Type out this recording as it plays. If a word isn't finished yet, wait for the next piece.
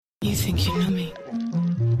You think you know me?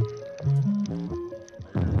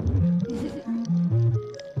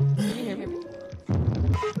 Can you hear me?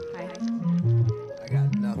 Hi. I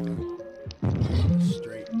got nothing. I'm a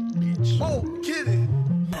straight bitch. Oh, get it!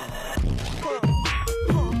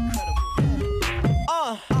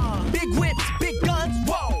 Big whips, big guns,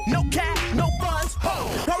 whoa. No cash, no funds, ho.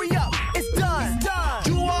 Hurry up, it's done.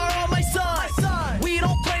 You are all my sons. We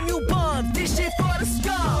don't claim you bums. This shit for the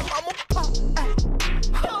scum. I'm a pop.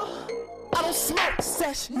 I don't smoke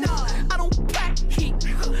sesh, no. I don't pack heat.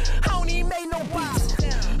 I don't even make no beats.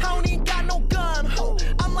 I don't even got no gun. Ho.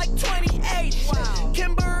 I'm like 28.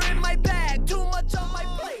 Kimber in my bag, too much on my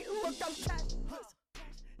plate. Look, I'm cash.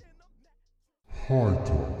 High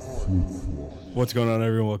Top Flip Flop. What's going on,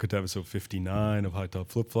 everyone? Welcome to episode 59 of High Top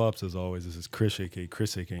Flip Flops. As always, this is Chris, aka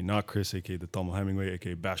Chris, aka not Chris, aka the Thelma Hemingway,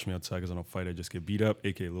 aka Bash Me Outside because I don't fight, I just get beat up,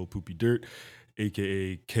 aka Lil Poopy Dirt,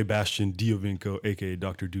 aka K Bastion Diovinco, aka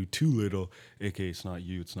Dr. Do Too Little, aka It's Not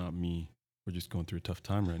You, It's Not Me. We're just going through a tough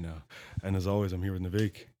time right now. And as always, I'm here with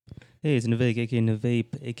Navik. Hey, it's Navik, aka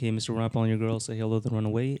Navape, aka Mr. Run Up on Your Girl, Say Hello Then Run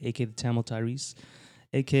Away, aka the Tamil Tyrese,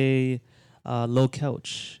 aka Low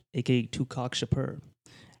Couch, aka Tupac Shakur.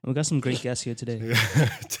 We got some great guests here today.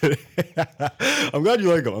 Today, I'm glad you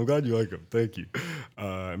like them. Thank you.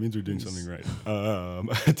 It means we're doing something right.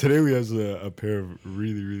 Today we have a pair of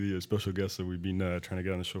really special guests that we've been trying to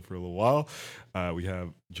get on the show for a little while. We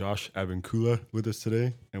have Josh Abinkula with us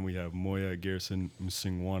today, and we have Moya Garrison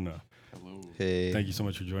Msingwana. Hello. Hey. Thank you so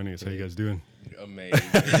much for joining us. How you guys doing? Amazing.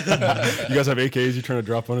 You guys have AKs you're trying to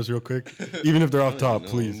drop on us real quick? Even if they're off top,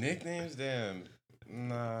 please. Nicknames, damn.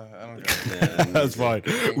 Nah, I don't got That's fine.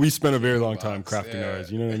 We spent a very long time Box, crafting yeah. ours.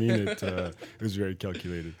 You know what I mean? It was very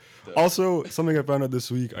calculated. Also, something I found out this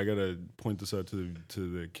week, I gotta point this out to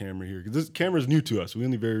the camera here because this camera is new to us. We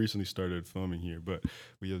only very recently started filming here, but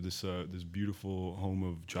we have this beautiful home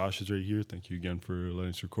of Josh's right here. Thank you again for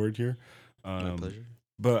letting us record here. My pleasure.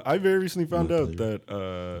 But I very recently found out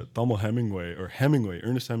that Thelma Hemingway,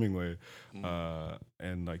 Ernest Hemingway,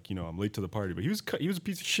 and I'm late to the party, but he was a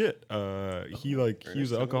piece of shit. He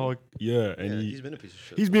was an alcoholic, and He's been a piece of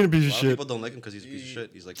shit. He's been a piece of A lot of shit. people don't like him because he's a piece of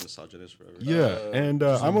shit. He's like misogynist forever. Yeah, and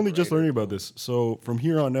I'm only just writer, learning about this. So from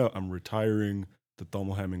here on out, I'm retiring the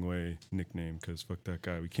Thelma Hemingway nickname because fuck that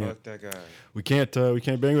guy. We can't Fuck that guy. we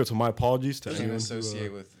can't bang with. So my apologies to Doesn't anyone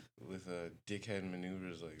associate who, with dickhead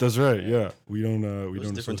maneuvers like That's right. Yeah, we don't. We It was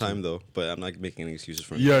don't a different associate. time though, but I'm not making any excuses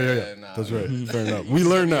for him. Yeah. Nah, That's nah. right. Fair enough. We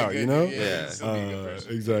learn now, you know. Yeah. Still be a good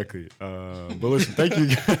person. Exactly. But listen, thank you.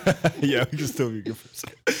 Yeah, we can still be a good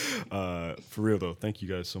person. For real though, thank you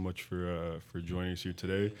guys so much for joining us here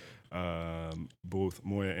today. Both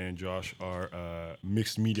Moya and Josh are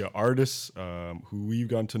mixed media artists who we've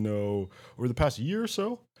gotten to know over the past year or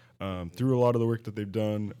so through a lot of the work that they've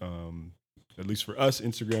done. At least for us,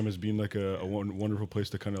 Instagram has been like a wonderful place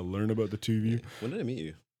to kind of learn about the two of you. When did I meet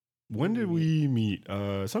you? When did we meet?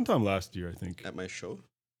 Sometime last year, I think. At my show?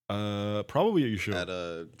 Probably at your show. At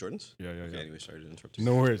Jordan's? Yeah. Okay, anyway, sorry to interrupt you.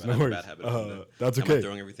 No worries, I no have a worries. bad habit. That's Am I okay.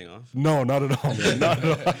 throwing everything off? No, not at all, man. Not at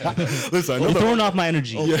all. Listen, I know You're that. throwing off my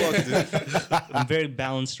energy. Fuck, dude. I'm very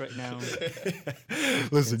balanced right now.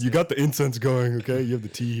 Listen, you got the incense going, okay? You have the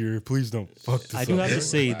tea here. Please don't fuck this I do up. have to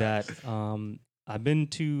say that I've been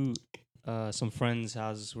to some friends'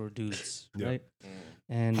 houses who are dudes, Yeah. right?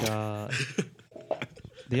 And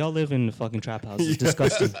they all live in fucking trap houses. It's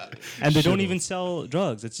disgusting. And they don't even sell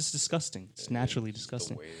drugs. It's just disgusting. It's naturally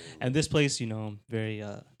disgusting. And this place, very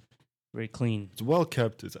very clean. It's well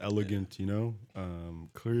kept. It's elegant,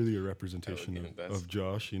 clearly a representation Elegant, of that's-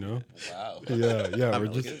 Josh, Wow. Yeah. I'm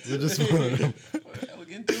We're just one of them.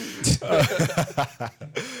 Elegant dude.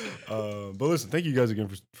 But listen, thank you guys again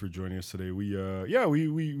for joining us today. We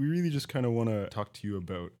really just kind of want to talk to you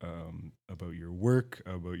about your work,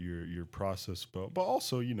 about your process, but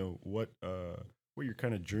also what your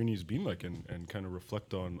kind of journey has been like, and kind of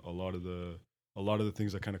reflect on a lot of the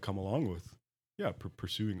things that kind of come along with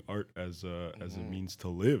pursuing art as a means to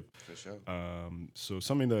live. For sure. So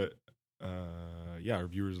something that our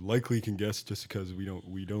viewers likely can guess, just because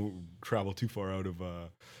we don't travel too far out of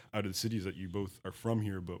the cities that you both are from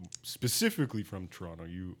here, but specifically from Toronto.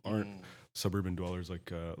 You aren't suburban dwellers like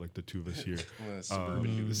the two of us here. I'm a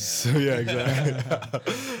suburban dude now. So yeah, exactly.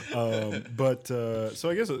 But so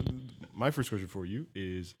I guess my first question for you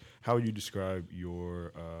is, how would you describe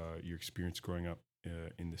your experience growing up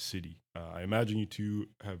in the city? I imagine you two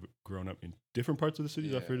have grown up in different parts of the city.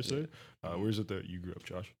 Is that fair to say? Where is it that you grew up,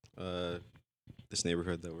 Josh? This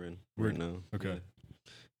neighborhood that we're in right now. Okay. Yeah.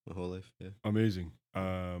 My whole life, yeah. Amazing.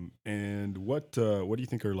 And what do you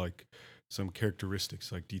think are like some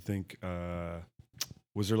characteristics? Like, do you think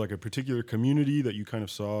Was there like a particular community that you kind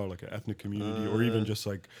of saw, like an ethnic community, or even Uh, just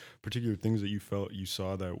like particular things that you felt you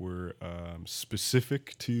saw that were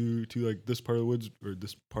specific to like this part of the woods or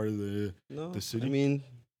this part of the No, the city? I mean,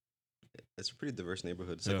 it's a pretty diverse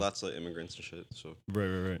neighborhood. It's Yeah. like lots of immigrants and shit. So,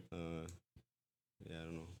 right. yeah, I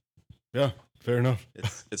don't know. Yeah, fair enough.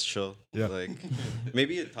 It's chill. Yeah. Like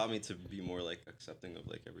maybe it taught me to be more like accepting of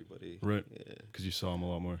like everybody. Right, Yeah. because you saw them a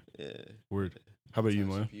lot more. Yeah. Word. How about you,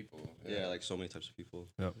 Types Maya? of people. Yeah, like so many types of people.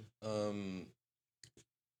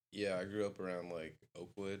 Yeah, I grew up around like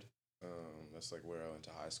Oakwood. That's like where I went to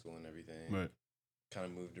high school and everything. Right. Kind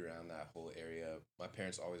of moved around that whole area. My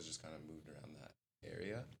parents always just kind of moved around that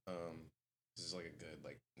area. This is like a good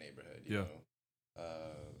like neighborhood, you Yeah. know.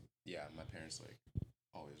 Yeah, my parents like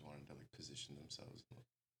always wanted to like position themselves in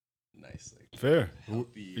like nice, like Fair.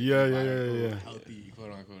 healthy, Yeah. healthy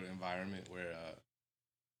quote unquote environment where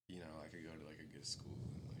you know, I could go to like a good school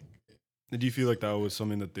and like Do you feel like that was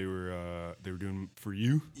something that they were doing for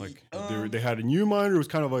you? Like um, they had in you mind, or it was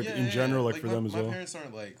kind of like yeah, in yeah, general, yeah. like for my, them as my well? parents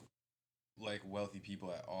aren't like wealthy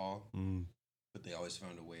people at all, Mm, but they always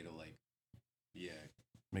found a way to like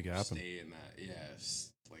make it happen. stay in that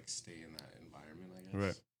like stay in that environment, I guess.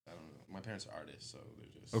 Right. I don't know. My parents are artists, so they're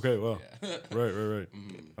just Okay, well, yeah. Right.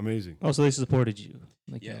 Mhm. Amazing. Oh, so they supported you,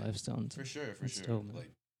 like your Yeah, lifestyle. and For stuff. sure, for That's sure. dope, man.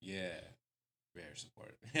 Like yeah, very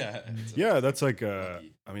support. Yeah, it's Yeah, amazing. that's like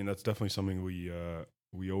Lucky. I mean, that's definitely something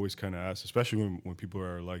we always kind of ask, especially when people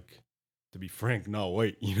are like, to be frank, not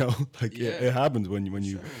white. You know, like Yeah. it happens when you For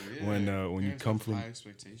sure, when yeah. you Parents come have from high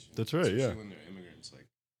expectations. That's right, especially yeah. when they're immigrants, like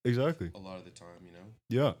exactly. a lot of the time, you know.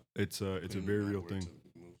 Yeah, it's a Putting in very that real work thing. To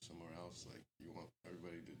move somewhere else, like you want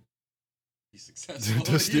everybody to be successful.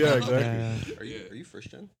 Just- you yeah, know? exactly. Are you Yeah. are you first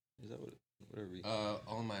gen? Is that what? What are we?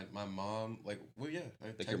 All my mom, like, well, yeah.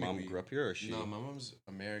 Like your mom grew up here, or she? No, my mom's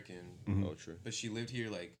American, Mhm. Oh, true. but she lived here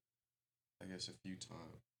like, I guess a few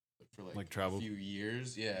times for like traveled? a few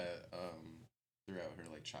years. Yeah, throughout her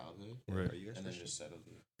like childhood, Right. Are you guys and then first gen? just settled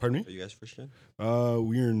here. Pardon me? Are you guys first gen?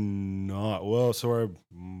 We are not. Well, so our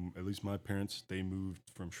at least my parents, they moved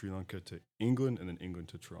from Sri Lanka to England and then England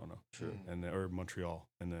to Toronto. True. And then, or Montreal,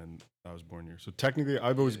 and then I was born here. So technically,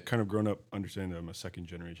 I've always Yeah. kind of grown up understanding that I'm a second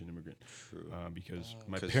generation immigrant True. because Oh.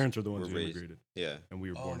 my 'Cause parents are the ones we're who raised- immigrated, Yeah. and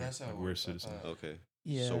we were Oh, born here. that's how Like, it we're works. I citizens. thought- Okay.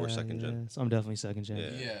 Yeah. So we're second gen. yeah. So I'm definitely second gen. Yeah,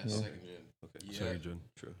 Yeah. second gen. Okay. Yeah, Second gen.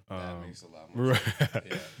 True. that makes a lot more. right. sense.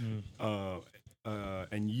 Yeah. Mm.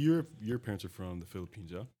 And your parents are from the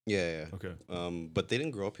Philippines, yeah? Yeah, yeah. Okay. But they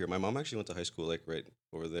didn't grow up here. My mom actually went to high school like right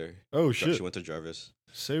over there. Oh She shit! went to Jarvis.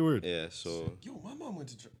 Say word. Yeah. So Yo, my mom went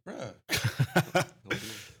to bruh. how old is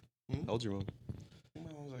your mom? How old's your mom? I think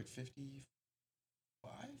my mom was like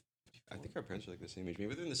 55. I think our parents are like the same age.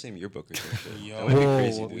 Maybe they're in the same yearbook or something. Yo, That might be Whoa.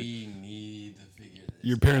 crazy, dude. we need to figure this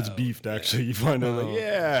Your parents out. beefed. Actually, you find out Oh. like,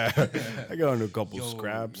 yeah, I got into a couple Yo,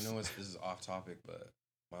 scraps. You know what? This is off topic, but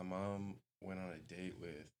my mom went on a date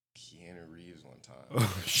with Keanu Reeves one time.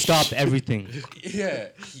 Oh, Stop everything. Yeah,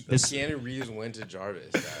 This- Keanu Reeves went to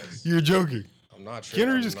Jarvis, guys. You're joking. I'm not sure.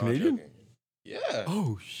 Keanu Reeves I'm is not Canadian? joking. Yeah.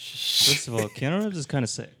 Oh shit! First of all, Keanu Reeves is kind of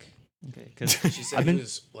sick. Okay, because She said I've he been.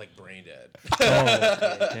 was like brain dead.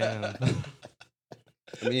 Oh, okay, damn.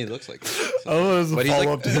 I mean, he looks like. Oh, as a But he's follow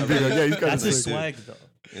like- up to him being like, yeah, he's kind of That's his sick. swag, though.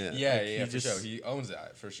 Yeah. Yeah, Like, yeah, he for just- sure. He owns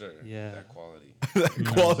that for sure. Yeah. That quality. That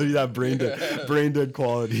quality, that brain dead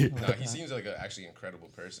quality. No, he seems like an actually incredible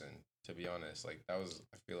person. To be honest, like that was.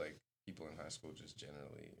 I feel like people in high school just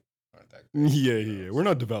generally aren't that. Good, Yeah, you know? yeah. We're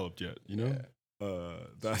not developed yet, you know. Yeah.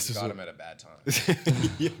 That's Just just got what- him at a bad time.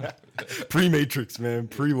 yeah. Pre-Matrix, man.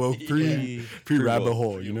 Pre-woke, Yeah. pre-rabbit Pre-woke,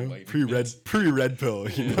 hole, you know. pre-enlightenment. Pre-red pill,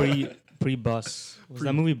 you know. Pre-bus. Was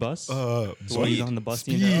that movie Bus? Uh, The one he's on the bus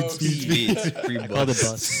the Speed, entire- speed, Speeds. Free I call the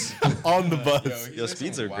bus. bus. on the Yo, bus. he's Yo, in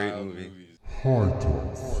Speed's some a great wild movie. movies. Hard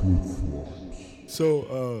talk flip-flops.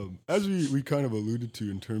 So, as we kind of alluded to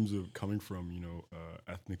in terms of coming from, you know,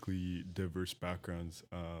 ethnically diverse backgrounds,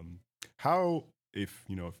 how, if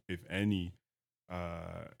you know, if any,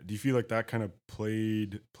 do you feel like that kind of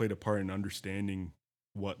played a part in understanding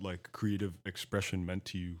what like creative expression meant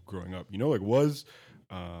to you growing up? You know, like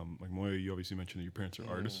like Moya, you obviously mentioned that your parents are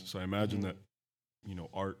artists, so I imagine that, you know,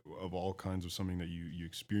 art of all kinds was something that you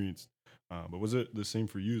experienced. But was it the same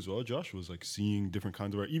for you as well, Josh? Was like seeing different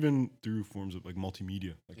kinds of art, even through forms of like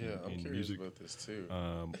multimedia, like Yeah, I'm in curious music, about this too.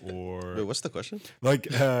 or Wait, what's the question? like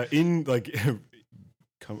in like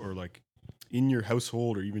or like in your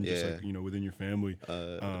household, or even just Yeah. like, you know, within your family.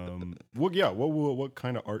 Uh, What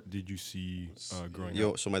kind of art did you see growing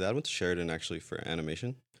Yo, up? so my dad went to Sheridan actually for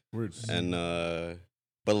animation, Words. and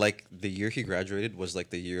but like the year he graduated was like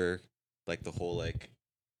the year, like the whole like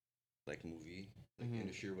movie like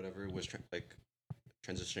industry or whatever was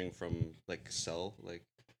transitioning from like cell like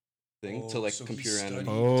thing to like so he computer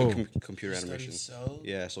studied- computer He studied animation. cell,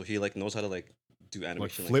 Yeah, so he like knows how to like do Like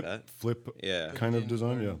animation flip, like that. flip Yeah. but kind he of didn't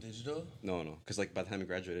design. learn Yeah. Digital. No, because like by the time he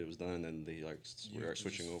graduated, it was done, and then they like You were have to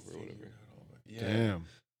switching just over or figure whatever. it out. Yeah. Damn.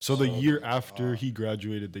 So the Oh year my after God. he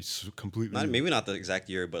graduated, they completely. Not maybe not the exact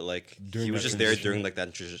year, but like During he was that just there transition. during like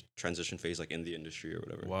that transition phase, like in the industry or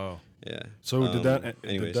whatever. Wow. Yeah. So did that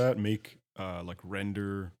anyways. make like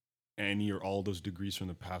render any or all those degrees from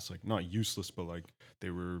the past like not useless, but like they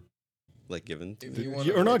were like given? If the- you wanna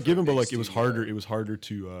or work not for a given, but big like it was studio, harder. It was harder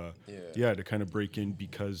to Yeah. to kind of break in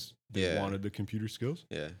because they Yeah. wanted the computer skills.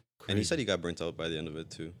 Yeah. And he said he got burnt out by the end of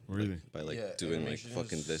it too. like, Really? by like Yeah, doing like animation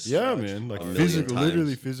fucking is- this. Yeah, Such man. Like a million literally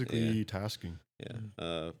times. physically tasking.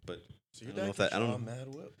 Yeah. But So your I don't know dad if can that- I don't draw know. mad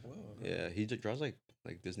well. huh? yeah, he draws like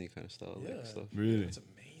Disney kind of style Yeah. like stuff. Really? That's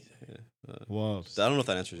amazing. Yeah. Wow. So I don't know if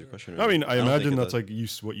that answers your question. Or I mean, not. I don't think imagine it that's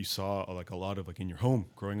does. like what you saw like a lot of like in your home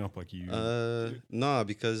growing up, like you. Nah,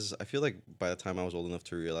 because I feel like by the time I was old enough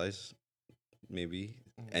to realize maybe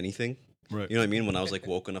anything, right. you know what I mean? When I was like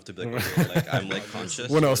woke enough to be like, okay, like I'm like conscious.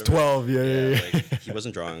 When or I was whatever. 12, yeah. like he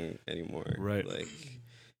wasn't drawing anymore. Right. Like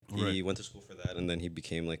he Right. went to school for that, and then he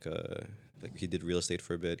became like he did real estate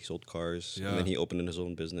for a bit. He sold cars, Yeah. and then he opened his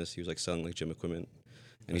own business. He was like selling like gym equipment,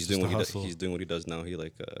 and That's he's doing just what a he does. hustle. He's doing what he does now. He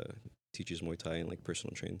like teaches Muay Thai and like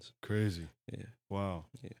personal trains. Crazy. Yeah. Wow.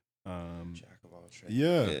 Yeah. Jack of all trades.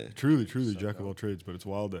 Yeah, Yeah. truly, So jack of dope. all trades. But it's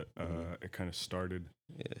wild that Mhm. it kind of started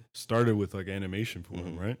Yeah. with like animation for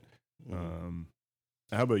him, Mhm. right? Mhm.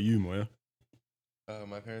 How about you, Moya?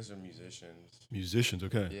 My parents are musicians. Musicians,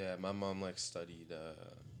 okay. Yeah, my mom like studied.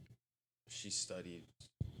 She studied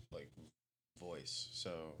like voice.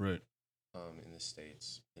 So Right. in the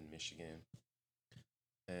States, in Michigan.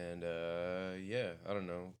 And yeah, I don't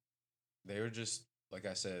know. They were just like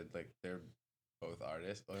I said, like they're both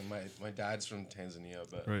artists. Like my dad's from Tanzania,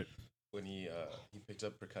 but Right. when he picked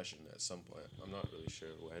up percussion at some point. I'm not really sure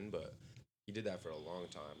when, but he did that for a long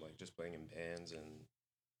time, like just playing in bands and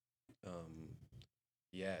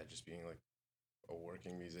yeah, just being like a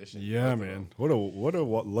working musician. Yeah, both of man. them. What a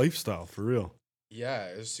lifestyle for real. Yeah,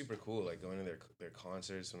 it was super cool. Like going to their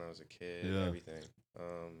concerts when I was a kid, and Yeah. everything.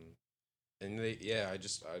 And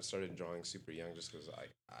I started drawing super young just because I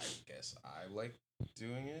guess I like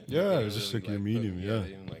doing it. Yeah, They it was didn't just really, like your put medium, me- yeah. they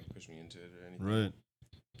didn't like push me into it or anything. Right.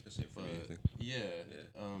 That's it for me, I But think.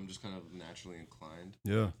 yeah, just kind of naturally inclined.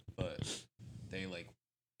 Yeah. But they like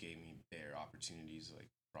gave me their opportunities, like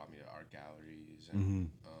brought me to art galleries and hmm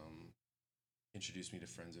introduced me to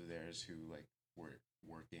friends of theirs who like were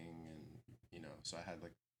working, and so I had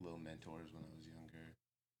like little mentors when I was younger,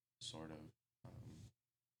 sort of.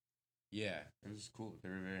 Yeah, it was cool. They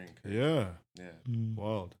were very encouraging. Yeah. Yeah.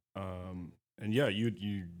 Wild. And yeah,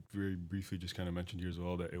 you very briefly just kind of mentioned here as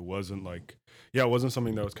well that it wasn't like, it wasn't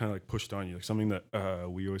something that was kind of like pushed on you, like something that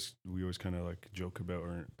we always kind of like joke about,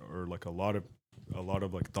 or like a lot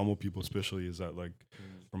of like Tamil people especially, is that like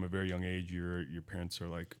from a very young age your parents are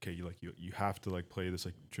like, okay, you have to like play this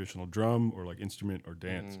like traditional drum or like instrument or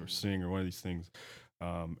dance or sing or one of these things.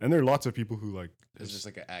 And there are lots of people who like It's just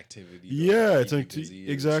like an activity. yeah, it's like keep you busy as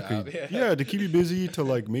a exactly child. yeah, to keep you busy, to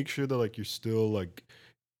like make sure that like you're still like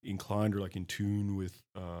inclined or like in tune with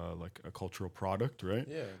like a cultural product, right?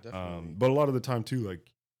 Yeah, definitely. But a lot of the time too, like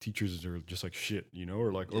teachers are just like shit,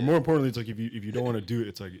 or like, or more importantly, it's like if you don't want to do it,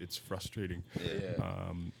 it's like it's frustrating.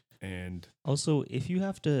 Yeah. And Also, if you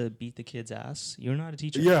have to beat the kid's ass, you're not a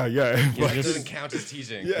teacher. yeah, It but- doesn't count as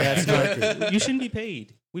teaching. Yeah, That's exactly. not. You shouldn't be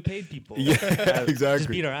paid. We paid people. Yeah, Just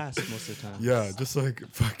exactly. beat our ass most of the time. Yeah, just like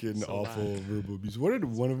fucking So awful bad. verbal abuse. What did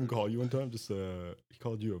one of them call you one time? Just he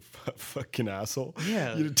called you a fucking asshole.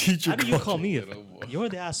 Yeah. You the teacher. How do you called call me? Little boy. You're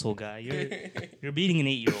the asshole guy. You're beating an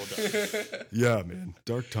 8-year-old up. Yeah, man.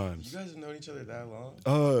 Dark You times. guys have known each other that long?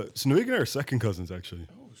 So Navig and I are second cousins actually.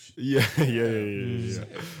 Oh shit. Yeah.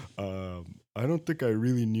 I don't think I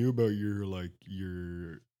really knew about your like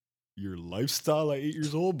your lifestyle at 8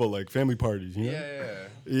 years old, but like family parties, you know? Yeah.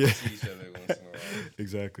 Yeah. See each other once in a while.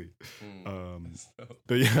 Exactly. Mm. So-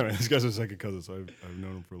 But yeah, man, this guy's a second cousin, so I've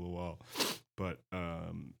known him for a little while. But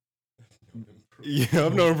yeah,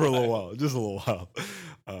 I've known him for a little while, just a little while.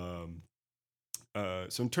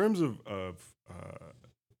 So in terms of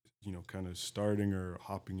kind of starting or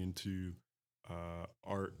hopping into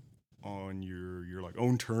art on your like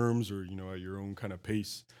own terms, or at your own kind of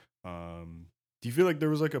pace, do you feel like there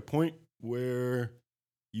was like a point where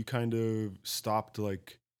you kind of stopped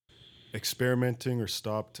like experimenting, or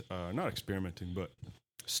stopped not experimenting, but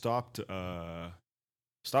stopped and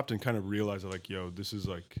kind of realized that like, yo, this is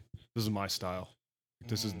my style.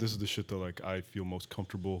 This is the shit that like I feel most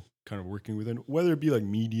comfortable kind of working within, whether it be like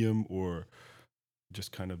medium or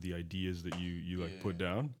just kind of the ideas that you like put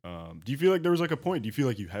Yeah. down. Do you feel like there was like a point? Do you feel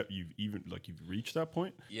like you've reached that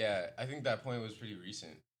point? Yeah, I think that point was pretty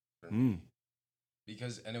recent for Mm. me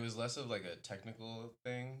because, and it was less of like a technical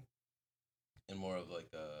thing and more of like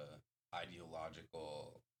a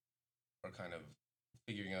ideological or kind of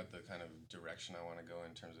figuring out the kind of direction I want to go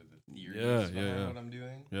in terms of the theories behind what I'm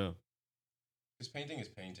doing. Yeah. Because painting is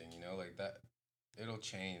painting, like that. It'll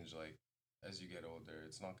change like as you get older.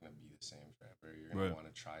 It's not gonna be the same forever. You're gonna Right. want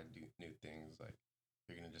to try new things. Like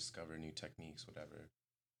you're gonna discover new techniques, whatever.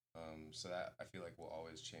 So that I feel like will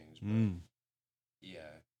always change. But Mm.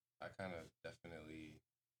 yeah, I kind of definitely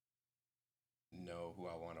know who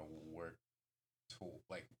I want to work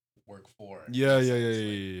for. in Yeah, a yeah, sense, yeah,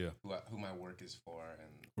 like, yeah, yeah. Who my work is for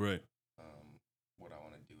and Right. what I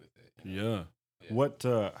want to do with it. you know? Yeah. Yeah. What?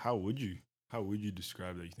 How would you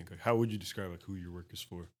describe that? You think like how would you describe like who your work is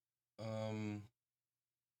for?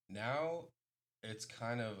 Now it's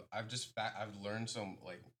kind of I've learned so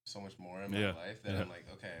much more in my Yeah, life that yeah. I'm like,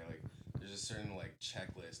 okay, like there's a certain like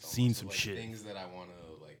checklist Seen almost some of, like, shit. things that I want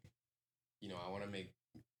to like, I want to make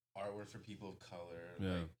artwork for people of color,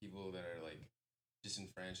 Yeah. like people that are like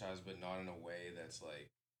disenfranchised but not in a way that's like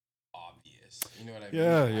obvious. You know what I mean?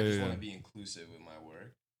 Yeah, Like, yeah, I just yeah. want to be inclusive with my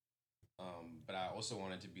work. But I also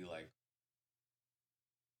want it to be like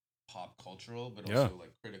pop cultural, but Yeah. also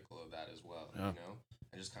like critical of that as well. Yeah.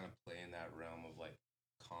 And just kind of play in that realm of like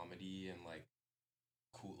comedy and like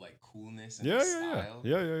coolness and Yeah, yeah, style.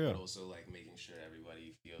 yeah, yeah, yeah. But also like making sure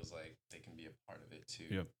everybody feels like they can be a part of it too.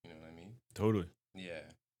 Yep. You know what I mean? Totally. Yeah.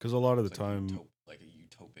 Because a lot of the It's like time, like a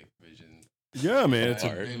utopic vision. yeah, man, in it's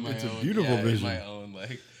my- a in my it's a own- beautiful yeah, vision. In my own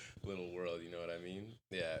like little world. You know what I mean?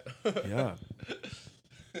 Yeah. Yeah.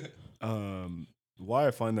 Why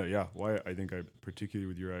I find that, why I think I particularly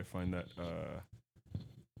with your eye find that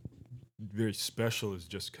very special is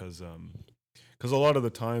just because a lot of the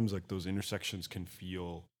times like those intersections can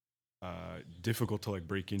feel difficult to like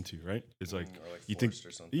break into, right? It's like or like you think, forced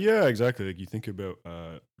or something. yeah, exactly. Like you think about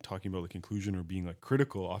talking about like inclusion or being like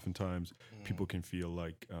critical. Oftentimes, Mm. people can feel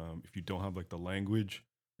like if you don't have like the language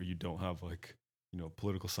or you don't have like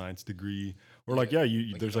political science degree or like you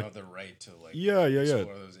Like, there's you like don't have the right to like yeah explore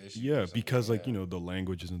those issues. or yeah something, because like yeah. the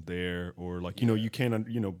language isn't there or like Yeah. you can't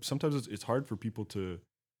sometimes it's hard for people to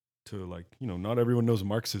like not everyone knows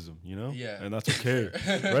Marxism Yeah. and that's okay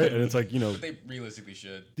right and it's like But they realistically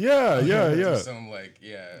should. yeah Do some like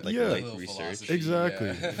Like Yeah. light little research. philosophy, exactly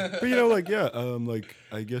yeah. but like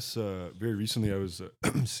I guess very recently I was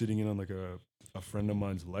sitting in on like a friend of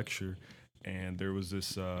mine's lecture and there was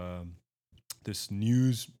this this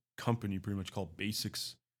news company pretty much called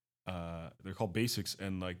Basics. They're called Basics,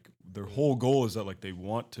 and like their whole goal is that like they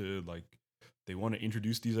want to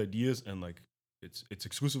introduce these ideas, and like it's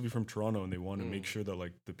exclusively from Toronto, and they want to make sure that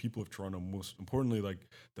like the people of Toronto, most importantly, like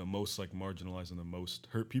the most like marginalized and the most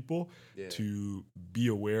hurt people, Yeah. to be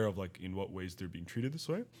aware of like in what ways they're being treated this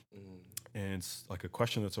way. Mhm. And it's like a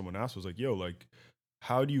question that someone asked was like, "Yo, like,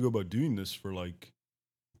 how do you go about doing this for like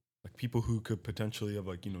people who could potentially have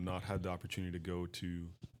like not had the opportunity to go to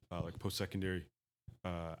like post secondary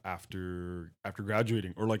after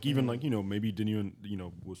graduating, or like even like maybe didn't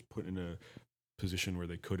even was put in a position where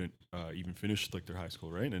they couldn't even finish like their high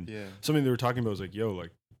school, right?" And Yeah. something they were talking about was like, "Yo,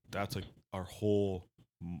 like that's like our whole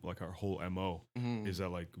MO Mhm. is that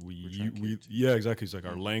like We're trying to keep- yeah, exactly. It's like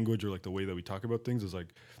our language or like the way that we talk about things is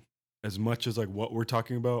like as much as like what we're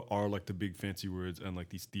talking about are like the big fancy words and like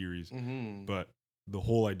these theories, Mhm. but the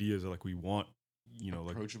whole idea is that like we want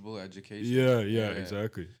like approachable education. yeah,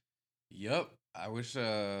 exactly. Yep. I wish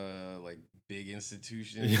like big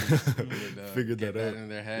institutions Yeah. would Figured get that out. in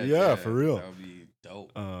their head. Yeah, for real. That would be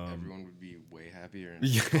dope. Everyone would be way happier and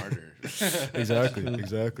Yeah. smarter. exactly.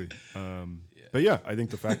 Yeah. But yeah, I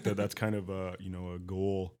think the fact that that's kind of a a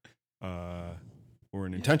goal or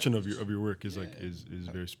an intention of your work is like Yeah. is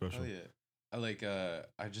very special. Oh yeah. I like I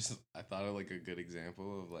thought of like a good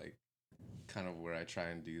example of like kind of where I try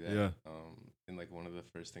and do that. Yeah. In like one of the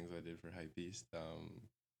first things I did for Hypebeast,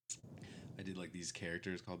 I did like these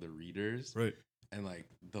characters called the Readers. Right. And like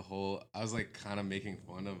I was like kind of making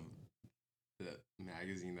fun of the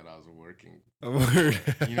magazine that I was working. Word.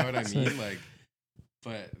 You know what I mean? Like,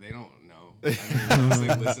 but they don't know. I mean, just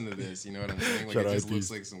like listen to this. You know what I'm saying? Like Shout it out just to looks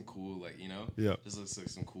you. like some cool, like Yeah. just looks like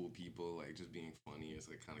some cool people, like just being funny. It's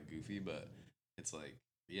like kind of goofy, but it's like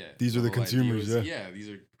These are the whole idea consumers, was- yeah. these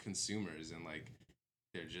are consumers, and like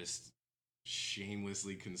they're just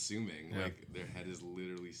shamelessly consuming. Yeah. Like their head is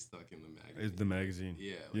literally stuck in the magazine. It's the magazine.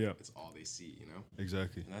 Yeah, Yeah. It's all they see,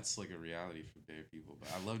 Exactly. and that's like a reality for bare people. But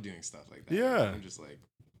I love doing stuff like that. Yeah. I'm just like,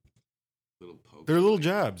 little pokes. They're little like,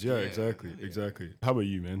 jabs. Yeah, yeah, exactly, yeah. exactly. How about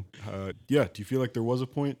you, man? Yeah, do you feel like there was a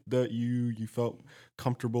point that you felt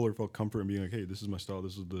comfortable or felt comfort in being like, hey, this is my style.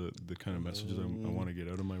 This is the kind of messages I want to get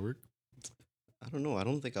out of my work. I don't know. I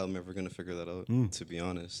don't think I'm ever gonna figure that out. To be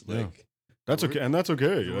honest, Yeah. like That's okay, and that's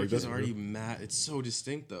okay. The Like work that's is already mad. It's so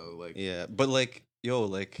distinct though. Like yeah, but like yo,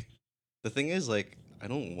 like the thing is like I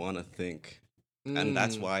don't want to think, and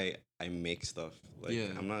that's why I make stuff. Like Yeah.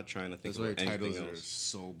 I'm not trying to think that's why your about anything titles are else.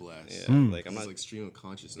 so blessed. Yeah, Mm. like I'm It's not. like stream of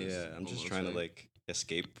consciousness. Yeah, I'm just almost, trying to right? like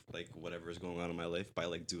escape like whatever is going on in my life by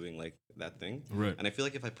like doing like that thing. right. And I feel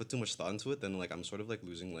like if I put too much thought into it, then like I'm sort of like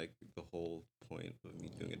losing like the whole point of me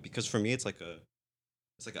doing it. Because for me, it's like an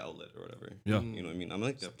outlet or whatever. Yeah. You know what I mean? I'm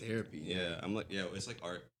like It's therapy. yeah. I'm like yeah. It's like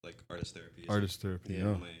art, like artist therapy. It's Artist therapy. like,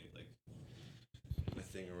 Yeah. my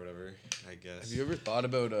thing or whatever. I guess. Have you ever thought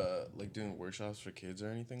about like doing workshops for kids or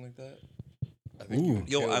anything like that? I think Ooh. you would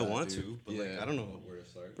Yo, kill I that, want dude. to, but like I don't know where to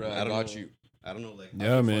start. Bro, Like, I don't got know, you. I don't know like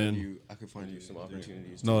Yeah, Find man. I could find you some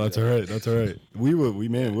opportunities. No, to that's do all that. right. That's all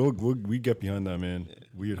right. We get behind that, man. Yeah.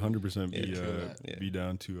 We'd 100% be Yeah, kill that. Yeah. be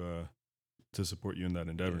down to support you in that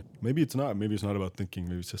endeavor. Maybe it's not. Maybe it's not about thinking.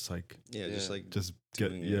 Maybe it's just like Yeah, just Yeah. like just get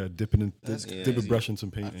Doing it. dipping in, That's dip a crazy. brush in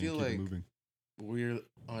some paint I and feel keep like it moving.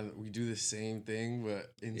 we do the same thing,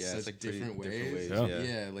 but in Yeah, it's such like pretty different different ways. ways,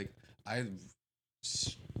 Yeah. Yeah, like I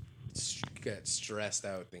get stressed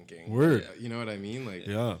out thinking. Word. You know what I mean? Like,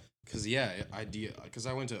 Yeah. because because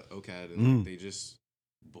I went to OCAD and Mm. like, they just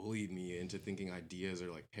bullied me into thinking ideas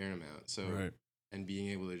are like paramount. So Right. and being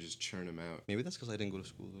able to just churn them out. maybe that's because I didn't go to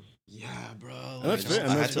school though. Yeah, bro. that's fair,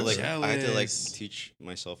 and I that's had to like fair. I had to like Jealous. teach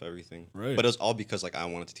myself everything. Right. But it was all because like I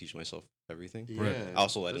wanted to teach myself everything. Yeah. Right.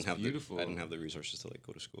 Also, I that's didn't have beautiful. I didn't have the resources to like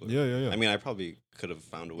go to school. Yeah, yeah, yeah. I mean, I probably could have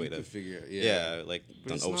found a way You to could figure it. yeah, like But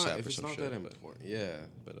done it's not, OSAP if or it's some not shit. that but, important. Yeah.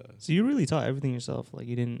 So you really taught everything yourself. Like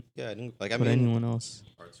you didn't yeah, I didn't like I put mean anyone else.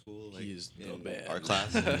 art school like He is the in man. art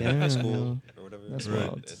class, Damn, school yo. or whatever. That's But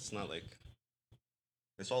wild. It's not like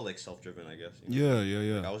it's all like self-driven, I guess. you know? Yeah,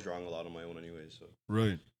 yeah, Like, I yeah. was drawing a lot on my own anyway, so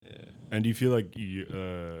Right. yeah. And do you feel like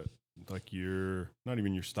like your not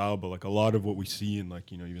even your style, but like a lot of what we see in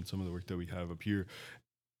like even some of the work that we have up here,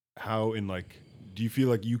 how in like do you feel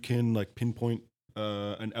like you can like pinpoint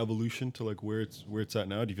an evolution to like where it's at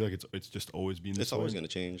now? Do you feel like it's just always been this It's always way? gonna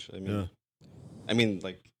change. Yeah. I mean,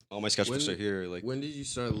 like all my sketchbooks When- are here. Like When did you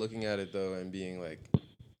start looking at it though and being like,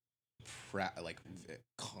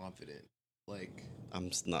 confident? Like, I'm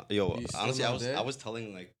just not. Yo, You still honestly, not there? I was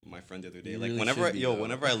telling like my friend the other day. You Like really whenever should be, though.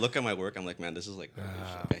 whenever I look at my work, I'm like, man, this is like garbage.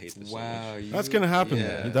 Like, I hate this. so wow, much. That's gonna happen.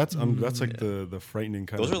 Yeah. That's like the frightening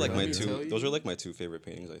kind. Those of are like my Let me tell two. you. Those are like my two favorite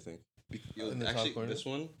paintings. I think. In the top Actually, corner? this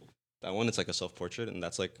one, that one, it's like a self-portrait, and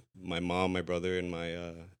that's like my mom, my brother, and my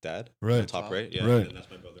dad. Right. On top right. Yeah. Right. And that's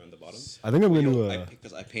my brother on the bottom. I think I'm But, gonna. yo,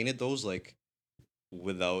 because I painted those like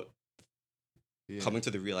without Yeah. coming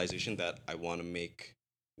to the realization that I want to make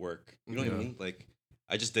work. You know what Yeah. I mean? Like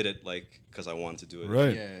I just did it like because I wanted to do it.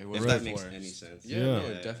 Right. Yeah, it If was that makes forced. any sense. Yeah, Yeah. no, Yeah.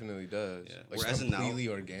 it definitely does. Yeah. Like Whereas now- completely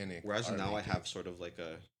organic. Whereas art now I making. have sort of like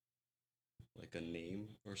a name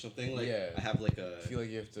or something. Like Yeah. I have like a. I feel like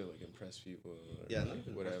you have to like impress people. Or Yeah, not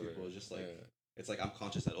even whatever. whatever. People, just like Yeah. it's like I'm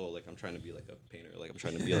conscious that like I'm trying to be like a painter. Like I'm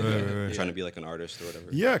trying to be like Right, a, right, right. I'm trying to be like an artist or whatever.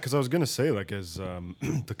 Yeah, because I was gonna say like as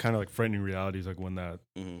the kind of like frightening reality is like when that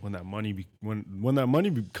Mhm. when that money when that money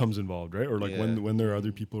becomes involved, right? Or like Yeah. when there are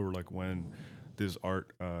other people, or like when this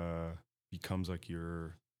art becomes like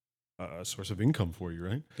your source of income for you,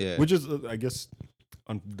 right? Yeah. Which is I guess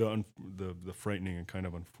the frightening and kind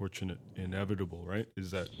of unfortunate inevitable, right?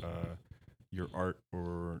 Is that your art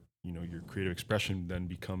or your creative expression then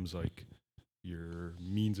becomes like your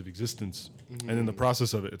means of existence, and in the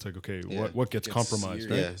process of it, it's like okay, Yeah. what gets Gets compromised,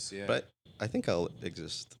 right? serious, yeah. But I think I'll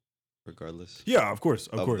exist regardless. Yeah, of course,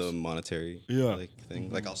 of Of course. the monetary Yeah. like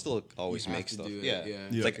thing. Like I'll still always You have make to stuff. do it, Yeah. yeah. Yeah.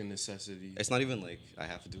 It's Like like a necessity. it's not even like I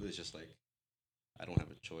have to do it. It's just like I don't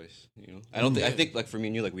have a choice. You know. I don't think. I think like for me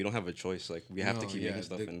and you, like we don't have a choice. Like we have to No, keep yeah, making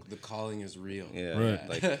stuff. And the calling is real. yeah.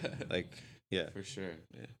 Right. Like yeah. For sure.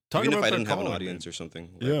 Yeah. Talk Even if about I that didn't have an calling, audience man. or something,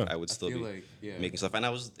 like, Yeah. I would I still feel be like making stuff. And I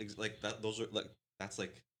was like that. Those are like that's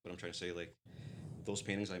like what I'm trying to say. Like those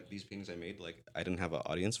paintings, these paintings I made, like I didn't have an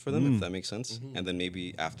audience for them, Mm. if that makes sense. Mhm. And then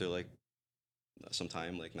maybe after like some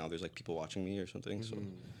time, like now there's like people watching me or something. So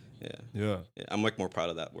Mhm. Yeah, yeah, I'm like more proud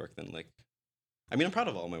of that work than like. I mean, I'm proud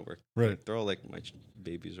of all my work. right. They're all like my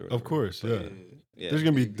babies or whatever. Of course, but, yeah. Yeah. There's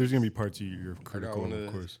gonna be parts you're I got critical one of, of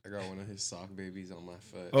of course. I got one of his sock babies on my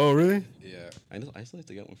foot. Oh, really? Yeah. I still have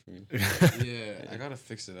to get one from you. Yeah. I gotta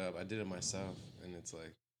fix it up. I did it myself, and it's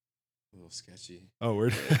like a little sketchy. Oh,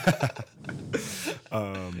 word.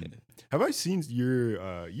 Have I seen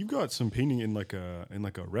your? You've got some painting in like a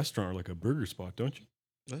restaurant or like a burger spot, don't you?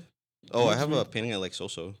 What? Oh, I have a painting I like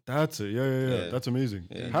so. That's it. Yeah. Yeah. That's amazing.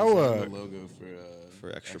 Yeah. How the logo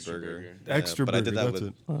For Extra Burger. Yeah, Extra but Burger? I did that That's with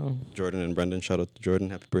it. Wow. Jordan and Brendan. Shout out to Jordan.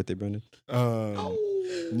 Happy birthday, Brendan.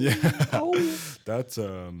 Yeah, that's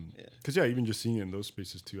because even just seeing it in those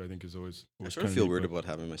spaces too, I think is always. I always sort of kinda feel neat, weird but- about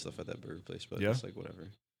having my stuff at that burger place, but Yeah? it's like whatever.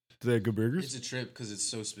 Do they have good burgers? It's a trip because it's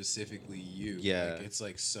so specifically you. Yeah. Like, it's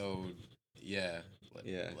like so. Yeah. Like,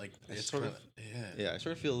 Yeah. Like I it's sort kind of- of. Yeah. Yeah, I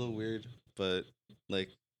sort of feel a little weird, but like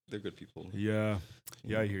they're good people. Yeah,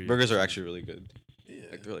 I hear you. Burgers are actually really good. Yeah.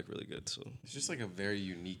 Like they're like really good. So It's just like a very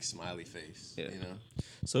unique smiley face. Yeah. You know.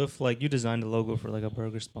 So if like you designed a logo for like a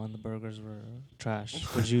burger spot and the burgers were trash,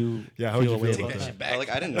 would you Yeah, how would feel you a way feel about about that? like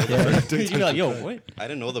I didn't know Yeah. the You'd be like, yo, what? I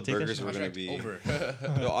didn't know the Take that burgers shit. were gonna Contract be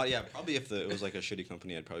over. No, yeah, probably if it was like a shitty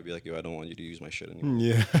company, I'd probably be like, yo, I don't want you to use my shit anymore.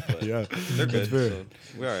 Yeah, But yeah. They're That's good. fair. So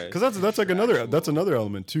we're alright. Because that's like another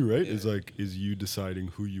element too, right? Yeah. Is you deciding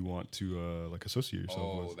who you want to like associate yourself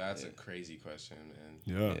Oh, with. that's a crazy question, man.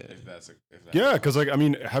 Yeah. If that's a. If that's Yeah, because like I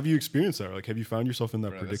mean, have you experienced that? Like, have you found yourself in that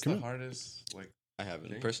Bro, that's the predicament? hardest. Like. I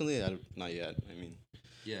haven't thing. personally. Not yet. I mean,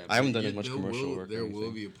 Yeah, I haven't but done as much commercial work or There will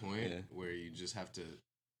anything. be a point Yeah. where you just have to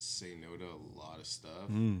say no to a lot of stuff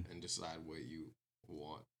Mm. and decide what you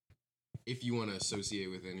want. If you want to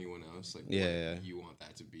associate with anyone else, like Yeah, what you want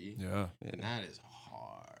that to be, Yeah. and that is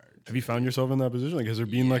hard. Have you found yourself in that position? Like, has there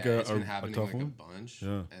been like it's a been happening tough like one? a bunch,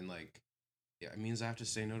 Yeah. and like, yeah, it means I have to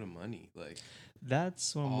say no to money, like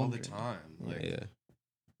That's what I'm all the wondering. time, like. yeah.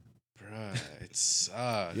 Bruh, it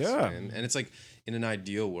sucks. Yeah. Man. And it's like in an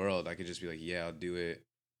ideal world, I could just be like, yeah, I'll do it.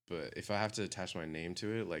 But if I have to attach my name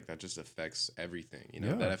to it, like that just affects everything. You know,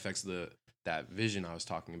 Yeah. that affects that vision I was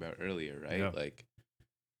talking about earlier, right? Yeah. Like,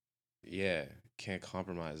 yeah, can't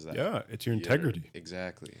compromise that. Yeah, it's your Your- integrity.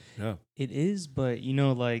 Exactly. Yeah. It is, but you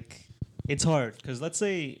know, like it's hard because let's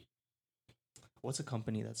say, what's a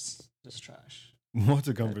company that's just trash? What's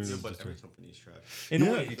a company? That's- that's But just every like- company is trash. In a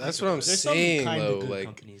Yeah, way, if you that's think what about I'm it. There's some saying, kinda though, good like-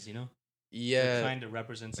 companies, you know, Yeah. kind of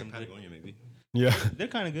represent some Like good. Patagonia, maybe. Yeah. They're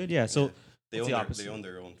kind of good, yeah. So They What's own the their, opposite? they own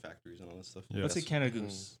their own factories and all that stuff. Yeah. let's say That's- Canada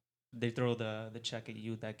Goose. They throw the check at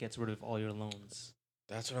you that gets rid of all your loans.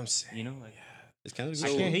 That's what I'm saying. You know, like It's kind of. I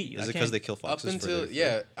can't hate you. Is I it because can't- they kill Up foxes? until for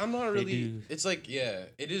yeah, I'm not They really. do. It's like yeah,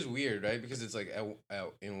 it is weird, right? Because it's like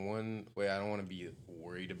in one way, I don't want to be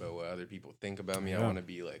worried about what other people think about me. I Yeah. want to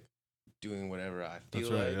be like doing whatever I feel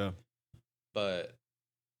That's right. like. Yeah. But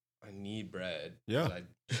I need bread. Yeah. 'cause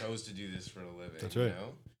I chose to do this for a living. That's you right.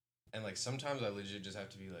 know? And like sometimes I legit just have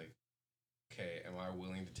to be like, okay, am I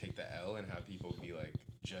willing to take the L and have people be like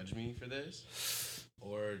judge me for this,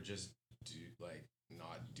 or just do like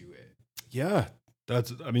not do it? Yeah.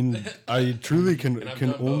 That's. I mean, I truly can And I've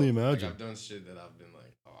can done only both. imagine. Like, I've done shit that I've been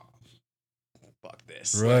like, oh, fuck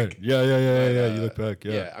this. Right. Like, Yeah. but, You look back.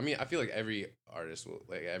 Yeah. I mean, I feel like every artist will,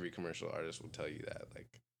 like every commercial artist will tell you that,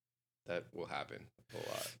 like, that will happen a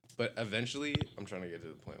lot. But eventually, I'm trying to get to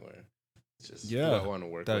the point where it's just who Yeah, I want to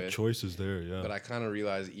work That with. choice is there. Yeah. But I kind of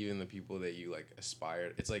realize even the people that you like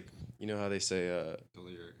aspire, it's like, you know how they say,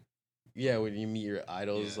 yeah, when you meet your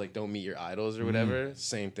idols, Yeah. like don't meet your idols or Mhm. whatever.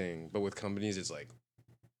 Same thing. But with companies, it's like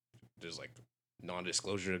there's like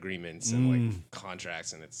non-disclosure agreements and like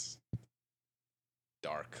contracts, and it's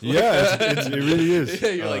dark. Yeah, it really is. Yeah,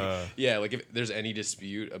 you're like, Uh, yeah, like if there's any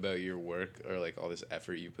dispute about your work or like all this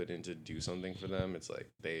effort you put in to do something for them, it's like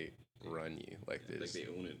they run you. Like Like there's, they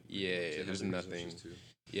own it. Yeah, They have there's the resources nothing. too.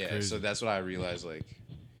 yeah. Crazy. So that's what I realized. Like,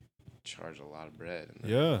 charge a lot of bread, and then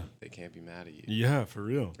yeah. they can't be mad at you, Yeah. For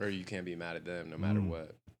real. or you can't be mad at them no matter Mm.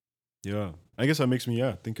 what. Yeah, I guess that makes me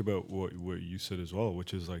think about what you said as well,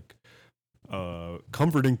 which is like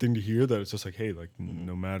comforting thing to hear that it's just like, hey, like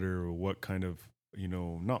no matter what kind of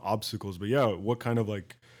not obstacles, but yeah, what kind of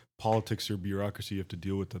like politics or bureaucracy you have to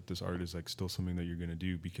deal with, that this art is like still something that you're gonna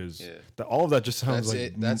do, because Yeah. all of that just sounds That's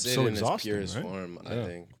like it. That's so it in exhausting, its purest right? form. Yeah. I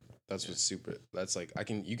think that's what's super. That's like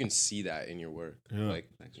you can see that in your work. Yeah. Like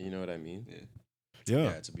Thanks, you know what I mean? Yeah. Yeah,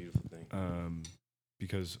 Yeah, it's a beautiful thing.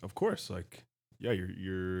 because of course, like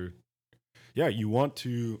you're you want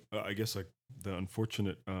to I guess like the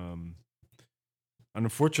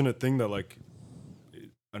unfortunate thing that like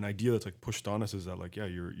an idea that's like pushed on us is that like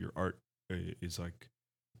your art is like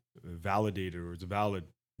validated, or it's valid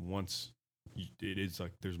once it is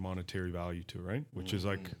like there's monetary value to it, right? Which is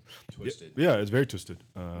like Twisted. yeah, it's very twisted.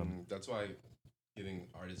 That's why giving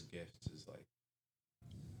artists gifts is like.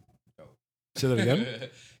 Say that again.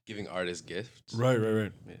 Giving artists gifts. Right.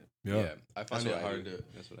 Yeah. Yeah. I find That's it what I hard do. to.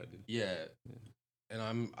 That's what I do. Yeah.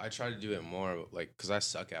 And I try to do it more, like, because I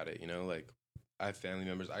suck at it, you know? Like, I have family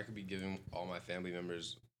members. I could be giving all my family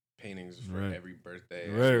members paintings for Right. every birthday.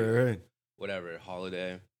 Right. Whatever,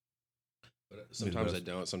 holiday. But sometimes I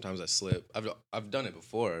don't. Sometimes I slip. I've done it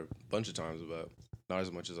before a bunch of times, but not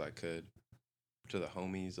as much as I could. To the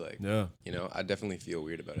homies, like, Yeah. you know, I definitely feel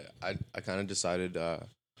weird about it. I kind of decided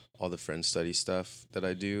all the friend study stuff that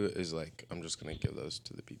I do is like I'm just gonna give those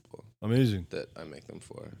to the people Amazing. that I make them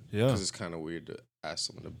for. Yeah. Because it's kind of weird to ask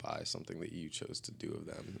someone to buy something that you chose to do of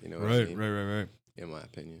them. You know what I Right, mean? right. In my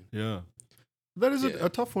opinion. Yeah. That is Yeah. a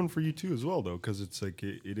tough one for you too, as well, though, because it's like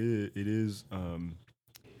it is,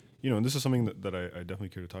 you know, and this is something that I definitely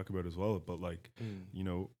care to talk about as well. But like, you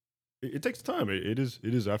know, it takes time. It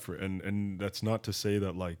is effort, and that's not to say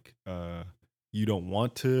that like you don't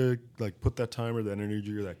want to like put that time or that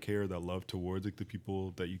energy or that care, that love towards like the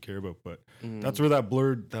people that you care about. But that's where that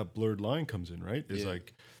blurred line comes in, right? Is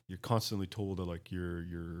like you're constantly told that like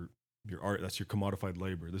your art, that's your commodified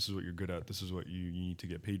labor. This is what you're good at. This is what you need to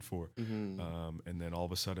get paid for. And then all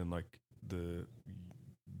of a sudden, like the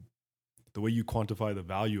way you quantify the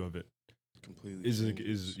value of it Completely is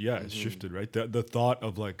changes. it's shifted, right? The thought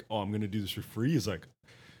of like, oh, I'm gonna do this for free is like,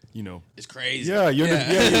 you know, It's crazy. yeah, you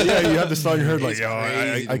have this thought in your head like, It's oh,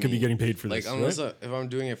 crazy I to could be me. getting paid for Like this, unless right? if I'm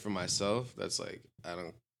doing it for myself, that's like I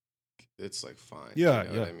don't. It's like fine. Yeah, you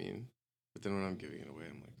know yeah. what I mean. But then when I'm giving it away,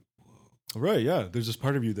 I'm like, whoa. Right, yeah. There's this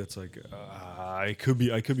part of you that's like, I could be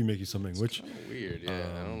making something, It's which, kind of weird. Yeah,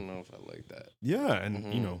 I don't know if I like that. yeah,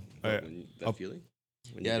 and you know, That feeling.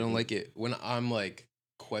 When Yeah, you I don't give like it when I'm like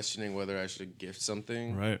questioning whether I should gift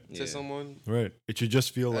something right, to someone. right. It should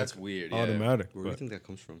just feel That's like weird. Yeah. automatic. Where do you But, think that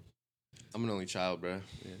comes from? I'm an only child, bro.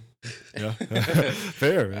 yeah,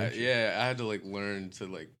 fair. I, Man. yeah, I had to like learn to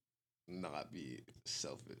like not be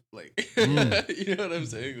selfish. Like, Mm. you know what I'm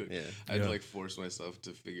saying? Like, Yeah. I had Yeah. to like force myself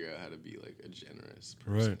to figure out how to be like a generous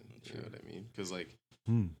Right. person. You know what I mean? Because like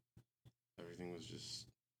Hmm. everything was just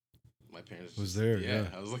my parents Was just- there, yeah.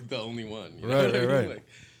 I was like the only one. You know Right, what I right, mean? right. Like,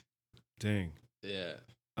 Dang. yeah.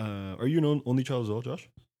 Are you an only child as well, Josh?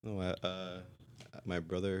 No, my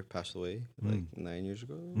brother passed away like 9 years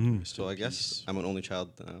ago. Mm. So I guess I'm an only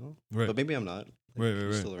child now. Right. But maybe I'm not. Right, he's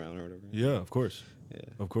right. Still around or whatever. Yeah, of course, Yeah.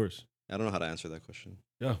 of course. I don't know how to answer that question.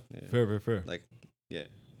 Yeah, Yeah. fair, very fair. Like, yeah.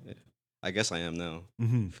 I guess I am now.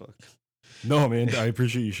 Hmm. Fuck. No, man, I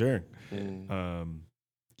appreciate you sharing. Mm.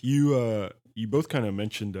 You both kind of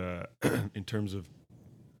mentioned in terms of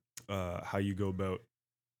how you go about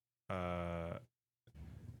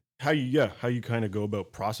how you kind of go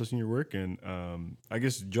about processing your work, and I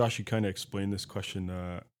guess Josh, you kind of explained this question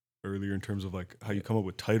earlier in terms of like how you come up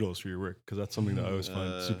with titles for your work, because that's something that I always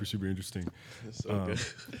find super interesting. It's so good.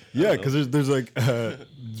 Yeah, because there's like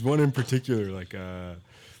there's one in particular, like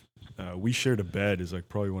We Shared a Bed is like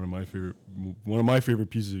probably one of my favorite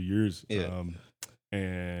pieces of yours. Yeah.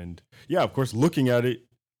 And yeah, of course, looking at it,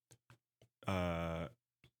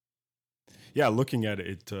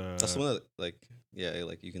 That's the one that, like, yeah,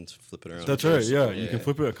 like you can flip it around. that's right. Yeah, you can Yeah.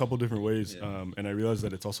 flip it a couple different ways. Yeah. And I realized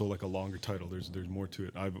that it's also like a longer title. There's more to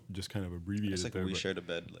it. I've just kind of abbreviated It's like there. we but- shared a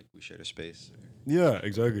bed, like we shared a space. Yeah,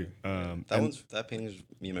 exactly. That painting's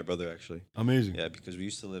me and my brother actually. amazing. Yeah, because we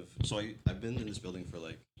used to live. So I've been in this building for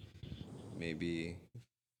like maybe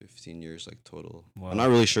 15 years, like total. Wow. I'm not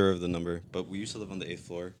really sure of the number, but we used to live on the 8th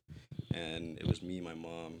floor, and it was me, my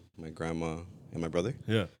mom, my grandma, and my brother.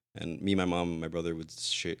 Yeah. And me, my mom, and my brother would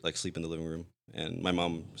like sleep in the living room, and my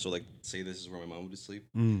mom. So like, say this is where my mom would sleep.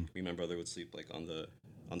 Mm. Me and my brother would sleep like on the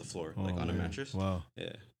floor, Oh, like on a man. mattress. Wow.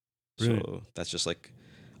 Yeah. Brilliant. So that's just like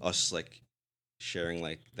us like sharing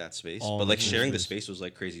like that space. All But like in sharing the space. space was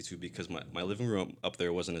like crazy too, because my living room up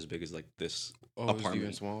there wasn't as big as like this Oh, it was apartment.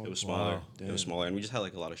 even small? It was smaller. Wow. It was Damn. smaller, and we just had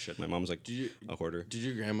like a lot of shit. My mom was like Did you a hoarder. did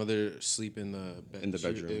your grandmother sleep in the bed? In the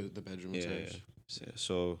bedroom. The bedroom Yeah, attached?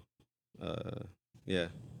 So, yeah,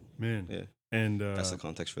 Man. yeah. And That's the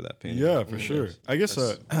context for that painting. yeah, for sure. I guess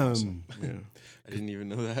That's awesome. Yeah. I didn't even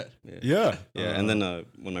know that. yeah. Yeah, and then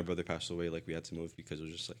when my brother passed away, like we had to move because it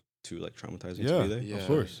was just like too like traumatizing Yeah. to be there. Yeah,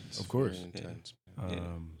 course, it's of course. very intense. Yeah.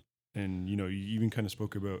 And you know, you even kind of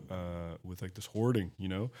spoke about with like this hoarding, you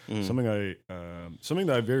know, Mhm. something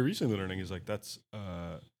that I very recently learning is like that's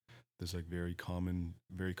this like very common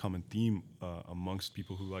theme amongst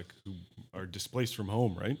people who are displaced from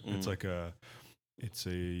home, right? It's like it's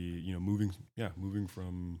a you know moving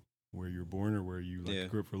from where you're born or where you like Yeah.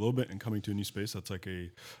 grew up for a little bit and coming to a new space. That's like a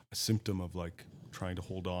symptom of like trying to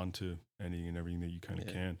hold on to anything and everything that you kind of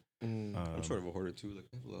Yeah. can. I'm sort of a hoarder too. Like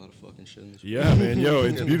I have a lot of fucking shit in this room. Yeah, man. Yo,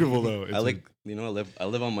 it's beautiful though. It's I like, I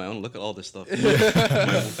live on my own. Look at all this stuff.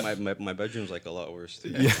 my bedroom's like a lot worse. Too.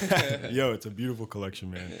 yeah. Yo, it's a beautiful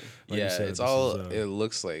collection, man. Like you Yeah, said, it's this all. is, It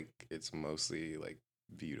looks like it's mostly like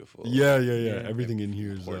beautiful. yeah. Yeah. Everything in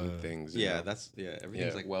here is Important things. you Yeah, know? everything's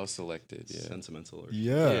yeah, like well selected. Yeah, sentimental. Or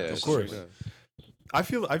yeah, Yeah, of it's course. straight I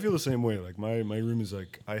feel the same way. Like my room is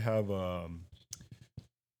like I have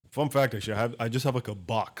fun fact actually I just have like a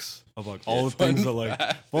box of like all the things that like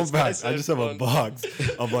fun fact I just have a box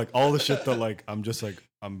of like all the shit that like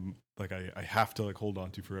I have to like hold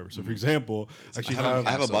on to forever. So for example, actually I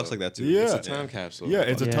have a box like that too. Yeah. It's a time capsule. Yeah,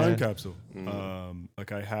 it's a Yeah. time capsule.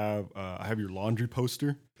 Like I have your laundry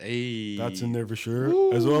poster. Hey, That's in there for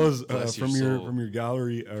sure, as well as Bless your soul. from your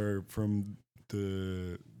gallery or from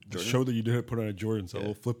the show that you did put on at Jordan's, that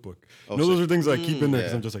little flip book. Oh, Those sick. are things I keep in there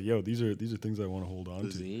because yeah. I'm just like, yo, these are things I want to hold on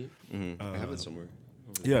The to. zine. I have it somewhere.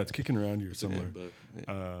 Yeah, it's kicking around here somewhere. But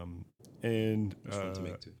And It's fun to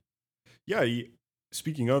make too. yeah,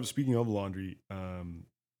 speaking of laundry,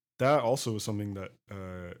 that also was something that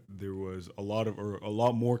there was a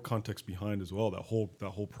lot more context behind as well. That whole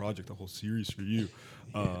project, that whole series for you.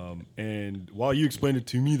 And while you explained it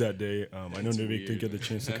to me that day, I know It's Nivek didn't get the weird.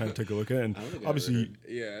 chance to kind of take a look at it. And I don't think I obviously,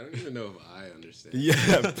 yeah, I don't even know if I understand. yeah,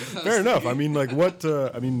 fair enough. I mean, like, what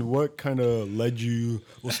kind of led you?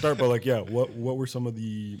 We'll start by like, yeah, what were some of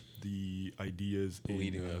the ideas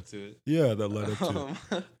Leading up to it. Yeah, that led up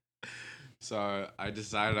to. So I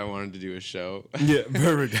decided I wanted to do a show. Yeah,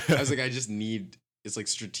 perfect. I was like, I just need. It's like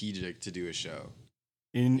strategic to do a show.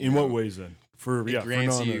 In what ways then? For It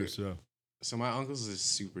grants you- non-owners, yeah. So my uncle's a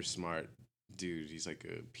super smart dude. He's like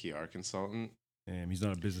a PR consultant. Damn, he's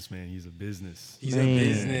not a businessman. He's a business. He's Man. a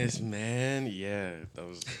businessman. Yeah,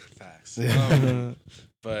 those facts.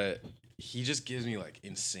 But he just gives me like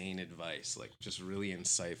insane advice, like just really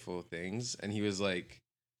insightful things. And he was like,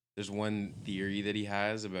 there's one theory that he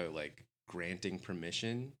has about like granting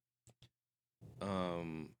permission. I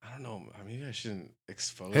don't know. Maybe I shouldn't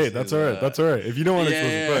expose. Hey, that's all right. That's all right. If you don't want to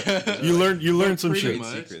expose it, but Yeah. you learned some Pretty shit.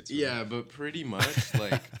 much, Secrets, yeah, but pretty much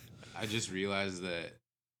like I just realized that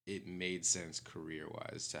it made sense career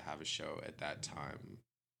wise to have a show at that time,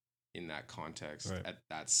 in that context, Right. at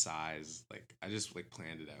that size. Like I just like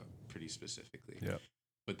planned it out pretty specifically. Yeah.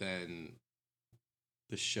 But then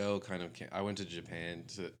the show kind of I went to Japan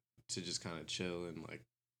to just kind of chill and like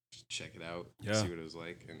just check it out, Yeah. see what it was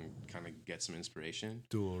like, and kind of get some inspiration.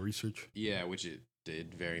 Do a little research. Yeah, which it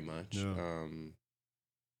did very much. Yeah.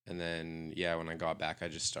 And then yeah, when I got back, I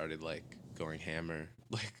just started like going hammer,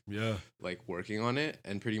 Yeah. like working on it,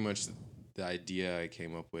 and pretty much the idea I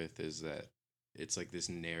came up with is that it's like this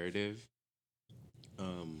narrative.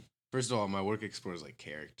 First of all, my work explores like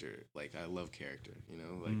character. Like I love character, you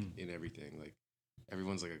know, like in everything. Like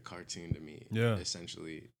everyone's like a cartoon to me, Yeah.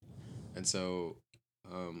 essentially. And so,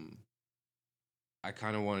 I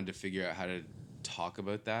kind of wanted to figure out how to talk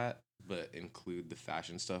about that, but include the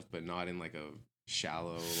fashion stuff, but not in like a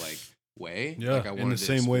shallow like way. Yeah, like I in wanted the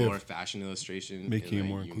to same way explore of fashion illustration, Making in it a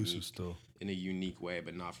more inclusive unique- still. in a unique way,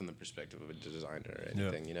 but not from the perspective of a designer or Yeah.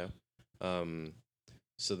 anything, you know?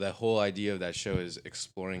 So the whole idea of that show is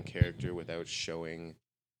exploring character without showing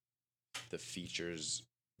the features,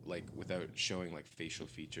 like without showing like facial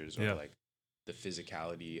features or Yeah. like the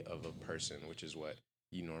physicality of a person, which is what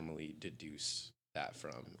you normally deduce that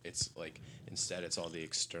from. It's like instead it's all the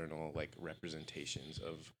external like representations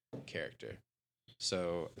of character.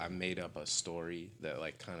 So I made up a story that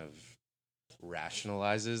like kind of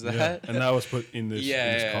rationalizes that. Yeah. And that was put in this,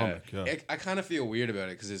 comic. Yeah. I kind of feel weird about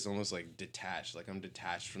it because it's almost like detached. Like I'm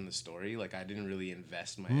detached from the story. Like I didn't really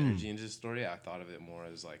invest my energy into the story. I thought of it more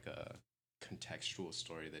as like a contextual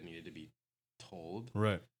story that needed to be told.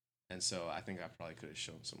 Right. And so I think I probably could have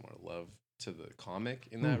shown some more love to the comic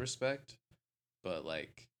in that respect. But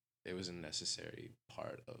like it was a necessary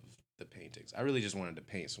part of the paintings. I really just wanted to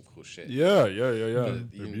paint some cool shit. Yeah. But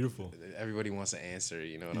They're you- beautiful. Everybody wants to answer,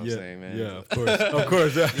 you know what I'm Yeah. saying, man? Yeah, of course. Of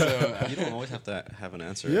course. Yeah. So, You don't always have to have an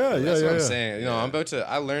answer. Yeah, that's yeah, what I'm yeah. saying. You know, I'm about to.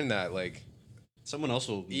 I learned that like Someone else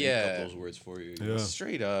will make Yeah. up those words for you. Yeah.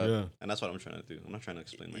 straight up. Yeah. And that's what I'm trying to do. I'm not trying to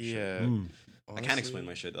explain my shit. Yeah. I can't explain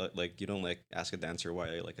my shit. Like you don't like ask a dancer why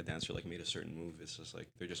like a dancer like made a certain move. It's just like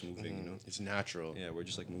they're just moving, you know. It's natural. Yeah, we're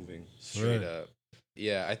just like moving. Straight Right. up.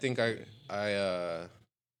 Yeah, I think I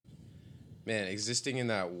man, existing in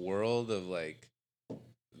that world of like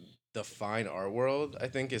the fine art world, I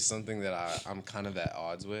think is something that I'm kind of at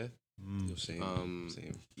odds with. Same.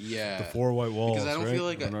 Same. Yeah. The four white walls. because I don't right? feel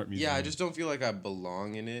like Of an art I museum. just don't feel like I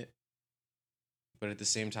belong in it. But at the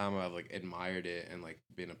same time, I've like admired it and like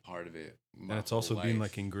been a part of it. And it's also been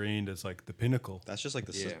like ingrained as like the pinnacle. That's just like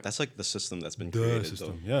the Yeah. that's like the system that's been The created.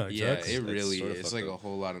 system. Though. Yeah, exactly. Yeah, it That's really sort of is. It's fucked like up. a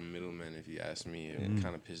whole lot of middlemen, if you ask me. It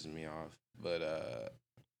kind of pisses me off. But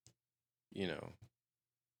you know,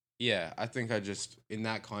 yeah, I think I just in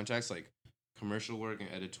that context, like commercial work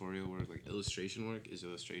and editorial work, like illustration work is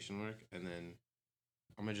illustration work, and then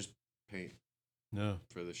I'm gonna just paint Yeah.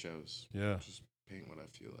 for the shows. Yeah. Just paint what I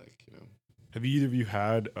feel like, you know. Have either of you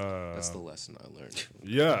had? That's the lesson I learned.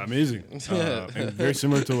 Yeah, amazing. And very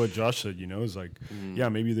similar to what Josh said, is like, yeah,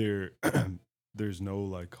 maybe there's no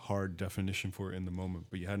like hard definition for it in the moment,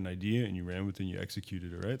 but you had an idea and you ran with it and you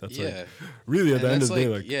executed it, right? That's like really at the end of the day,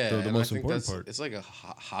 like the most important part. It's like a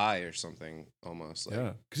high or something almost. Like,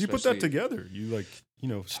 yeah, because you put that together, you like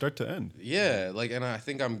start to end. Yeah, like, and I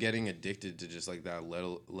think I'm getting addicted to just like that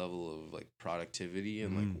level of like productivity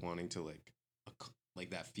and like wanting to like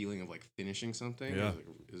that feeling of like finishing something. Yeah,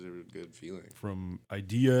 is a good feeling. From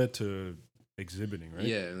idea to exhibiting, right?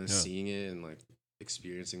 Yeah, and then seeing it and like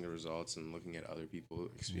experiencing the results and looking at other people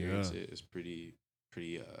experience it is pretty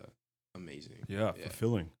amazing. Yeah,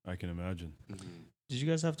 fulfilling. I can imagine. Mm-hmm. Did you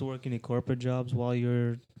guys have to work any corporate jobs while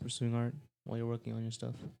you're pursuing art? While you're working on your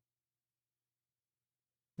stuff?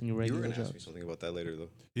 And your You were regular gonna ask jobs? me something about that later, though.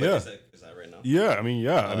 Yeah. Is that right now? Yeah, I mean,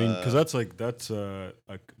 because that's a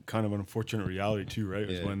kind of an unfortunate reality too, right?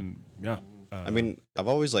 Is when, I mean, I've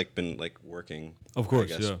always like been like working, of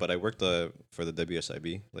course, I guess, but I worked for the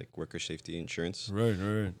WSIB, like Worker Safety Insurance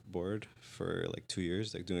right Board, for like 2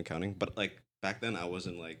 years, like doing accounting. But like back then, I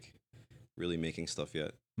wasn't like really making stuff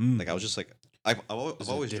yet. Like I was just like I've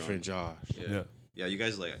always different drawn. Josh. Yeah. You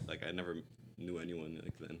guys like I never knew anyone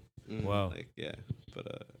like then. Wow. Like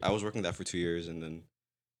but I was working that for 2 years, and then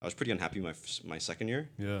I was pretty unhappy my second year.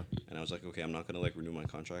 Yeah. And I was like, okay, I'm not gonna like renew my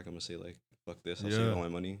contract. I'm gonna say like, fuck this. I'll save all my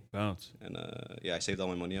money. Bounce. And I saved all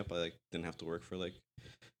my money up. I like didn't have to work for like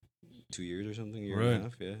 2 years or something, year Right. and a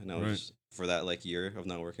half. Yeah. And I was for that like year of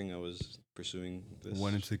not working, I was pursuing this.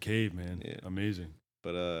 Went into the cave, man. Yeah. Amazing.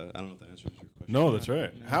 But I don't know if that answers your question. No, that's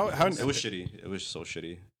right. How It was shitty. It was so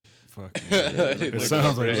shitty. Fuck. It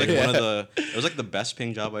sounds like It was like one of the. It was like the best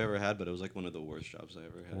paying job I ever had, but it was like one of the worst jobs I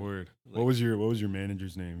ever had. Word. Like, What was your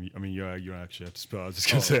manager's name? I mean, you don't actually have to spell. I was just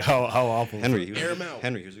gonna say how awful. Henry. He was, Air him out.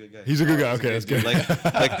 Henry. He was a good guy. He's a good guy. Okay, that's good. Like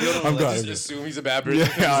I'm glad. Just assume he's a bad person.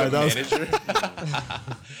 Yeah, He's that a was-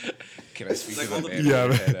 manager. Can I speak Like to all the the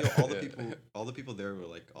manager? people- Yo, all the people there were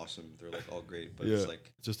like awesome. They're like all great, but Yeah. it's like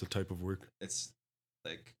It's just a type of work. it's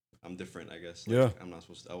like I'm different, I guess. Like, Yeah.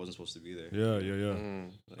 I wasn't supposed to be there. Yeah.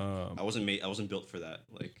 Mm. Like, I wasn't built for that.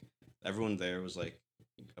 Like everyone there was like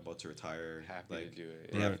about to retire. Happy like to do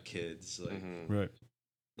it. they Right. have kids. Like Mhm. Right.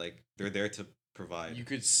 like they're there to provide. You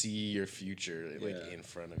could see your future like Yeah. in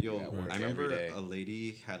front of Yo, you at work I every remember day. a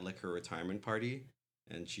lady had like her retirement party,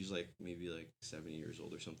 and she's like maybe like 70 years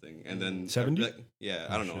old or something. And then 70? like, yeah,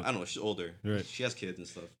 Oh, I don't know. shit. I don't know. She's older. Right. She has kids and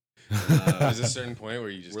stuff. There's a certain point where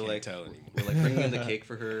you just we're can't like tell anymore. we're like bringing in the cake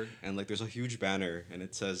for her, and like there's a huge banner, and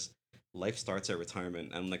it says "Life starts at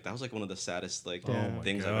retirement." And like that was like one of the saddest like Oh my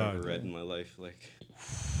things I've God, ever read man. in my life. Like,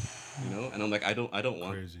 and I'm like I don't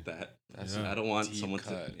want Crazy. that. That's Yeah. I don't want deep someone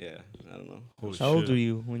cut. to. Yeah, I don't know. Holy How old shit. were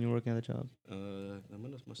you when you were working at the job?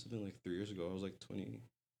 That must have been like 3 years ago. I was like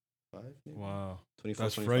 25. Maybe? Wow. 24,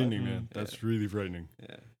 That's 25. frightening, man. Yeah. That's really frightening.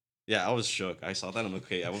 Yeah. Yeah, I was shook. I saw that. I'm like,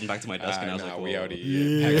 okay. I went back to my desk and I was like, we whoa. already.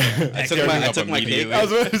 Yeah. I took my cake. I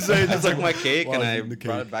was about to say, I took my cake Wow, and I the brought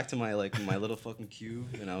cake. it back to my my little fucking cube,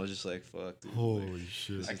 and I was just like, fuck, dude. Holy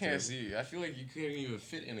shit. I can't see. I feel like you couldn't even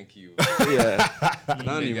fit in a cube. Yeah,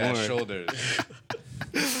 not Big ass anymore. shoulders.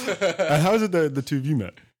 And how is it the two of you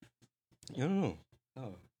met? I don't know.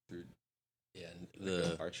 Oh, through Yeah, like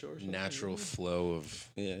the an art show or something? natural flow of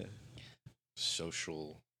Yeah.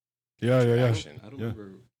 social Yeah. action. I don't Yeah.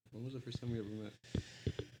 remember. When was the first time we ever met?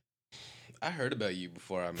 I heard about you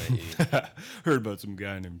before I met you. Heard about some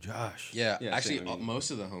guy named Josh. Yeah, Yeah, actually, same, I mean- most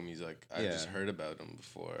of the homies, like, I just Yeah. heard about them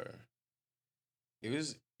before. It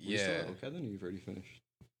was, Were you still yeah. at OCAD then? You've already finished.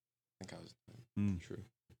 I think I was, True.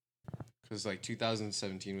 because like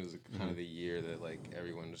 2017 was kind Mhm. of the year that like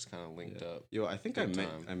everyone just kind of linked up. Yo, I think Big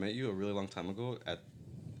time. I met you a really long time ago at,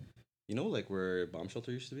 like where Bomb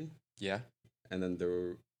Shelter used to be, Yeah, and then there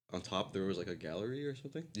were on top there was like a gallery or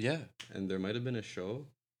something, yeah, and there might have been a show,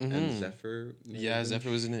 Mhm. and Zephyr. might yeah. have been- Zephyr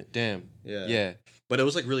was in it. Damn. Yeah. Yeah. But it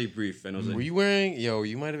was like really brief, and I was like, Were you wearing? Yo,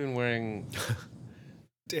 you might have been wearing that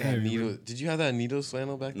Damn. needle. Did you have that needle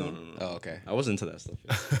flannel back No, then? no, no. Oh, okay. I was into that stuff.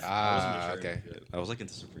 Yeah. I wasn't Ah, mature okay. enough yet. I was like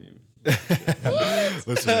into Supreme.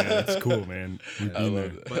 Listen, man, it's cool, man. We've I been love there.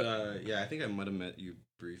 that. But yeah, I think I might have met you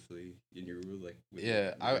briefly, and you were like, with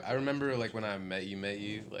Yeah, the- I remember like when I met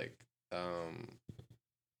you, like,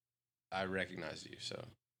 I recognized you. So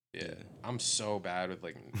yeah, I'm so bad with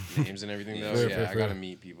like names and everything though. Fair, Yeah, fair, I gotta fair.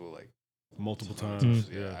 meet people like Multiple tons. times.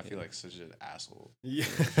 Yeah, Yeah. I feel like such an asshole. Yeah.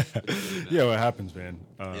 Yeah, what happens, man?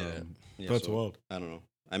 Yeah, That's so, wild. I don't know.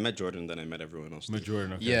 I met Jordan, then I met everyone else. too.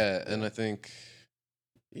 Majority. Okay. Yeah, and I think,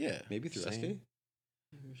 yeah, Maybe through same.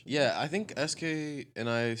 SK. Yeah, I think SK and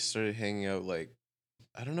I started hanging out like,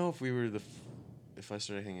 I don't know if we were if I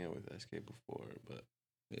started hanging out with SK before, but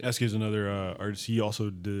Eski is another artist. He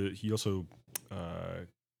also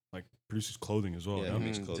like produces clothing as well. Yeah, Yeah, he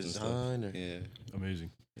makes clothes and stuff. Designer. Yeah.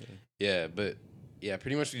 amazing. Yeah, but yeah,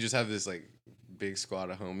 pretty much we just have this like big squad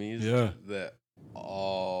of homies. Yeah. That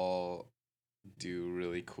all do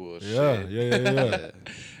really cool Yeah, shit. yeah.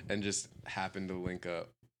 And just happen to link up.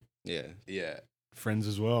 Yeah. Yeah. Friends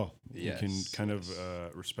as well. You can Yes, kind of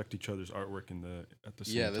yes. Respect each other's artwork at the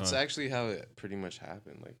same Yeah, time. that's actually how it pretty much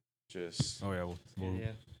happened. Like just Oh yeah, well,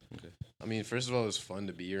 Yeah. I mean, first of all, it was fun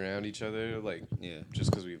to be around each other, like Yeah.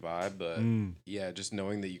 just because we vibe, but Mm. yeah, just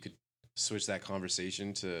knowing that you could switch that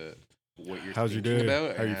conversation to what you're How's your thinking day?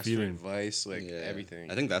 about How and you ask feeling? for advice, like Yeah.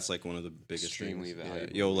 everything. I think that's like one of the biggest Extremely things.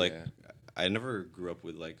 valuable, Yo, like yeah. I never grew up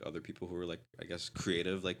with like other people who were like I guess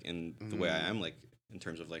creative like in the way I am like in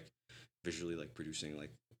terms of like visually like producing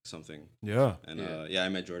like something. yeah. And Yeah. I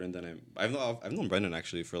met Jordan. Then I've known Brendan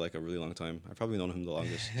actually for like a really long time. I've probably known him the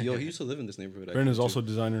longest. Yo, he used to live in this neighborhood. Brandon is actually, also a too.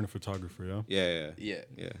 designer and a photographer. Yeah, Yeah.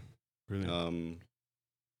 Yeah. brilliant.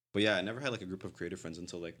 But yeah, I never had like a group of creative friends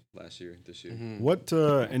until like this year. Mhm. What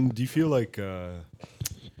and do you feel like? Do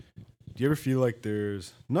you ever feel like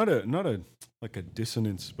there's not a like a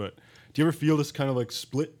dissonance, but do you ever feel this kind of like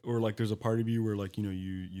split, or like there's a part of you where like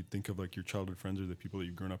you think of like your childhood friends or the people that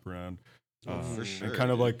you've grown up around, For and sure,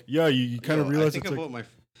 kind of dude. like you kind Yo, of realize I think it's about like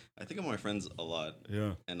I think about my friends a lot,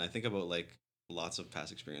 yeah, and I think about like lots of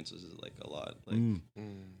past experiences like a lot, like, Mm,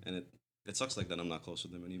 and it sucks like that I'm not close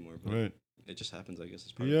with them anymore, but right, it just happens. I guess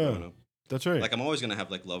it's part of Yeah. growing up. that's right. Like I'm always gonna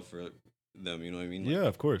have like love for them. You know what I mean? Like, Yeah,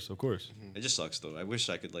 of course. It just sucks though. I wish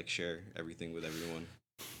I could like share everything with everyone.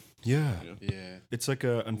 Yeah, You know? Yeah. it's like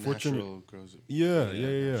a unfortunate. Natural grows. Yeah.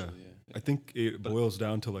 naturally, I think it But- boils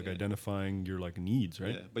down to like yeah. identifying your like needs,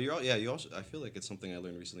 right? Yeah, but you also I feel like it's something I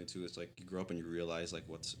learned recently too. It's like you grow up and you realize like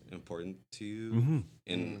what's important to you Mm-hmm.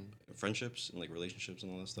 in friendships and like relationships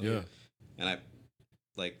and all that stuff. Yeah. And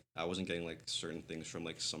I wasn't getting like certain things from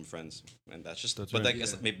like some friends, and that's just. That's but right.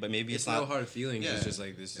 like, Yeah. but maybe It's it's, not. no hard feelings. Yeah. It's just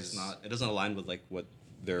like this It's is not. It doesn't align with like what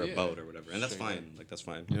they're Yeah. about or whatever, and that's Straight up. fine. Like that's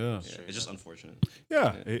fine. Yeah. Straight It's just up. unfortunate.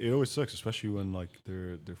 Yeah, Yeah. it always sucks, especially when like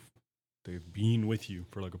they've been with you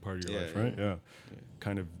for like a part of your Yeah, life, yeah. right? Yeah.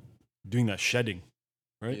 Kind of doing that shedding,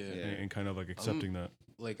 right? Yeah. And kind of like accepting that.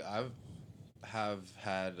 like have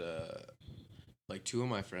had like two of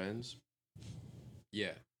my friends.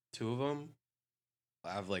 Yeah, two of them.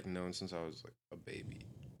 I've like known since I was like a baby,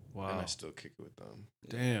 and Wow. I still kick it with them.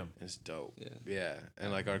 Damn. And it's dope. Yeah. Yeah,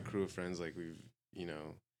 and like our crew of friends, like we've,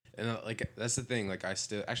 and like that's the thing. Like I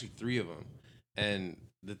still actually three of them, and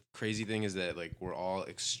the crazy thing is that like we're all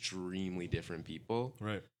extremely different people,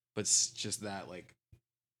 Right. but it's just that like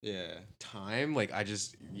Yeah. time, like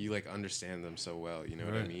you like understand them so well. You know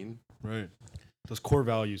what I Right. mean? Right. Those core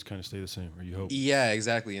values kind of stay the same, or you hope. Yeah,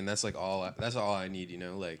 exactly. And that's like that's all I need.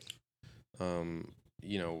 Like,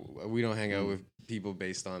 we don't hang out with people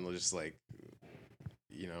based on just like,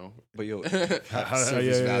 But yo, surface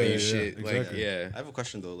yeah, value yeah, shit. Like, exactly. yeah. I have a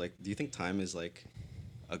question though. Like, do you think time is like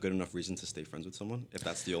a good enough reason to stay friends with someone if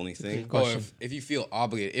that's the only thing? Oh, if you feel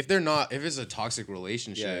obligated, if it's a toxic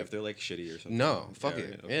relationship, Yeah, if they're like shitty or something. No, fuck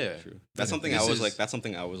it. right, Yeah. True. That's something This I was is- like. That's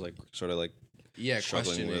something I was like, sort of like yeah,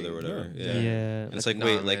 struggling with or questioning. whatever. Yeah. Yeah. Yeah. And it's like, Nah,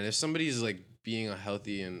 wait, man, like, if somebody's like being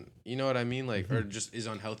unhealthy and you know what I mean, like, or just is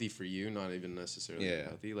unhealthy for you, not even necessarily Yeah.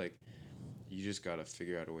 healthy, like, you just gotta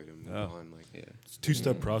figure out a way to move Yeah. on. Like, yeah, It's a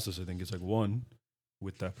 2-step process. I think it's like one,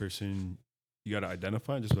 with that person, you got to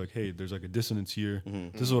identify just like, hey, there's like a dissonance here.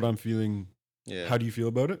 Mhm. This is what I'm feeling. yeah. How do you feel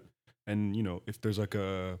about it? And if there's like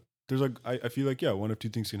I feel like, yeah, one of two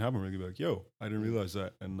things can happen. We're gonna be like, yo, I didn't realize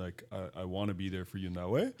that, and like I want to be there for you in that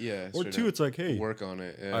way. yeah. Or straight two, up. it's like, hey, work on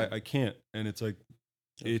it. Yeah. I can't, and it's like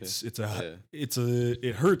Okay.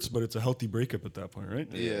 it hurts, but it's a healthy breakup at that point, right?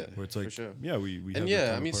 Yeah, Where it's for like, sure. yeah, we have And that yeah,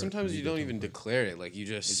 time I mean, apart, sometimes we you need don't that even time apart. declare it. Like, you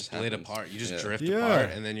just It just split happens. apart. You just Yeah. drift Yeah.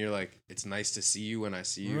 apart, and then you're like, it's nice to see you when I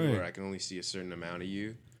see you, Right. or I can only see a certain amount of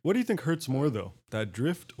you. What do you think hurts more though, that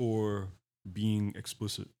drift or being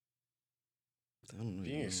explicit? I don't know.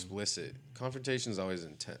 Being you know. explicit, confrontation is always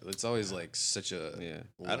intense. It's always like such a Yeah.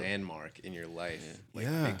 I don't- landmark in your life. Yeah. Like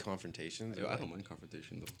Yeah. big confrontations. Yo, are I like- don't mind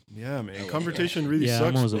confrontation though. Yeah, man, like confrontation really Yeah, sucks.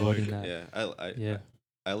 I'm always but, like, avoiding that. Yeah, Yeah.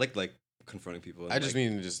 I like confronting people. And I just like,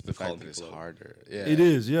 mean just the fact calling that it's people out. harder. Yeah, It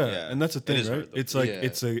is, yeah. Yeah. And that's the It thing, is right? hard, though. It's like Yeah.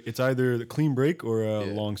 it's either the clean break or a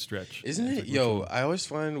Yeah. long stretch. Isn't It's it? like, which Yo, one? I always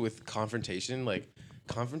find with confrontation, like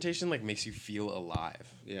makes you feel alive.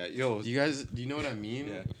 Yeah, yo, Do you know what I mean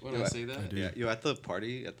Yeah. when Yo, I say that? I do. yeah, yo, at the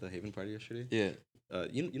Haven party yesterday. Yeah.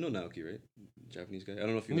 You know Naoki, right? Japanese guy. I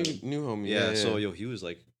don't know if you know. him. New homie. Yeah, so yo, he was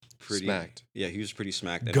like pretty Smacked. Yeah, he was pretty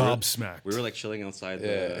smacked. And Gobsmacked. We were like chilling outside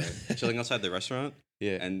Yeah. chilling outside the restaurant,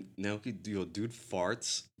 Yeah. and Naoki, dude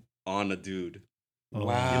farts on a dude. Oh.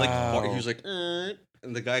 Wow. He he was like,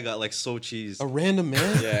 and the guy got like so cheesed. A random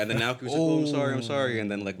man. Yeah, and then Naoki was like, "Oh, I'm sorry," and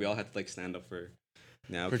then like we all had to like stand up for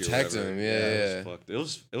Naoki. Protect or whatever. him, It yeah. was fucked.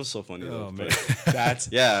 It was so funny though. Oh man, but- That's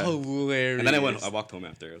Yeah. hilarious. And then I walked home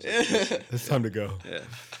after. I was like, it's time to go. yeah.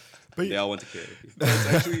 But They all went to karaoke. That's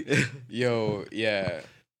actually, yo, yeah.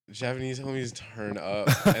 Japanese homies turn up,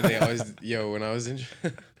 and they always, when I was in,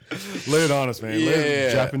 lay it on us, man. Lay it-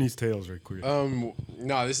 Yeah. Japanese tales, right quick.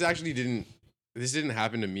 no, this didn't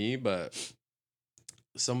happen to me, but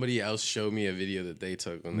somebody else showed me a video that they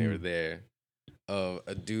took when they were there of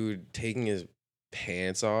a dude taking his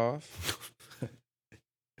pants off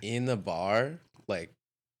in the bar, like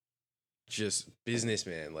just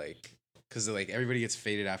businessman, like. Because like everybody gets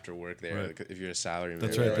faded after work there, Right. like, if you're a salaryman.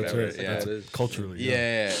 That's or right. That's whatever. right. Yeah. That's culturally.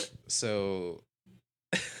 Yeah. So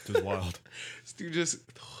Just wild. this dude just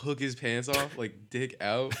took his pants off, like dick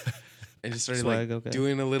out, and just started Swag, like okay.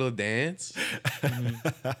 doing a little dance.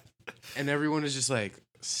 And everyone is just like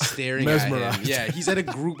staring at him. Mesmerized. Yeah, he's at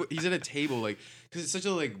a table, like, because it's such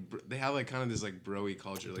a like they have like kind of this like bro-y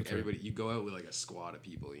culture. Like That's right. everybody, you go out with like a squad of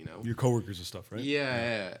people, you know. Your coworkers and stuff, right?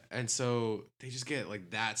 Yeah. And so they just get like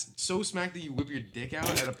that so smacked that you whip your dick out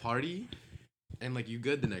at a party, and like you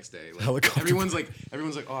good the next day. Like Helicopter everyone's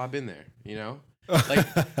like, oh, I've been there, you know.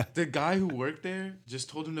 Like the guy who worked there just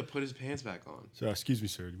told him to put his pants back on. So excuse me,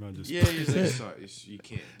 sir. Do you mind just? Yeah, he's like, sorry, you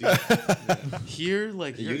can't do that. Here,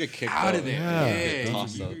 like You you're get kicked out of out. there. Yeah. Yeah, Get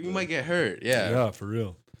tossed you, out, you though. might get hurt. Yeah, Yeah, for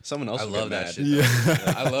real. Someone else I would love get that mad. shit.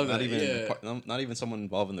 Yeah. I love that. Not even yeah. not even someone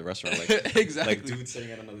involved in the restaurant. Like Exactly. like dude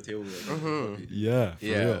sitting at another table. Like, Uh-huh. Yeah, for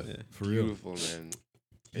Yeah. real. Yeah. For real. Beautiful, man.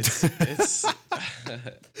 It's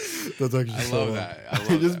That's actually I so love wild. that. I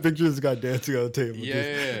love Just that. picture this guy dancing on the table,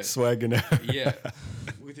 Yeah. just swagging out. yeah,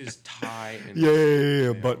 with his tie and Yeah.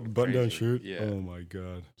 Yeah, Button down crazy. shirt. Yeah. Oh my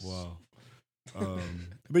god. Wow.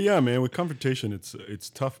 But yeah, man, with confrontation, it's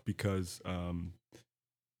tough because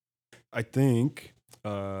I think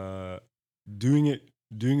doing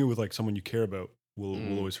it with like someone you care about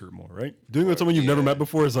will always hurt more, right? Doing it with someone you've never Yeah. met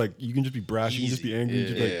before is like you can just be brash, you can just be Easy. angry, you Yeah,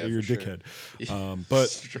 just be like yeah, you're a for sure. dickhead.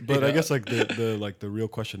 Straight But I up. guess like the real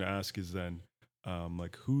question to ask is then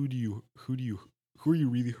like who are you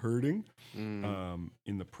really hurting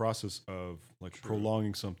in the process of like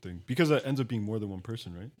prolonging something, because that ends up being more than one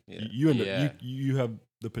person, right? Yeah. You end Yeah. up you have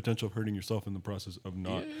the potential of hurting yourself in the process of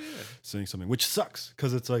not Yeah. saying something, which sucks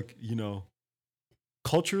because it's like,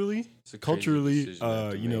 culturally It's a crazy decision to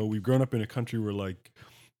have to you know, make. we've grown up in a country where like,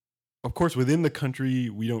 of course within the country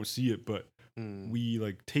we don't see it, but we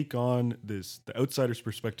like take on the outsider's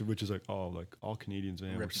perspective, which is like, oh, like all Canadians,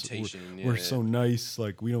 man, Reputation. we're so nice,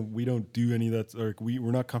 like we don't do any of that, like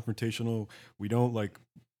we're not confrontational, we don't like,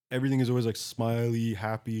 everything is always like smiley,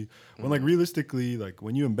 happy, when like realistically, like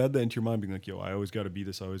when you embed that into your mind being like, yo, I always got to be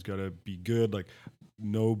this, I always got to be good, like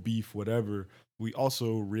no beef, whatever, we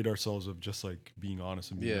also rid ourselves of just like being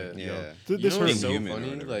honest and being like, yo, Yeah. You this know what's hurts so Being human or funny?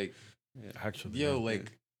 whatever. Like, actually, yo, yeah.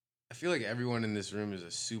 like, I feel like everyone in this room is a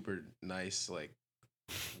super nice, like,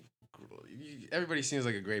 everybody seems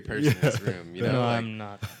like a great person in this Yeah. room. You No, know, like, I'm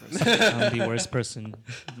not. I'm the worst person.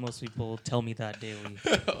 Most people tell me that daily.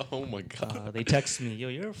 oh my god. They text me, yo,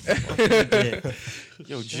 you're a fucking dick.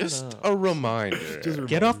 Yo, Shut just up. a reminder. Just a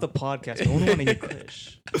Get off the podcast. Don't want to hear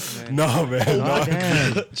Krish. Man. No, man. God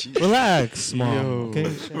no. damn. Relax, mom. Yo.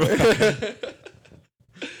 Okay. Shut up.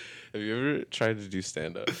 Have you ever tried to do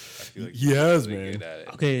stand up? I feel like Yes, you're really man. good at it.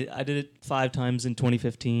 Okay, I did it 5 times in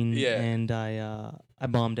 2015. Yeah. And I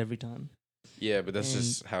bombed every time. Yeah, but that's And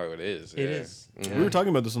just how it is. it yeah. is. Mhm. We were talking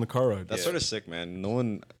about this on the car ride. That's Yeah. sort of sick, man. No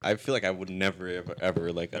one. I feel like I would never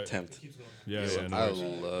ever like attempt. Yeah, Yo, yeah, no I worries.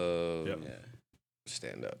 love Yeah.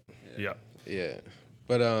 stand up. Yeah. Yeah,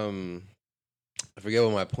 but I forget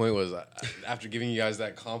what my point was. After giving you guys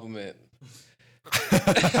that compliment,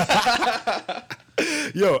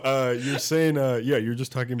 Yo, you're saying, yeah, you're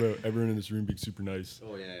just talking about everyone in this room being super nice.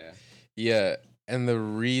 Oh yeah. yeah, and the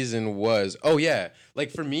reason was, oh yeah,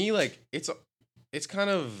 like for me, like it's kind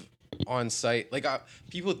of on site. Like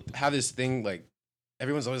people have this thing, like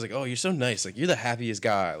everyone's always like, oh, you're so nice, like you're the happiest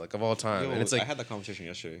guy, like of all time, Yo, and it's like, I had that conversation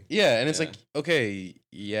yesterday. yeah, and it's Yeah. like, okay,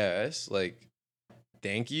 yes, like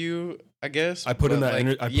thank you, I guess. I put in but, that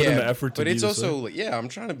like, I put in the effort to but be it's this also way. like, yeah, I'm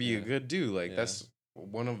trying to be a Yeah. good dude. Like Yeah. that's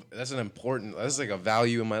like a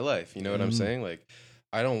value in my life. You know what I'm saying? Like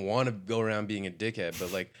I don't want to go around being a dickhead,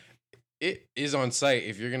 but like it is on site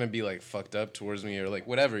if you're gonna be like fucked up towards me or like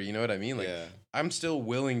whatever. You know what I mean? Like Yeah. I'm still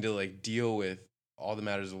willing to like deal with all the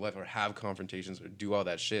matters of life or have confrontations or do all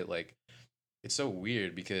that shit. Like it's so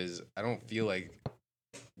weird because I don't feel like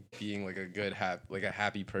being like a good a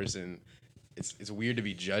happy person it's weird to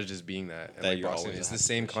be judged as being that. And That like you're boxing, always it's a the happy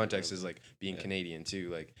same person, context really. as like being Canadian too.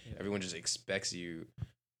 Like everyone just expects you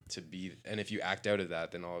to be, and if you act out of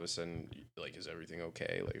that, then all of a sudden, like, is everything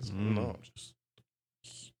okay? Like, it's, no, I'm just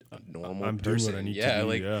a normal I'm doing person. what I need yeah,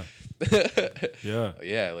 to do. like, Yeah.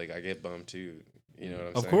 yeah, like I get bummed too. You know what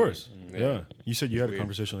I'm saying? Of course. Yeah. Yeah. You said you had a Weird.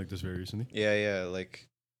 conversation like this very recently. Yeah. Like,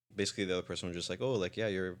 basically, the other person was just like, "Oh, like, yeah,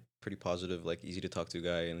 you're pretty positive, like, easy to talk to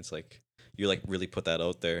guy," and it's like you like really put that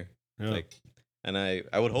out there, Yeah. like, and I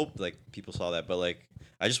would hope like people saw that, but like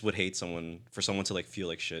I just would hate someone to like feel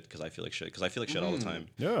like shit because I feel like shit because I feel like shit all the time.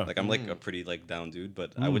 Yeah. Like I'm like a pretty like down dude,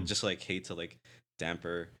 but I would just like hate to like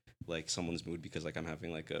damper like someone's mood because like I'm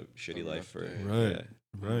having like a shitty life or Right.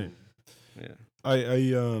 Right. yeah.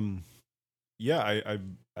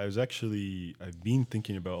 I was actually I've been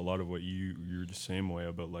thinking about a lot of what you're the same way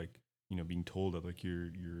about, like, you know, being told that like you're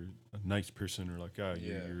a nice person, or like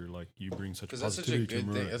you're like you bring such Because that's such a positivity to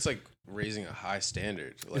good them. thing. It's like raising a high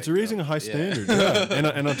standard. Like, It's raising a high standard, yeah.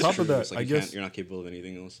 And on top True, of that, it's like I you guess can't, you're not capable of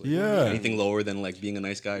anything else. Like, Yeah. anything lower than like being a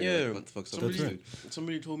nice guy. You're Yeah, like, what the fuck's up somebody, with this dude?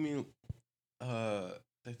 somebody told me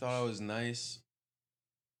they thought I was nice,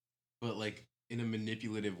 but like in a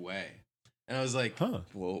manipulative way, and I was like, huh?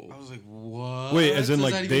 Whoa. I was like, what? Wait, as in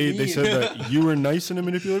does like that they even said mean? that you were nice in a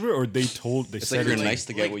manipulative way, or they It's said like you're it nice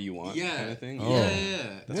to get like- what you want, yeah, kind of thing. Oh.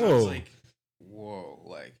 Yeah. That's why I was Whoa. like, whoa,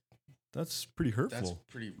 like That's pretty hurtful. that's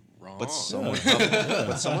pretty wrong. But someone, Yeah.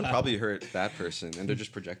 but someone probably hurt that person, and they're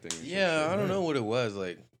just projecting. or some yeah, shit. I don't know what it was.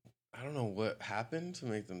 Like, I don't know what happened to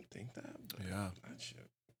make them think that. But Yeah. that shit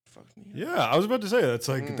fucked me up. Yeah, I was about to say that's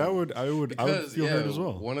like Mm. that would I would Because, feel hurt yeah, as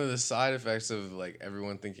well. One of the side effects of like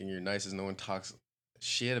everyone thinking you're nice is no one talks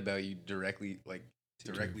shit about you directly, like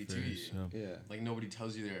directly to you. Face, yeah. Yeah. Like nobody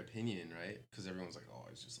tells you their opinion, right? Because everyone's like, oh,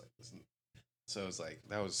 it's just like this. So it's like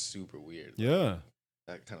that was super weird. Yeah,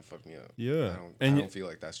 That kind of fucked me up. yeah, I and don't feel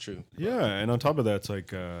like that's true. but- yeah, and on top of that, it's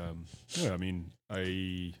like, yeah, I mean,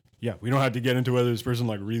 we don't have to get into whether this person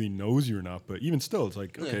like really knows you or not, but even still, it's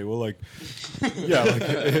like, okay, Yeah. well, like, yeah, like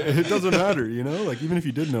it doesn't matter, you know, like even if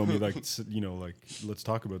you did know me, like, you know, like let's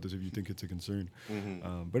talk about this if you think it's a concern.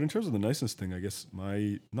 But in terms of the niceness thing, I guess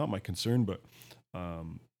not my concern, but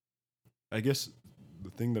I guess the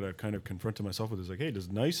thing that I've kind of confronted myself with is like, hey, does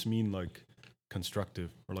nice mean like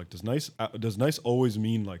constructive, or like does nice always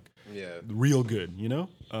mean like Yeah. real good, you know?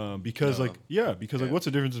 Because No. like, yeah, because like Yeah. what's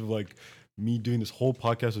the difference of like me doing this whole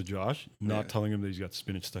podcast with Josh, not Yeah. telling him that he's got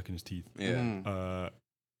spinach stuck in his teeth, Yeah. Mhm.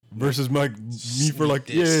 versus like me for like,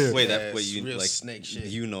 Sneak this. Wait, Yeah, that wait it's you real like snake shit.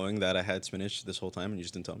 you knowing that I had spinach this whole time and you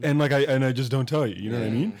just didn't tell me? and like I just don't tell you, you know what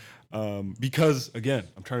I mean? Because again,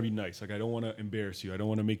 I'm trying to be nice. Like I don't want to embarrass you. I don't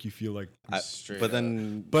want to make you feel like. Straight but up.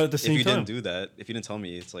 then, But at the if same you time, didn't do that, if you didn't tell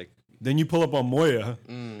me, it's like then you pull up on Moya.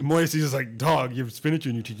 Mm. And Moya sees like, dog, you have spinach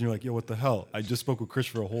in your teeth. And you're like, yo, what the hell? I just spoke with Chris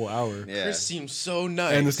for a whole hour. yeah. Chris seems so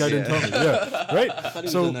nice. And this guy didn't tell me. Yeah, right. I thought he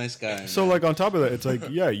was so a nice guy. So like on top of that, it's like,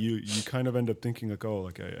 yeah, you kind of end up thinking like, oh,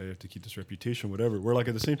 like I have to keep this reputation, whatever. Where like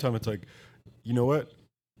at the same time, it's like, you know what?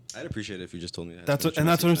 I'd appreciate it if you just told me that. That's what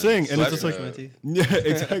I'm saying. And it's just like, my teeth. yeah,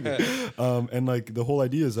 exactly. And like the whole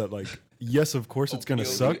idea is that like, yes, of course it's gonna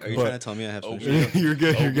suck, Are you trying to but tell me I have Oh, spinach? yeah. you're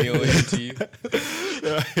good. You're Oatmeal in your good. teeth.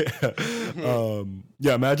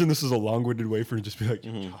 Yeah. Imagine this is a long-winded way for him to just be like,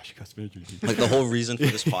 Josh, you got spinach in your teeth. Like the whole reason for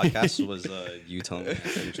this podcast was you telling me. I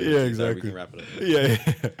have spinach in my Yeah, teeth, exactly. We can wrap it up.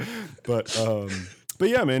 Yeah. But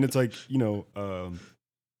yeah, man, it's like, you know,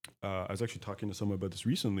 I was actually talking to someone about this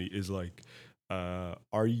recently. Is like,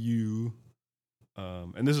 are you?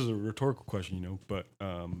 And this is a rhetorical question, you know, but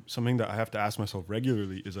something that I have to ask myself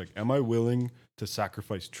regularly is like, am I willing to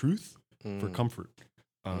sacrifice truth for comfort?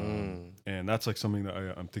 And that's like something that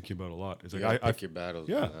I'm thinking about a lot. It's You like gotta pick your battles.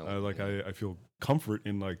 yeah, on that one. I feel comfort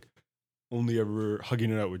in like only ever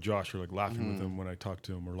hugging it out with Josh or like laughing with him when I talk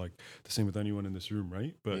to him, or like the same with anyone in this room,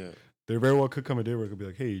 right? But Yeah. there very well could come a day where I could be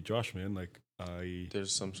like, hey, Josh, man, like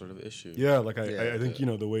There's some sort of issue. yeah, like I Yeah, think you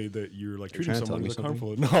know the way that you're like You're treating trying to tell someone me is like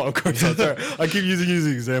something? harmful. No, of course not. Sorry, I keep using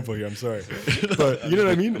the example here. I'm sorry, but you know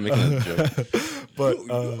what I mean. I'm making a joke. But You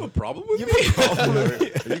have a problem with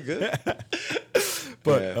me? Are you good?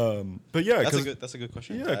 but yeah, That's a 'cause- good. That's a good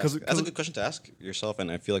question. Yeah, to ask. 'cause- that's a good question to ask yourself,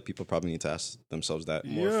 and I feel like people probably need to ask themselves that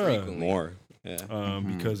More Yeah. frequently. more. Yeah.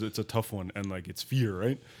 because it's a tough one, and like it's fear,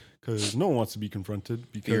 right? Because no one wants to be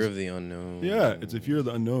confronted. Because Fear of the unknown. yeah, it's a fear of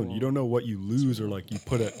the unknown. You don't know what you lose or like you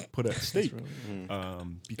put at stake. Because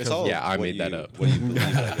It's all Yeah, I what made that you- up. What you believe,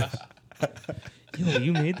 I guess. Yo,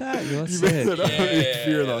 you made that? Yo, that's you made sick. it up. It's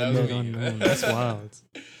fear of the that was unknown. me. Unknown. That's wild.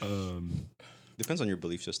 Depends on your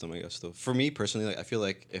belief system, I guess. Though, for me personally, like I feel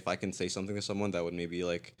like if I can say something to someone that would maybe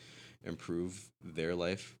like improve their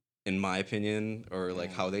life, in my opinion, or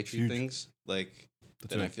like how they treat Huge. things, like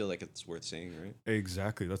That's then I right. feel like it's worth saying, right?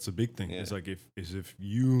 Exactly. That's the big thing. Yeah. It's like if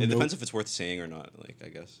you It know- depends if it's worth saying or not. Like, I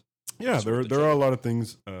guess. Yeah, It's worth the there are a trouble. lot of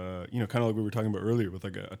things, kind of like we were talking about earlier with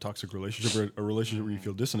like a toxic relationship or a relationship where you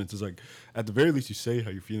feel dissonance. Is like at the very least you say how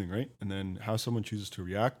you're feeling, right? And then how someone chooses to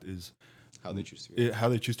react is How they choose to. how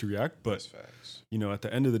they choose to react. But That's facts. at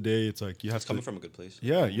the end of the day, it's like you have It's to. coming from a good place.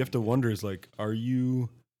 Yeah, you have to wonder is like, are you,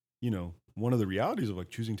 one of the realities of like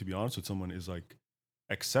choosing to be honest with someone is like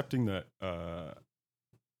accepting that.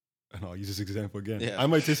 And I'll use this example again. Yeah. I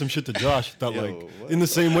might say some shit to Josh that Yo, like what in the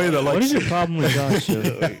same way that like What is your problem with Josh? You want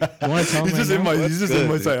to tell him he's right just in now? my he's just in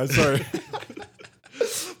my good, side. I'm sorry.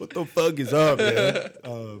 What the fuck is up, man?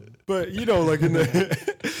 But like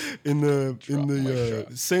in the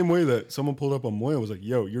same way that someone pulled up on Moya was like,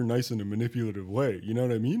 "Yo, you're nice in a manipulative way." You know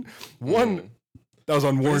what I mean? One that was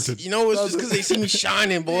unwarranted. It's just because they see me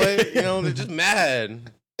shining, boy. They're just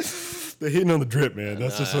mad. They're hating on the drip, man.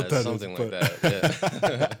 That's just what that is. Something like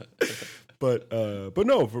that. Yeah. But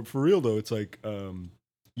no, for real though, it's like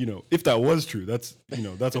if that was true, that's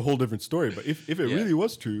that's a whole different story. But if it Yeah. really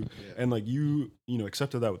was true, and like you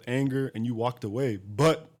accepted that with anger and you walked away,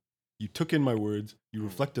 but you took in my words, you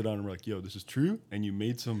reflected on them, like, yo, this is true, and you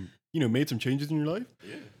made some changes in your life.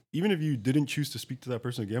 Yeah. Even if you didn't choose to speak to that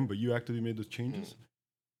person again, but you actively made those changes,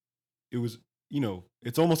 it was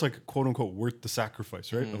it's almost like quote unquote worth the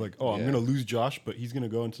sacrifice, right? Of like, oh, I'm Yeah. gonna lose Josh, but he's gonna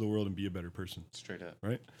go into the world and be a better person, Straight up.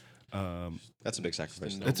 right? That's a big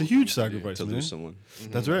sacrifice. the though, It's a noble huge thing to do. sacrifice, to man. lose someone.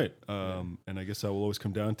 That's right. And I guess that will always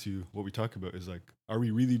come down to what we talk about is like, are we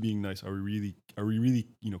really being nice? Are we really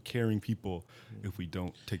caring people if we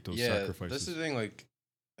don't take those Yeah, sacrifices? that's the thing. Like,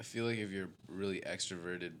 I feel like if you're a really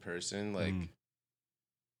extroverted person, like,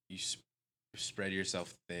 you spread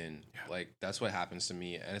yourself thin. Like, that's what happens to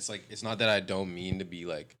me. And it's like, it's not that I don't mean to be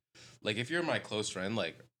like if you're my close friend,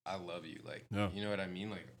 like, I love you. Like, Yeah. you know what I mean?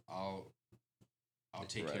 Like, I'll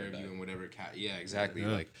take ride care or of die. you and whatever yeah, exactly.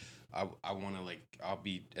 Yeah. Like, I want to, like, I'll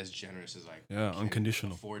be as generous as I Yeah, can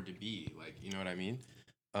unconditional. afford to be. Like, you know what I mean?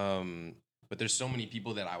 But there's so many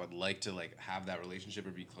people that I would like to like have that relationship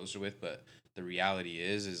or be closer with, but the reality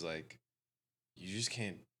is like you just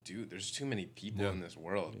can't do. There's too many people Yeah. in this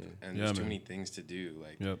world, and Yeah, there's too man. many things to do.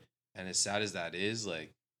 Like, Yep. and as sad as that is,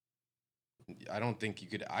 like, I don't think you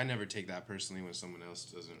could. I never take that personally when someone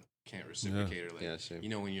else can't reciprocate or like, Yeah, same.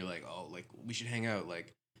 when you're like, oh, like we should hang out,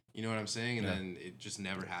 like, you know what I'm saying, and Yeah. then it just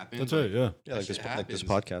never happens. That's right. Yeah. Yeah, like shit this happens.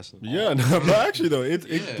 podcast. Yeah. No, but actually though,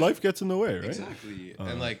 Yeah. life gets in the way, right? Exactly,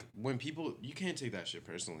 and like when people, you can't take that shit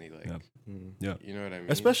personally, like, Yeah. you know what I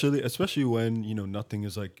mean? Especially when nothing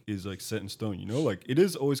is like set in stone. Like it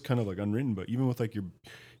is always kind of like unwritten. But even with like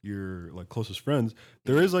your like closest friends,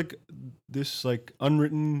 there is like this like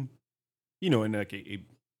unwritten, in like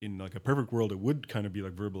in like a perfect world, it would kind of be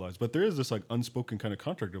like verbalized. But there is this like unspoken kind of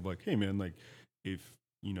contract of like, hey man, like if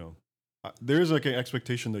there is like an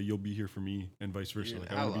expectation that you'll be here for me and vice versa. You're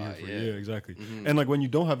Like an I want to be ally, here for you. yeah. Yeah, exactly. Mhm. And like when you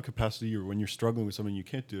don't have a capacity or when you're struggling with something you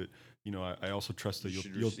can't do it, I also trust that You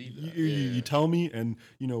should you'll receive that, you yeah. tell me, and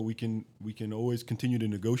we can always continue to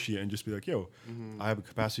negotiate and just be like, yo, Mm-hmm. I have a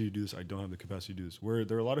capacity to do this, I don't have the capacity to do this. Where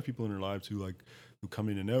there are a lot of people in our lives who come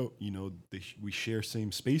in and out, we share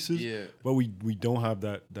same spaces, Yeah. but we don't have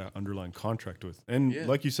that underlying contract with. And Yeah.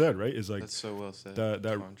 like you said, right, is like That's so well said. that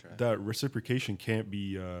contract. that reciprocation can't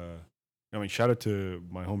be shout out to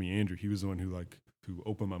my homie Andrew. He was the one who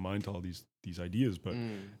opened my mind to all these ideas. But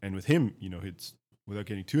and with him, it's, without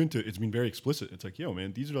getting too into it, it's been very explicit. It's like, yo,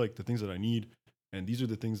 man, these are like the things that I need, and these are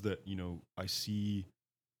the things that I see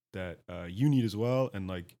that you need as well, and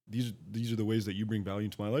like these are the ways that you bring value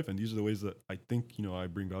into my life, and these are the ways that I think I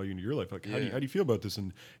bring value into your life. Like, how do you feel about this,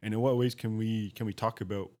 and in what ways can we talk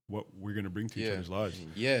about what we're gonna bring to each other's lives?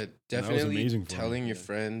 Yeah, that was definitely amazing for me. telling your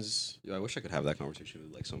friends. Yeah, I wish I could have that conversation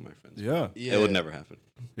with like some of my friends. Yeah, Yeah, It would never happen.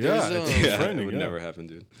 yeah, There's, it's um, Yeah, befriending, it would yeah. never happen,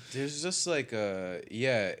 dude. There's just like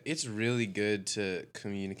it's really good to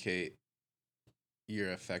communicate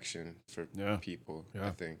your affection for Yeah. people. Yeah.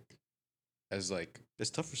 I think as like It's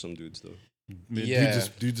tough for some dudes though. Yeah.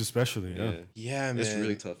 dudes especially. Yeah, yeah, man, It's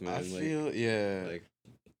really tough, man. I Like- feel Like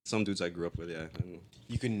some dudes I grew up with, yeah. I don't know.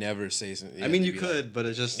 you could never say something. I mean, you to be like, could, but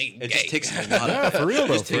it just "Nigga, just gay." takes a lot. Yeah, Of, for real it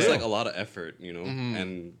though, just for takes real. like a lot of effort, Mhm.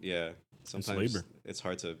 and yeah, sometimes labor. it's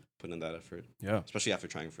hard to put in that effort, yeah. especially after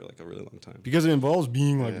trying for like a really long time. Because it involves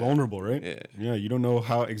being like Yeah. vulnerable, right? Yeah. Yeah, you don't know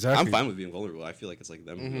how exactly. I'm fine with being vulnerable. I feel like it's like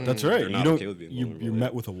them. Mhm. That's They're right. You not don't. okay with being vulnerable. You're yeah.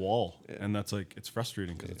 met with a wall, Yeah. and that's like it's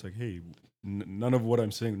frustrating because it's like, hey, none of what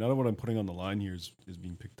I'm saying, none of what I'm putting on the line here is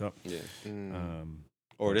being picked up. Yeah, mm,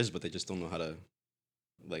 or it is, but they just don't know how to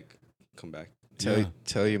like come back.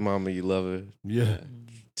 tell your mama you love her. Yeah.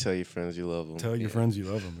 Tell your friends you love them. Tell your friends you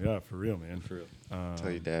love them. Yeah, for real, man. For real. Tell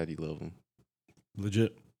your dad you love him.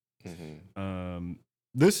 legit. Mm-hmm.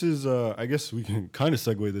 This is, I guess we can kind of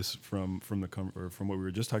segue this from from what we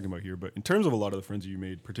were just talking about here. But in terms of a lot of the friends that you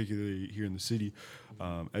made, particularly here in the city,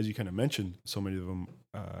 as you kind of mentioned, so many of them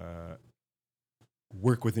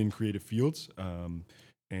work within creative fields,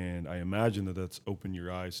 and I imagine that that's opened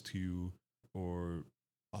your eyes to, or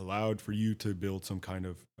allowed for you to build some kind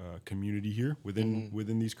of community here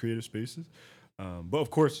within these creative spaces. But of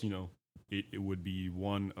course, you know, it would be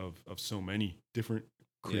one of so many different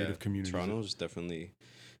creative communities. Toronto's definitely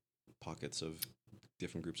pockets of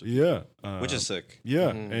different groups of Yeah, which is sick.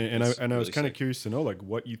 Yeah, Mhm. and It's I was really kind of sick. curious to know like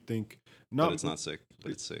what you think. But it's not sick,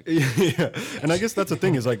 but it's sick. Yeah, and I guess that's the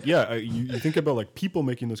thing is like you think about like people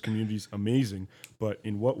making those communities amazing, but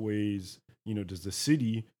in what ways, you know, does the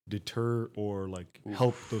city deter or like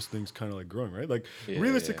help those things kind of like growing, right? Like Yeah,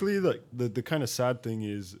 realistically, like the kind of sad thing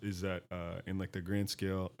is that in like the grand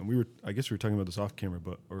scale, and I guess we were talking about this off camera,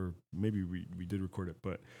 but or maybe we did record it,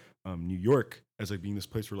 but New York as like being this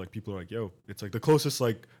place where like people are like, yo, it's like the closest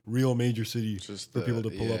like real major city Just for people to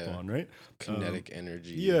pull up on, right? Kinetic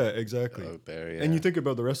energy. Yeah, exactly. Out there, yeah. And you think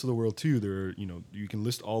about the rest of the world too. There, you know, you can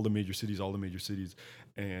list all the major cities,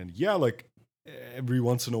 and yeah, like every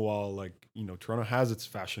once in a while, like you know, Toronto has its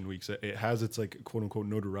fashion weeks. It has its like quote unquote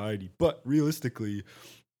notoriety, but realistically,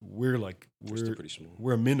 we're still pretty small.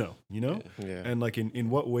 we're a minnow, you know. yeah. And like in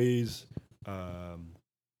what ways,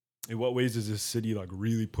 in what ways is this city like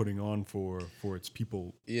really putting on for its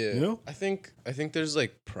people? Yeah, you know? I think there's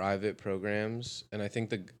like private programs, and I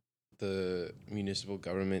think the municipal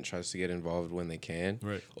government tries to get involved when they can.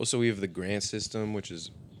 Right. Also, we have the grant system, which is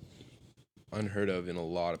unheard of in a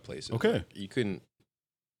lot of places. Okay. Like,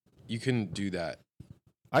 you couldn't do that.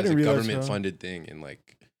 I as didn't a realize government how- funded thing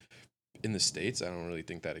in the States. I don't really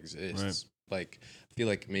think that exists. Right. Like I feel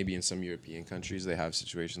like maybe in some European countries they have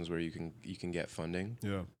situations where you can get funding,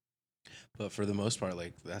 Yeah. but for the most part,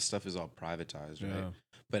 like that stuff is all privatized, right? Yeah.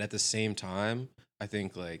 But at the same time, I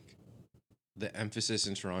think like the emphasis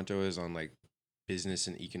in Toronto is on like business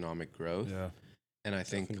and economic growth. Yeah. And I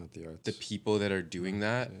think Definitely not the arts. the people that are doing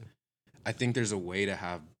that, Yeah. I think there's a way to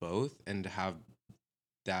have both and to have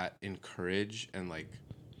that encourage and like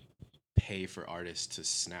pay for artists to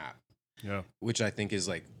snap, Yeah. which I think is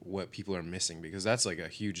like what people are missing, because that's like a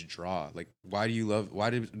huge draw. Like, why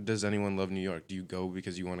does anyone love New York? Do you go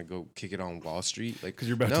because you want to go kick it on Wall Street? Like, 'Cause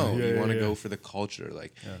you're about to- no, yeah, you yeah, want to yeah. go for the culture.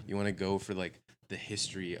 Like, Yeah. you want to go for like the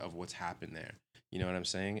history of what's happened there. You know what I'm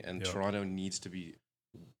saying? And Yeah. Toronto needs to be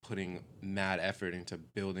putting mad effort into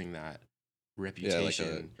building that Yeah, reputation.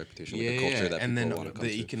 like a reputation, like a culture that and then people want to come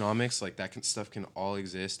the to. economics, like that stuff can all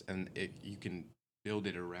exist, and you can build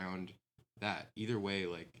it around that. Either way,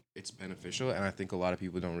 like it's beneficial, and I think a lot of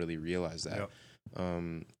people don't really realize that.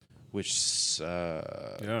 Which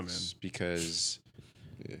sucks. Yeah, man. Because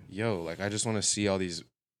Yeah. yo, like I just want to see all these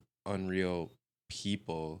unreal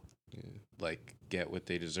people like get what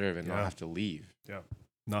they deserve and not Yeah. have to leave.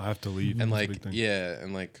 Not have to leave. And That's a big like thing. yeah,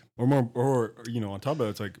 and like or more, or you know, on top of it,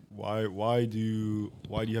 it's like why do you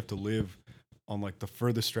have to live on like the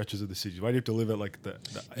furthest stretches of the city? Why do you have to live at like the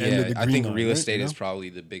end of the green I think line, real right? estate You is know? probably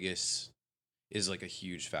the biggest, is like a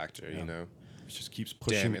huge factor, Yeah. you know? It just keeps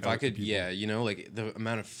pushing. Damn, if I out the could, people. yeah, you know, like the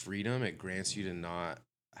amount of freedom it grants you to not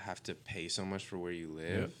have to pay so much for where you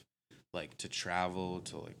live, like to travel,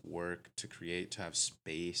 to like work, to create, to have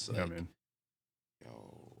space. Like, Yeah, man.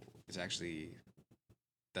 yo, it's actually,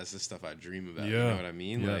 that's the stuff I dream about. Yeah. You know what I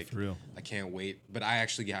mean? Yeah, Like, for real. I can't wait, but I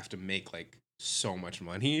actually have to make like so much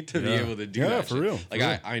money to be Yeah. able to do Yeah, that. for shit. real, for Like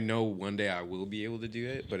real. I know one day I will be able to do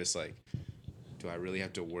it, but it's like, do I really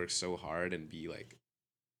have to work so hard and be like,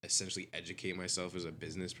 essentially educate myself as a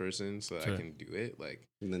business person so that Sure. I can do it? Like,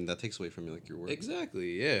 And then that takes away from like your work.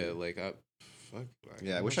 exactly, yeah. Like fuck. Like,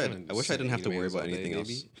 Yeah, I I'm wish not I trying I wish I send didn't have to worry emails about all day, anything else.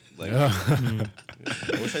 baby. Like Yeah.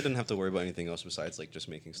 I wish I didn't have to worry about anything else besides like just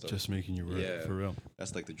making stuff. Just making you work Yeah. for real.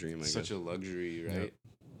 That's like the dream, I Such guess. a luxury, right?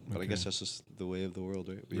 But I Okay. guess that's just the way of the world,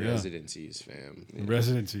 right? Yeah. Residencies, fam.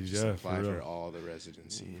 Residencies, Just yeah, apply for for real. all the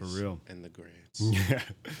residencies. For real. And the grants. Yeah,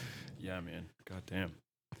 yeah, man. God damn.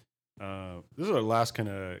 This is our last kind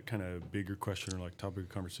of bigger question or like topic of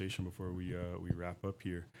conversation before we wrap up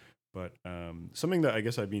here. But something that I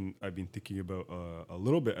guess I've been thinking about a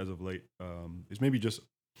little bit as of late is maybe just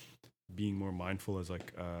being more mindful as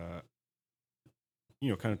like you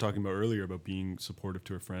know, kind of talking about earlier about being supportive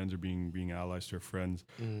to our friends or being allies to our friends,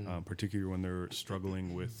 particularly when they're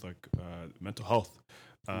struggling with like mental health.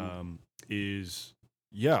 Is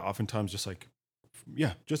oftentimes just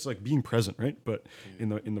like being present, right? But in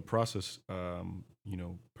the process, you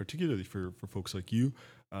know, particularly for folks like you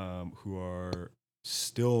who are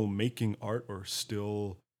still making art or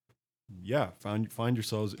still find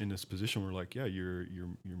yourselves in this position where like, yeah, your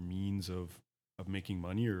means of making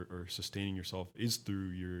money or sustaining yourself is through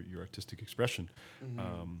your artistic expression.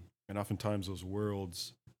 And oftentimes those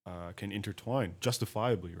worlds can intertwine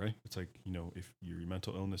justifiably, right? It's like, you know, if your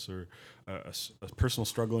mental illness or a personal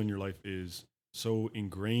struggle in your life is so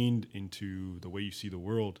ingrained into the way you see the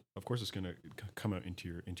world, of course it's going to come out into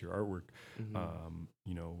your artwork.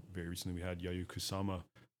 You know, very recently we had Yayoi Kusama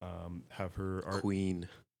have her art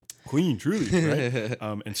Queen, truly, right?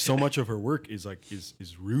 And so much of her work is like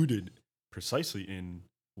is rooted precisely in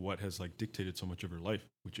what has like dictated so much of her life,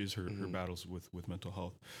 which is her battles with mental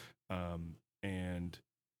health. And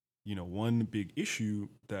you know, one big issue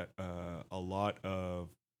that a lot of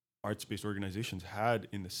arts-based organizations had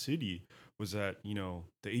in the city was that, you know,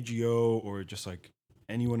 the AGO or just like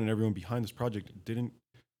anyone and everyone behind this project didn't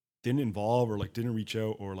involve or like didn't reach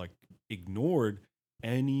out or like ignored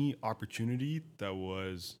any opportunity that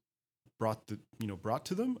was brought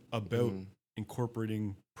to them about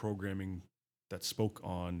incorporating programming that spoke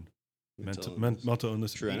on mental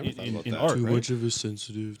illness True, I never thought about in that. art. too right? much of a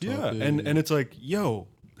sensitive topic. Yeah, and it's like, yo,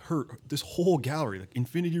 this whole gallery, like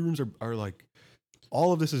infinity rooms are like,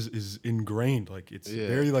 all of this is ingrained. Like it's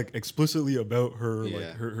very like explicitly about her. Yeah.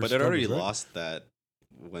 Like her But it already struggles, right? lost that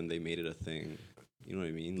when they made it a thing. You know what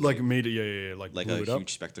I mean? Like made it, yeah, like like blew a it up.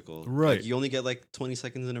 huge spectacle. Right. Like you only get like 20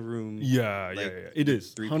 seconds in a room. Yeah, like, it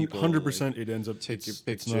is. 3 people, 100%. It ends up Take your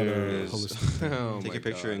it's not a pictures. holistic thing. Oh Take my a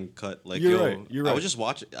picture God. and cut. Like You're yo, right, you're I right. was just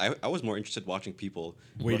watching. I was more interested watching people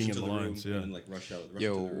Waiting rush in into the room lines, yeah. and then, like rush out. Rush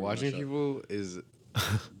Yo, into the room, watching rush out. people is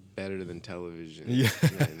better than television. Yeah.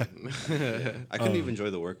 man. I couldn't even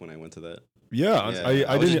enjoy the work when I went to that. Yeah, Yeah, I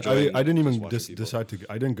I was didn't enjoying I didn't just even watching people. decide to.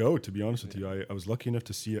 I didn't go, to be honest with you. I was lucky enough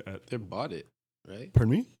to see it at. They bought it, right?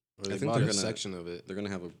 Pardon me? Or they I think bought they're a gonna- section of it. They're gonna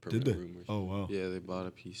have a Did permanent they? room. Or Oh wow. Yeah, they bought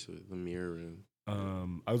a piece of the mirror room.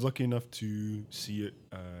 I was lucky enough to see it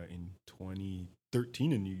in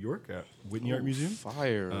 2013 in New York at Whitney Art Museum.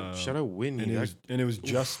 Fire! Shout out Whitney. And That it was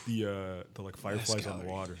just the like fireflies on the gallery.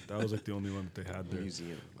 water. That was like the only one that they had there.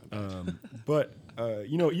 museum. My bad. But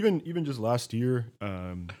you know, even just last year,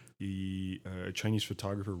 the Chinese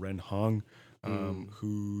photographer Ren Hong,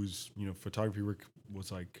 whose photography work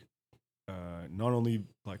was like not only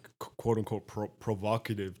like quote unquote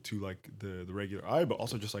provocative to like the regular eye, but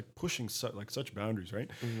also just like pushing such boundaries, right?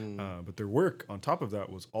 But their work on top of that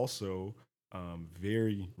was also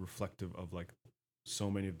very reflective of like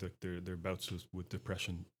so many of their bouts with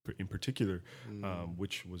depression in particular,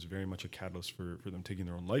 which was very much a catalyst for them taking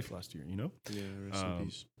their own life last year, you know? Yeah, rest in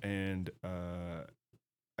peace. And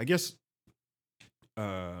I guess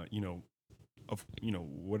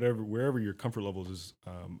wherever your comfort levels is,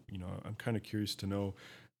 I'm kind of curious to know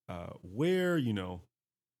where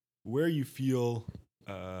you feel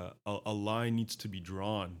a line needs to be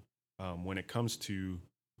drawn when it comes to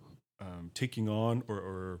taking on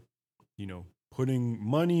or putting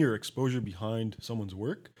money or exposure behind someone's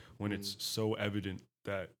work when it's so evident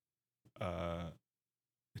that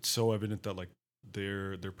like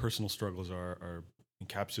their personal struggles are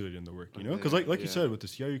encapsulated in the work, you know? Because like you said with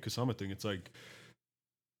this Yayoi Kusama thing, it's like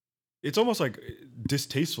it's almost like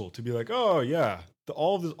distasteful to be like, oh yeah,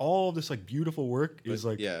 all of this like beautiful work is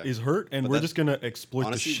like is hurt, and But we're that- just gonna exploit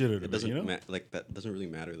honestly, the shit out of it it, doesn't you know? like that doesn't really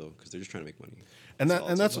matter though, because they're just trying to make money. And That's all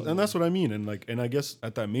it's that's about. what I mean, and I guess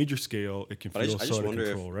at that major scale, it can But I feel just so out of wonder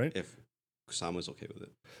control, right? if Kusama's okay with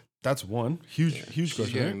it. That's one huge She's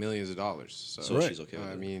question, getting right? millions of dollars. So, So Right. she's okay with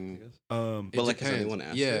I it. mean, guess. Um, But It like, has depends. anyone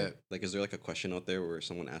asked Yeah. her? Like, is there like a question out there where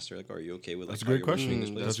someone asked her, like, "Are you okay with like That's a how great you're working question. this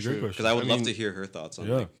place?" That's a great true. question. Because I would love mean, to hear her thoughts on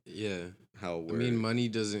Yeah. like yeah. how I we're. mean, money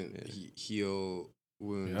doesn't Yeah. heal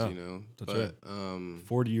wounds, Yeah, you know. that's but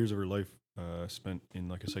 40 years of her life spent in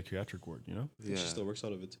like a psychiatric ward, you know? yeah. She still works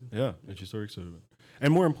out of it too. Yeah, and she's so excited about it.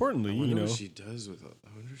 And more I importantly, wonder you know, what she does with it. I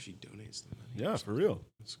wonder if she donates the money. yeah, for real.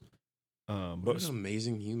 What But an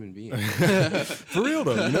amazing human being. for real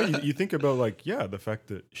though, you know, you think about like, yeah, the fact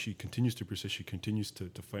that she continues to persist, she continues to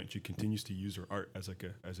fight, she continues to use her art as like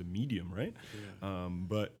as a medium, right?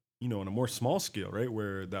 But you know, on a more small scale, right,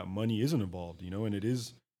 where that money isn't involved, you know, and it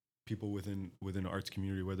is people within the arts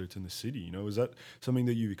community, whether it's in the city, you know, is that something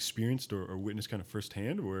that you've experienced or witnessed kind of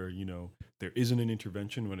firsthand, where you know there isn't an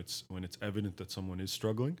intervention when it's evident that someone is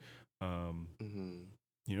struggling?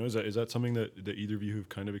 You know, is that something that either of you have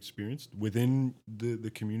kind of experienced within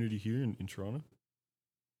the community here in Toronto?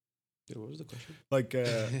 Yeah, what was the question? Like,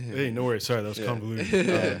 hey, no worries. Sorry, that was Yeah.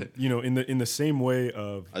 convoluted. You know, in the same way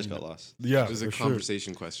of I just got lost. yeah, It was a for sure.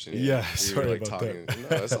 conversation question. Yeah, We were, sorry about that.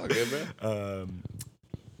 No, it's all good, bro.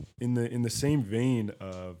 In the same vein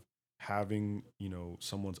of having, you know,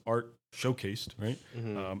 someone's art showcased, right?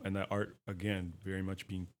 Mhm. And that art, again, very much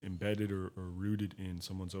being embedded or rooted in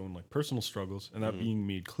someone's own like personal struggles, and that being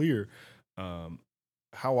made clear.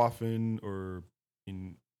 How often, or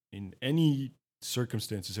in any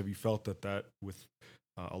circumstances, have you felt that with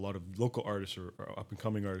a lot of local artists or up and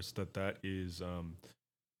coming artists, that is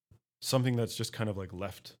something that's just kind of like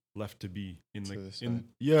left to be in To like the in side.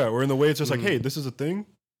 yeah, or in the way it's just like, Mhm. hey, this is a thing.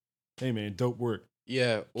 Hey man, dope work.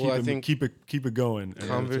 Yeah. Well, I think Keep it going. And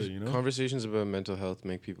that's it, you know? conversations about mental health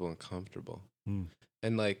make people uncomfortable. Mm.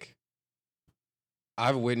 And like,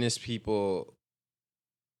 I've witnessed people,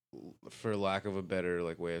 for lack of a better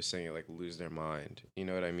like way of saying it, like lose their mind. You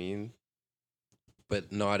know what I mean?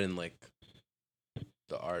 But not in like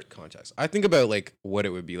the art context. I think about like what it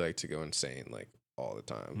would be like to go insane like all the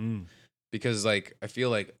time. Mm. Because like I feel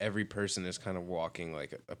like every person is kind of walking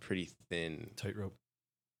like a pretty thin Tightrope.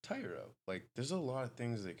 tightrope. Like there's a lot of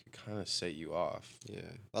things that could kind of set you off. Yeah,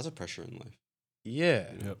 lots of pressure in life.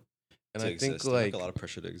 Yeah. Yep. And to I think exist. like a lot of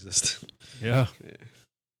pressure to exist. Yeah. Yeah.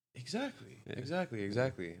 exactly, Yeah.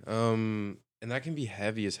 exactly. And that can be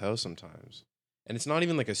heavy as hell sometimes. And it's not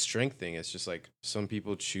even like a strength thing. It's just like some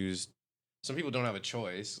people don't have a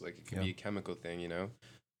choice. Like it could be Yeah. a chemical thing, you know?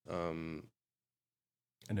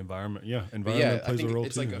 An environment. Yeah. But Environment yeah, I plays a think role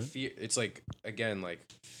it's too. like a right? fear. It's like, again, like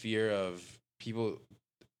fear of people.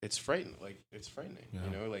 It's frightening. Like it's frightening, Yeah. you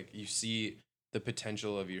know? Like you see the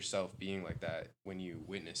potential of yourself being like that when you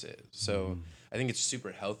witness it. So Mm. I think it's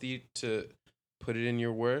super healthy to put it in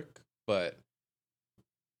your work, but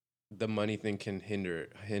the money thing can hinder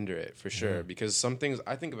it for sure. Yeah. Because some things,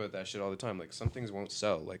 I think about that shit all the time. Like some things won't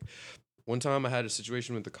sell. Like one time I had a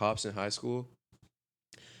situation with the cops in high school,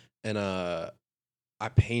 and I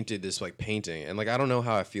painted this like painting, and like I don't know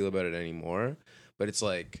how I feel about it anymore, but it's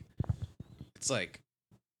like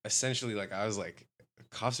essentially like I was like,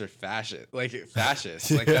 cops are fascist, like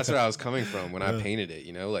fascist. Like that's where I was coming from when I Yeah. painted it,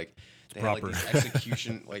 you know, like they had like proper. this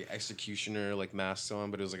executioner like masks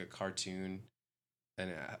on, but it was like a cartoon, and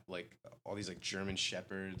it had, like all these like German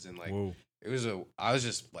shepherds, and like Whoa. I was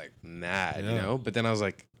just like mad, you Yeah. know, but then I was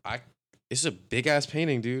like, it's a big ass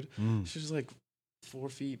painting, dude. Mm. It's just like 4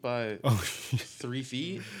 feet by Oh, 3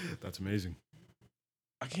 feet. that's amazing.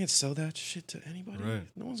 I can't sell that shit to anybody. Right.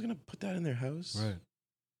 No one's gonna put that in their house. Right.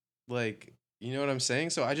 Like, you know what I'm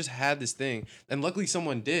saying? So I just had this thing, and luckily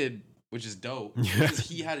someone did, which is dope Yeah. because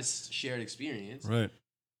he had a shared experience. Right.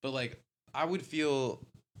 But like, I would feel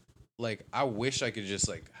like I wish I could just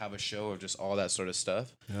like have a show of just all that sort of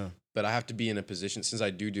stuff. Yeah. But I have to be in a position, since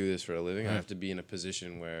I do this for a living, I Right. have to be in a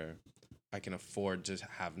position where I can afford to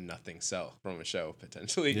have nothing sell from a show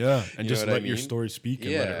potentially. Yeah. And You know just what I let your mean? story speak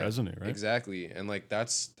and let it resonate, right? Exactly. And like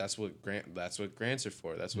that's what grants are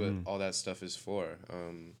for. That's what Mm. all that stuff is for.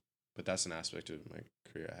 But that's an aspect of my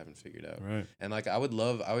career I haven't figured out. Right. And like I would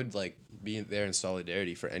like be there in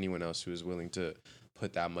solidarity for anyone else who is willing to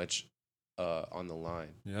put that much on the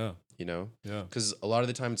line, Yeah. you know? Yeah. Because a lot of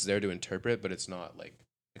the time it's there to interpret, but it's not like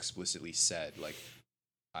explicitly said like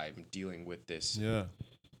I'm dealing with this Yeah.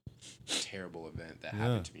 terrible event that Yeah.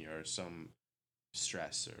 happened to me or some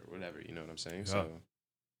stress or whatever, you know what I'm saying? Yeah. So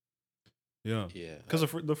Yeah. yeah. Because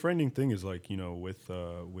the frightening thing is like, you know, with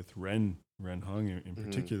Ren Hung in Mhm.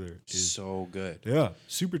 particular is So good. yeah,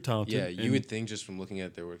 super talented. Yeah, you and- would think just from looking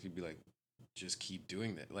at their work, you'd be like, just keep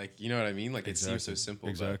doing that. Like, you know what I mean? Like, it seems so Exactly, simple,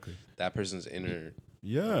 Exactly. but that person's inner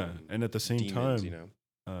Yeah. And at the same demons, time, you know?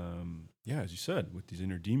 yeah, as you said, with these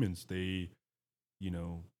inner demons, they, you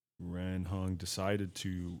know, Ran Hung decided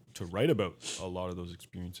to write about a lot of those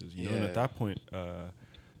experiences, you know, and Yeah. at that point,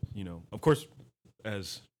 you know, of course,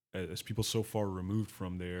 as people so far removed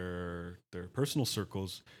from their personal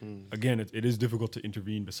circles, Mm. again, it is difficult to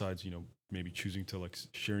intervene. Besides, you know, maybe choosing to like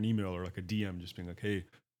share an email or like a DM, just being like, hey,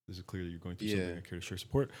 this is clear that you're going through something. Yeah. I care to share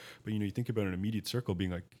support. But you know, you think about an immediate circle being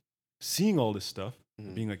like seeing all this stuff,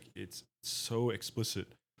 Mhm. being like it's so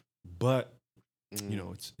explicit, but you Mm.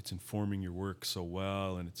 know, it's informing your work so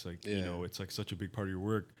well, and it's like you Yeah. know, it's like such a big part of your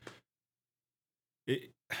work.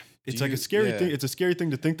 It's Do like you- a scary yeah. thing. It's a scary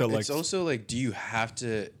thing to think that like It's also like, do you have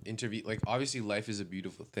to intervene? Like, obviously, life is a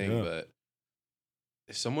beautiful thing, Yeah. but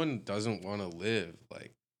if someone doesn't want to live,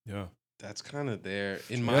 like, yeah, that's kind of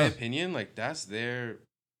in my Yeah. opinion, like, they're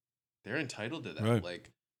entitled to that. Right. Like,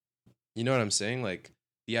 you know what I'm saying? Like,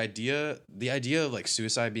 the idea of like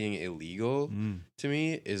suicide being illegal Mm. to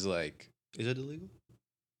me is like Is it illegal?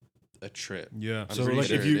 a trip. yeah. I'm So pretty like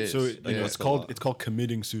sure if you it so is. you know, Yeah. it's called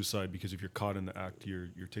committing suicide, because if you're caught in the act, you're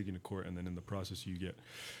taken to court, and then in the process you get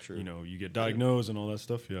True. you know, you get diagnosed and all that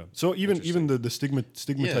stuff. Yeah. So even the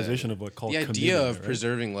stigmatization of like called The idea committing of it, right?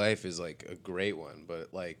 preserving life is like a great one,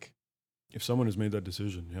 but like If someone has made that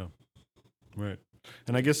decision, yeah, Right.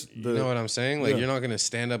 And I guess You know what I'm saying? Like Yeah. you're not gonna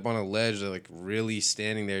stand up on a ledge, like really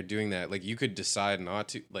standing there doing that. Like you could decide not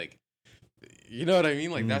to. Like, you know what I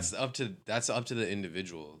mean? Like that's up to the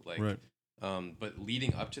individual. Like, Right. but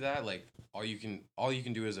leading up to that, like all you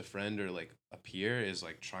can do as a friend or like a peer is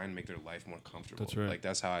like try and make their life more comfortable. That's right. Like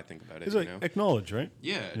that's how I think about it. It's You like know? acknowledge, right?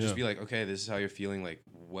 Yeah, Yeah. just be like, okay, this is how you're feeling. Like,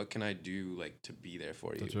 what can I do like to be there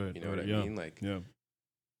for you? That's right. You know what I Yeah. mean? Like, Yeah.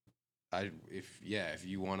 if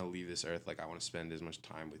you want to leave this earth, like I want to spend as much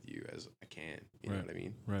time with you as I can. You know Right. what I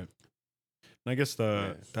mean? Right. And I guess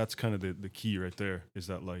that's kind of the key right there is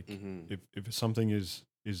that like Mm-hmm. if something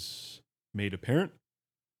is made apparent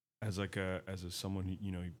as like as a someone who,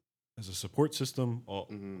 you know, as a support system, all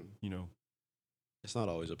Mm-hmm. you know. It's not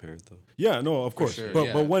always apparent though. Yeah, no, of course.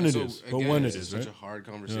 But when it is, but when it is, such right? a hard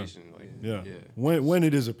conversation. Like, Yeah. yeah. When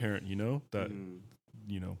it is apparent, you know, that Mhm.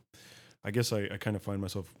 you know, I guess I kind of find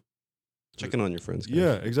myself Checking on your friends. Guys.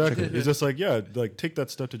 yeah, exactly. It's just like like take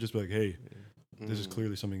that step to just be like, hey, this is Mhm.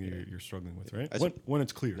 clearly something you're struggling with, right? I When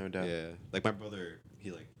it's clear. No doubt. Yeah, like my brother,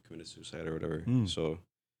 he like committed suicide or whatever. Mm. So,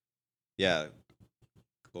 yeah,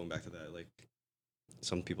 going back to that, like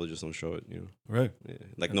some people just don't show it, you know. Right. Yeah,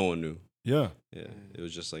 like no one knew. Yeah. Yeah, it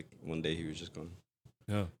was just like one day he was just gone.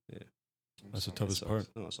 Yeah. Yeah. That's the Sorry. toughest Sucks. part.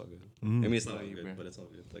 No, it's all good. Mhm. I mean, it's not Love all you, good, bro. but it's all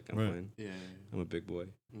good. Like I'm Right. fine. Yeah. I'm a big boy.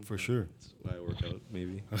 For sure. That's why I work out.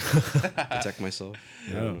 Maybe protect myself.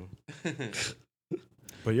 I Yeah. don't know.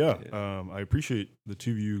 But yeah, I appreciate the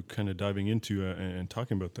two of you kind of diving into and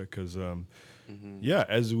talking about that because, Mhm. yeah,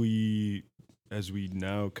 as we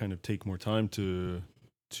now kind of take more time to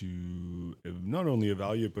not only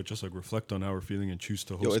evaluate but just like reflect on how we're feeling and choose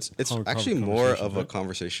to host. Yo, it's actually more of a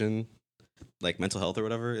conversation, like mental health or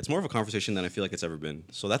whatever. It's more of a conversation than I feel like it's ever been.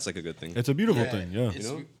 So that's like a good thing. It's a beautiful thing, yeah. It's-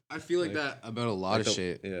 You know? I feel like Like- that about a lot Like of the-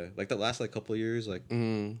 shit. Yeah, like the last like couple of years, like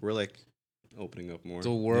Mhm. we're like opening up more.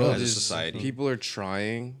 The world as a is society. People are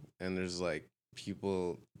trying, and there's like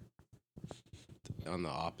people on the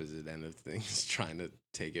opposite end of things trying to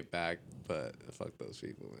take it back. But fuck those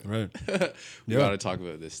people, man. Right. We Yeah. gotta talk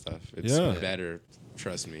about this stuff. It's Yeah. better.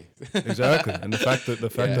 Trust me. Exactly, and the fact that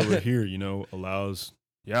Yeah. we're here, you know, allows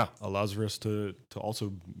for us to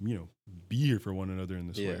also, you know, be here for one another in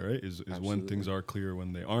this way, Yeah, right? Is when things absolutely. are clear,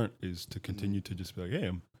 when they aren't, is to continue to just be like,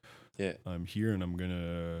 hey, Yeah. I'm here and I'm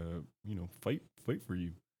gonna, you know, fight for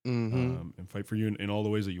you, Mm-hmm. and fight for you in all the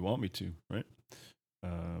ways that you want me to, right?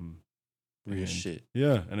 Real and- shit.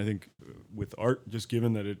 Yeah, and I think with art, just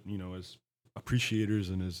given that it, you know, as appreciators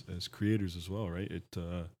and as creators as well, right?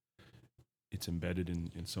 It's embedded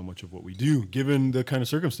in so much of what we do, given the kind of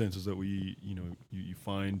circumstances that we, you know, you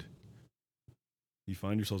find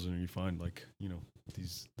yourselves in, or you find like, you know,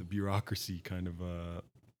 the bureaucracy kind of,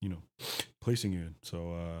 you know, placing you in. So,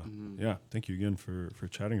 Mhm. yeah, thank you again for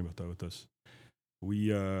chatting about that with us.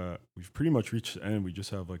 We've pretty much reached the end. We just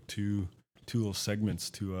have like two little segments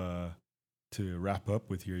to wrap up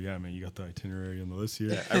with here. Yeah, man, you got the itinerary on the list here.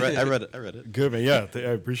 Yeah, I read it. Good, man. Yeah, I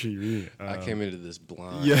appreciate you reading it. I came into this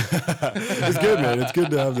blind. Yeah, it's good, man. It's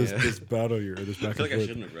good to have this Yeah. this battle here, or this I back feel like I and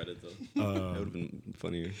shouldn't have read it though. forth. That would have been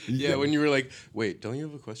funnier. Yeah, when you were like, "Wait, don't you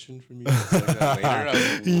have a question for me?" Like that later, I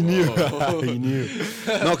was like, He knew. "Whoa." He knew.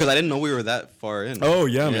 No, because I didn't know we were that far in. Oh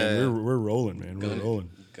yeah, man. Yeah. We're rolling, man. We're Got it. rolling.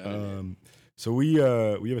 Got it, man. So we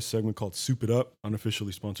have a segment called Soup It Up,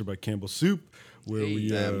 unofficially sponsored by Campbell Soup, where Hey, we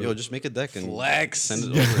Damn, yo, just make a deck and Flex. send it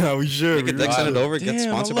over. yeah, we should. Make a We deck, send it really over, get Damn,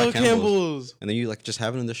 sponsored I by love Campbell's. And then you like just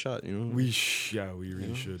have it in the shot, you know? we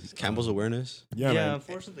really should. Campbell's awareness. Yeah, Yeah, man.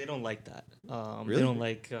 unfortunately, they don't like that. Really? They don't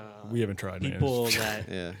like We haven't tried, man. people that.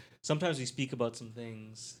 Yeah. Sometimes we speak about some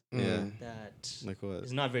things Yeah. that Like what?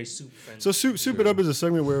 is not very soup friendly. So soup it up is a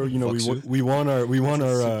segment where, you know, Fuck soup. we want our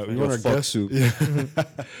fuck guests soup. Yeah.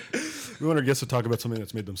 We want our guests to talk about something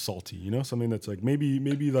that's made them salty, you know, something that's like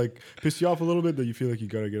maybe like pissed you off a little bit that you feel like you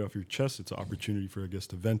got to get off your chest. It's an opportunity for a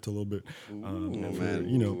guest to vent a little bit. And for, man.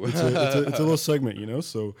 you know, it's a little segment, you know.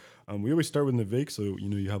 So we always start with Navik, so you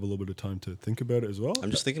know you have a little bit of time to think about it as well.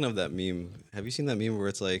 I'm just thinking of that meme. Have you seen that meme where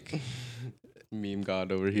it's like, Meme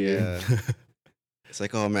god over here. yeah, it's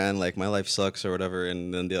like, oh man, like my life sucks or whatever,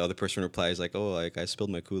 and then the other person replies like, oh, like I spilled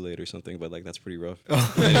my Kool-Aid or something, but like that's pretty rough.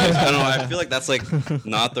 Anyways, I don't know. I feel like that's like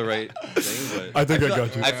not the right thing. But I think I feel got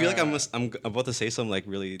like, you. I feel like I'm about to say something like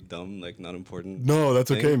really dumb, like not important. No,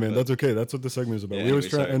 that's okay, thing, man. but- That's okay. That's what the segment is about. Yeah, We always anyway,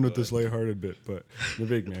 try to sorry, end with go this lighthearted bit, but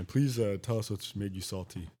Navik, man, please tell us what's made you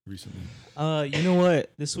salty recently. You know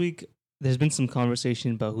what? This week there's been some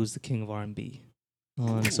conversation about who's the king of R&B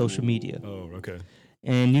on social media, Oh, okay.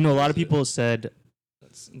 and you know a lot of people said,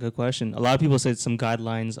 that's a good question. A lot of people said some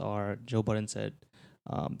guidelines are. Joe Budden said,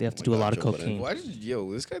 They have to my do a God, lot of Joe Budden. cocaine. Why did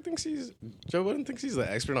this guy thinks Joe Budden thinks he's the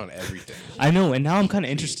expert on everything. I know, and now I'm kind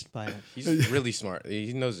of interested by it. He's really smart.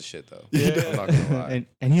 He knows his shit though. I'm not gonna lie.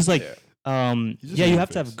 And he's like, Yeah. He's just yeah, a you good have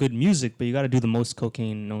to have face. good music, but you got to do the most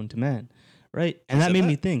cocaine known to man, right? And that said made that?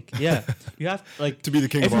 me think. Yeah, you have like To be the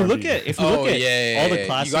king if of you R&B. look at Oh, all the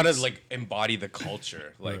classics, You gotta like embody the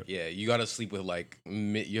culture. Like, Right. yeah, you gotta sleep with like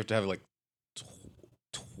you have to have like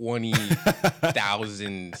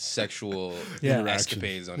 20,000 sexual Yeah.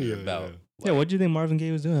 escapades under your Yeah, belt. yeah. What do you think Marvin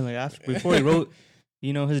Gaye was doing? Like after before he wrote,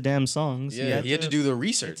 his damn songs. Yeah, he had to do the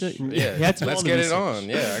research. had to- yeah, he had to do let's all the get it research. on.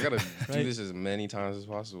 Yeah, I gotta do Right. this as many times as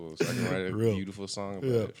possible so I can write a Real. beautiful song about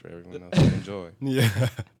Yeah. it for everyone else to enjoy. Yeah.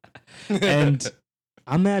 And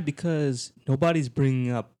I'm mad because nobody's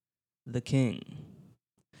bringing up the king,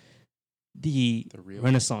 the real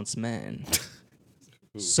Renaissance man,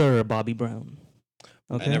 Sir Bobby Brown.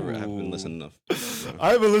 Okay. I never have been listening enough.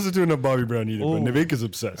 I haven't listened to enough Bobby Brown either, Ooh. but Navik is I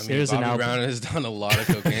obsessed. mean, Here's an Bobby album. Brown has done a lot of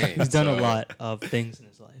cocaine. He's done a so- lot of things in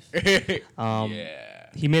his life. yeah.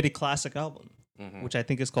 He made a classic album, Mhm. which I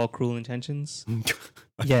think is called Cruel Intentions.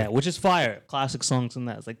 Yeah, which is fire. Classic songs in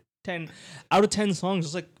that. It's like 10 out of 10 songs,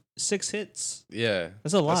 it's like 6 hits. Yeah.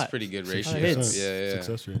 That's a lot. That's pretty good ratio. hits. Yeah.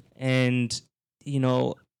 Success rate. And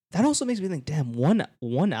that also makes me think, damn,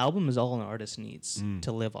 one album is all an artist needs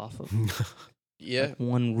to live off of. Yeah. Like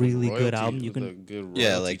one really good Royalty, album you the can, good Yeah,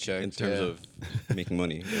 royalty like checks, in terms yeah. of making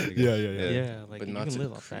money. I guess. Yeah. like But you not can to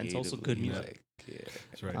live off that. It's also good creatively, music. like, yeah.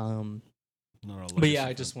 That's right. Not all But yeah, legacy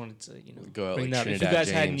I just stuff. wanted to Go out bring like that. If you Trinidad guys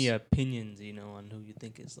had any James. opinions, on who you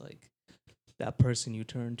think is like that person you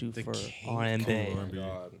turn to The for king R&B. of R&B.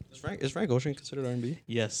 God. Is Frank Ocean considered R&B?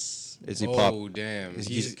 Yes. Is he pop? Oh damn. Is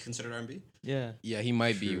He's he considered R&B? Yeah. yeah, he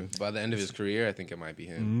might be. True. By the end of his career, I think it might be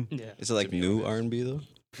him. Mhm. Yeah. Is it like be new honest. R&B though?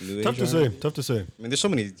 New Tough to age say. R&B? Tough to say. I mean, there's so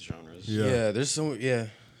many genres. Yeah. There's some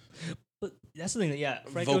But that's the thing.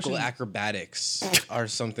 Frank vocal Ocean, acrobatics are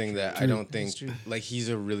something that I don't think true. like he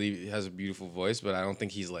has a beautiful voice, but I don't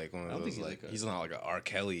think he's like one of I don't those think like he's he's not like a R.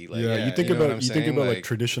 Kelly. Like, Yeah, you think know what about I'm you think saying? about like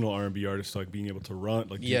traditional R&B artists like being able to run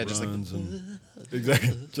like Yeah, deep just like- runs and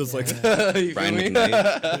exactly just like You feel Brian me?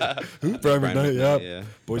 McKnight. who Brian McKnight, yeah,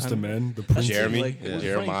 Boys to Men, the Prince, Jeremy, Like, yeah.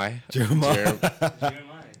 Jeremiah, Jeremiah.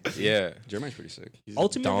 yeah, Jeremiah's pretty sick. He's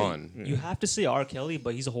ultimately, Dawn. you have to say R. Kelly,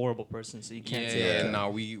 but he's a horrible person, so you can't say Yeah, that. no,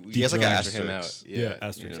 we He has like an filter him asterisk. out. Yeah,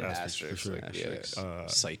 asterisk, you know, asterisk, for sure. like, yeah. Asterisk.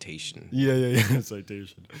 Citation. Yeah,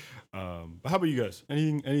 citation. But how about you guys?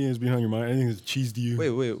 Anything that's been on your mind? Anything that's cheesed you? Wait,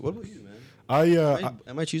 what about you, man? I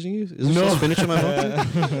Am I choosing you? Is this No. no. spinach in my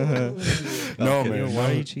mouth? no kidding. man. Why are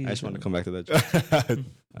no. you cheating? I just want to come back to that. Joke.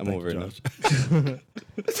 I'm Thank over you, it now.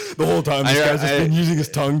 Josh. The whole time this guy's just I- been using his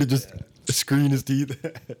tongue to just screen his teeth.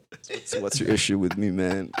 So what's your issue with me,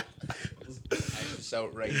 man? Just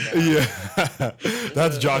out right now. Yeah,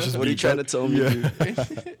 that's Josh's. What are you beat. trying to tell me, Yeah.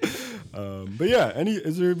 dude? But yeah,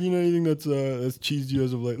 is there been anything that's cheesed you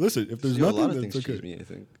as of late? Listen, if there's Yo, a nothing, lot of that's things okay. cheese me, I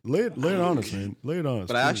think. Lay it on us, man. Lay it on us.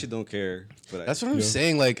 But I please. actually don't care. But That's what I'm Yeah.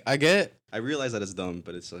 saying. Like, I realize that it's dumb,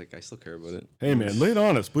 but it's like I still care about it. Hey man, lay it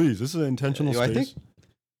on us, please. This is an intentional Yo, I space. think-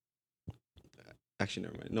 Actually,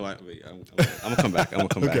 never mind. No, I'm gonna come back. I'm gonna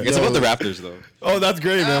come back. Okay. It's Yo. about the Raptors, though. Oh, that's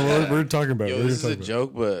great, man. We're talking about it. Yo, We're this is gonna a talk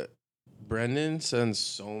joke, but Brendan sends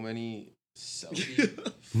so many selfie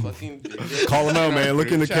fucking videos. Call him out, in our man.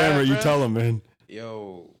 Look in the group chat, camera. You bro. tell him, man.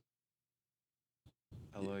 Yo,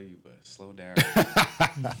 I love you, but slow down.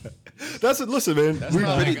 That's it. Listen, man. That's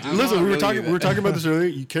not like- I'm listen, not we were really talking about this earlier.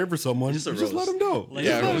 You care for someone, Just a just let roast. them know. Like,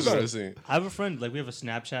 Yeah, Just I let was him know. listening. I have a friend, like we have a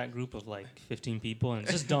Snapchat group of like 15 people, and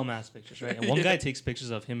it's just dumbass pictures, right? And one guy takes pictures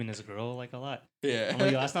of him and his girl like a lot. Yeah. I'm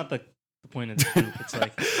like, yo, that's not the point of the group. It's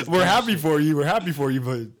like it's We're dumb happy shit. for you. We're happy for you,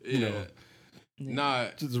 but you know, Nah,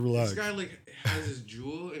 just relax. this guy like has his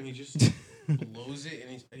jewel and he just blows it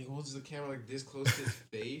and he holds the camera like this close to his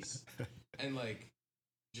face and like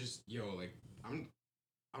just like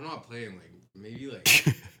I'm not playing like maybe like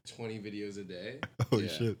 20 videos a day. Oh Yeah.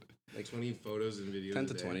 shit. Like 20 photos and videos. 10 a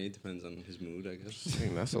to day. 20 depends on his mood, I guess.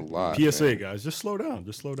 Dang, that's a lot. PSA, man. guys, just slow down.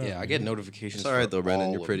 Just slow down. Yeah, I get notifications. It's all right, for though, Brandon.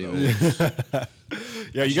 all You're of pretty, those. man.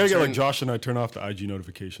 Yeah, you should gotta get like turn- Josh and I turn off the IG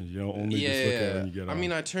notifications. You know, only just look at it when you get on. I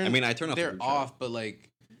mean, I turn off the they're group chat. off, but like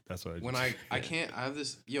that's what I when do. I can't. I have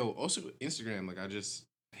this. Also Instagram. Like I just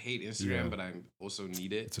hate Instagram, Yeah. but I also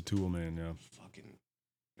need it. It's a tool, man. Yeah. Fucking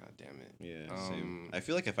god damn it. Yeah, Um, same. I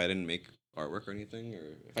feel like if I didn't make artwork or anything, or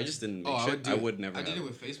if I just didn't make Oh, shit, I would never. I did have it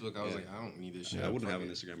with Facebook. I was Yeah. like, I don't need this shit. Yeah, I wouldn't have Fuck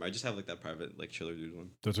an it. Instagram. I just have like that private, like chiller dude one.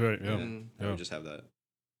 That's right. Yeah. Mm. I Yeah. would just have that.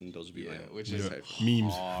 And those would be Yeah, like which Yeah. is like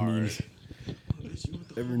Memes. hard. Memes.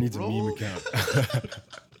 Everyone needs a meme Roll. account.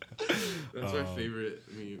 That's my favorite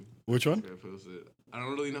meme. Which one? I posted. I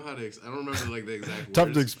don't really know how to. I don't remember like the exact words.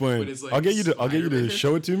 Tough to explain. But it's like I'll get you to Spider-Man.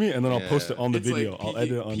 show it to me, and then I'll post it on the It's video. like I'll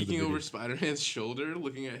edit it onto the peeking video. over Spider-Man's shoulder,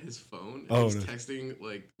 looking at his phone, and Oh, he's no. texting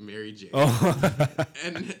like Mary Jane, Oh,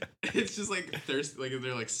 and it's just like thirsty, like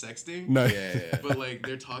they're like sexting, nice. but like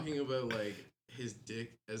they're talking about like his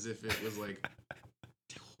dick as if it was like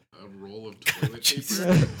a roll of toilet Jesus.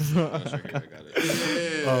 paper. I got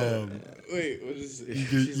it. Yeah. Wait, what is it? You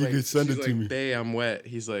could- you could send she's it to like, me. Bae, I'm wet.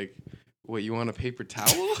 He's like, wait, you want a paper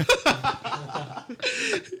towel?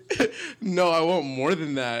 No, I want more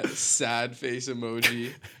than that. Sad face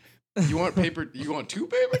emoji. You want paper? You want 2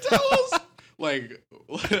 paper towels? Like,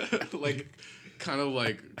 kind of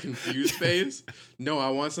like confused face. No, I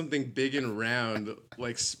want something big and round,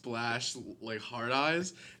 like splash, like hard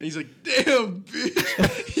eyes. And he's like, damn,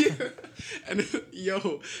 bitch. Yeah. And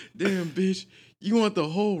yo, damn, bitch. You want the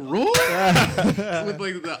whole roll? With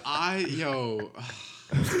like the eye, yo.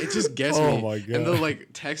 It just gets Oh me. my And the God. like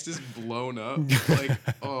text is blown up. Like,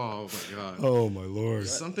 oh my god. Oh my lord.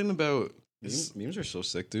 Something about Memes are so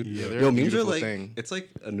sick, dude. Yeah, they're Yo, a memes are beautiful like thing. it's like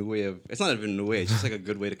a new way of. It's not even a new way. It's just like a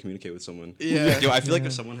good way to communicate with someone. Yeah. Yo, I feel like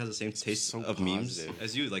if someone has the same taste so of memes positive.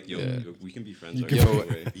 as you, like yo, Yeah. we can be friends. You right? can Yo,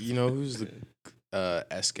 Right? you know who's the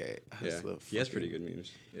SK? Yeah, he has pretty good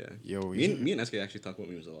memes. Yeah. Yo, Me and SK actually talk about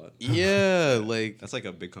memes a lot. Yeah, like That's like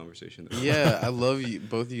a big conversation. though. yeah, I love you.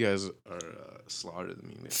 Both of you guys are slaughtered the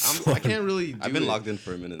meme. I can't really. Do I've been it. logged in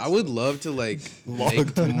for a minute. I would love to like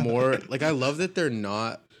make more. Like I love that they're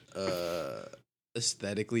not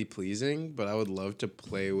aesthetically pleasing, but I would love to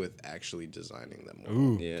play with actually designing them more.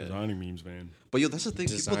 Ooh, Yeah. designing memes, man. But yo, that's the thing.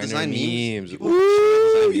 Designer People design memes. memes. People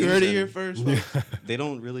Woo! design You memes heard it and here first. They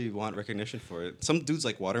don't really want recognition for it. Some dudes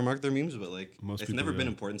like watermark their memes, but like Most it's people never been don't.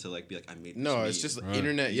 important to like be like I made. This No, meme. it's just Right.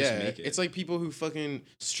 internet. You just Yeah, make it. it's like people who fucking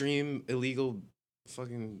stream illegal,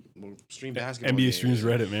 stream basketball. NBA games. streams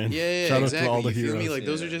Reddit, man. Yeah, Shout exactly. out to all the you feel heroes. me? Like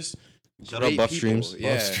those are Yeah. just Shout great out Buff people. Streams.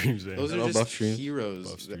 Yeah, Buff Streams, man. those Shout are out just Buff Streams. heroes,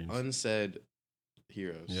 Buff the Streams. unsaid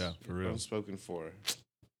heroes. Yeah, for real. Unspoken for.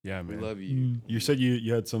 Yeah, We man. love you. Mm. You said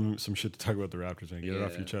you had some shit to talk about the Raptors, man. Get it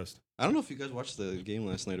off Yeah. your chest. I don't know if you guys watched the game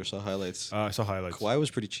last night or saw highlights. I saw highlights. Kawhi was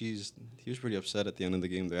pretty cheesed. He was pretty upset at the end of the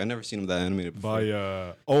game there. I never seen him that animated before.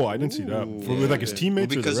 By I didn't see that. Ooh. With like his Yeah.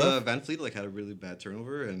 teammates because or the ref? Van Fleet like had a really bad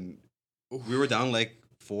turnover and we were down like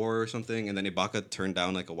 4 or something, and then Ibaka turned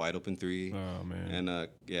down like a wide open 3. Oh man, And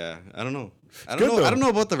yeah, I don't know. I good, don't know. though. I don't know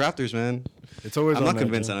about the Raptors, man. it's always. I'm on not that,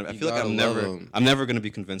 convinced. man. And I You feel like gotta I'm love never. 'em. I'm never gonna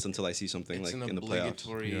be convinced until I see something It's like an in the playoffs.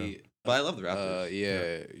 obligatory. But I love the Raptors.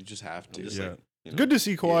 Yeah, you just have to. just Yeah. like, you know. Good to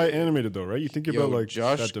see Kawhi Yeah. animated though, right? You think Yo, about like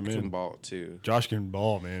Josh that can demand. ball too. Josh can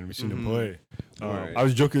ball, man. We've seen him Mhm. play. Alright. I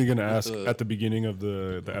was jokingly gonna ask the- at the beginning of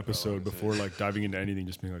the episode honestly. before like diving into anything,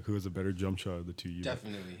 just being like, who has a better jump shot of the two? You?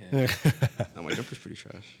 Definitely him. No, my jumper's pretty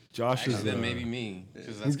trash. Josh Actually, is. then maybe me,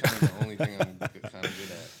 because that's kind of the only thing I'm kind of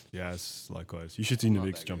good at. Yes, likewise. You should see the Not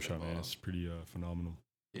Knicks that jump good shot, at man. ball. It's pretty phenomenal.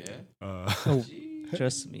 Yeah. Oh,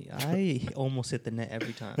 trust me, I almost hit the net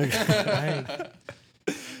every time. I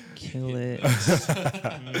kill it.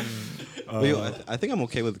 But yo, I think I'm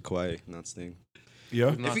okay with Kawhi not staying.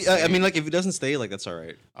 Yeah. Not If he, I staying. mean, like if he doesn't stay, like that's all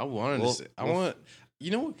right. I wanted Well, to say, I well, want. You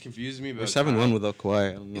know what confused me about We're 7-1 Kyle? without Kawhi.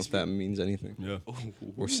 I don't know It's if that means anything. Yeah.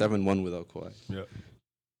 We're 7-1 without Kawhi. Yeah.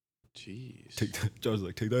 Jeez. Take Josh was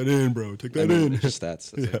like, take that in, bro. Take I that mean, in. it's just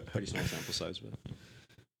stats. That's Yeah. like pretty small sample size, but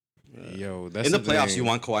Yo, that's in the playoffs, thing. you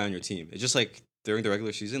want Kawhi on your team. It's just like during the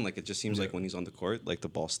regular season, like it just seems like Yeah. when he's on the court, like the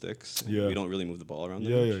ball sticks. Yeah. We don't really move the ball around. that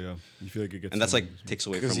Yeah, much. yeah, yeah. You feel like it gets. And that's like something- takes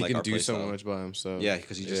away because from he like can our do play so style. much by himself. Yeah,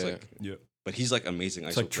 because he just Yeah. like. Yeah. But he's like amazing.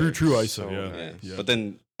 It's ISO like true player. ISO. So Yeah. nice. Yeah. But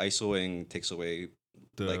then ISOing takes away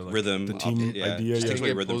The, like rhythm, the up- team yeah, idea. just I Yeah. takes think away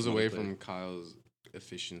it rhythm pulls from away the play. from Kyle's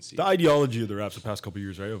efficiency. The ideology of the Raps the past couple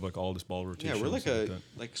years, right? Of like all this ball rotation. Yeah, we're like and a stuff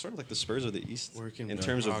like like sort of like the Spurs of the East Work in in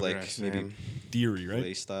terms of like progress, maybe man. that. Theory, right?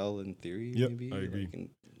 play style and theory. Yep, maybe I agree. Like, and,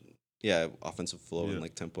 yeah, offensive flow Yeah. and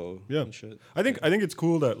like tempo. Yeah. and shit. I think it's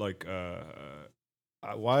cool that like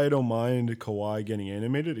why I don't mind Kawhi getting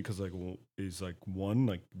animated because like is like one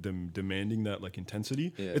like them demanding that like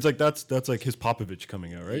intensity. Yeah. It's like that's like his Popovich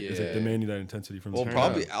coming out, right? It's like Yeah. demanding that intensity from. Well, his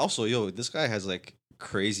probably also, yo, this guy has like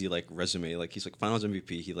crazy like resume. Like he's like Finals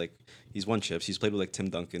MVP. He's won chips. He's played with like Tim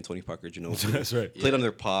Duncan, Tony Parker, Ginobili. That's right. Played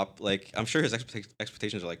under Pop. Like I'm sure his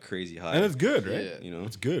expectations are like crazy high. And it's good, right? Yeah. you know,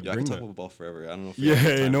 It's good. Yeah, I Bring can talk that. about ball forever. I don't know. If we Yeah,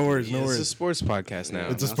 have time no for worries, it. no It's worries. a sports podcast now.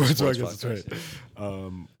 It's a now sports sports podcast, that's right.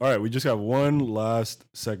 All right, we just got one last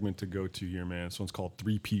segment to go to here, man. This one's called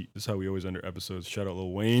Three Pete. This is how we always end our episodes. Shout out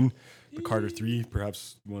Lil Wayne, the Carter 3,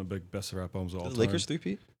 perhaps one of the best rap albums of all The time. Lakers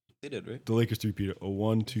 3-peat? They did, right? The Lakers 3-peat, a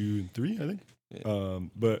 1, 2, and 3, I think. Yeah.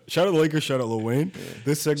 But shout out the Lakers, shout out Lil Wayne.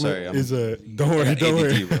 This segment Sorry, I'm- is a don't I worry, got don't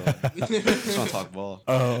worry. ADD, bro. Just want to talk ball.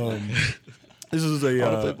 This is a. I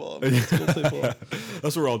wanna play ball, man. Let's go play ball.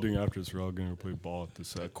 That's what we're all doing after this. We're all going to play ball at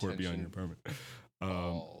this court beyond your apartment.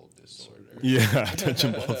 All disorder. Yeah,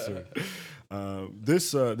 attention ball sir.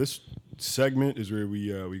 This segment is where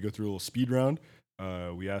we go through a little speed round.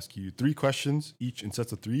 We ask you 3 questions each in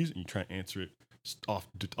sets of 3s, and you try and answer it off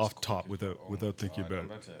top without thinking about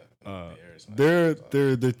it. They're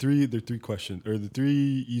 3 questions or the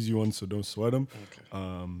 3 easy ones, so don't sweat them.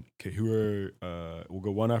 Okay. Who are we'll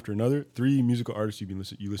go one after another. 3 musical artists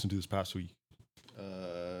you listened to this past week.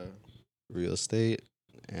 Real Estate,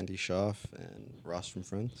 Andy Schaaf, and Ross from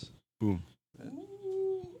Friends. Boom.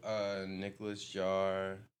 Nicholas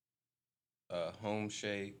Jar, Home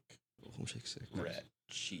Shake, Home Shake's sick. Red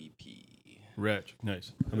GP. Reg,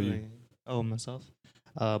 nice. How about you? Oh, myself.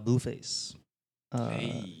 Blueface.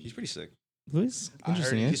 He's pretty sick. Blueface? I heard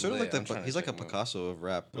Interesting, he- eh? He's sort of lit. like I'm trying to he's like a check him out. Picasso of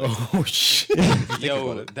rap. Oh shit! Yo,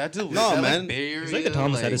 about it. that's a No, man. He's like the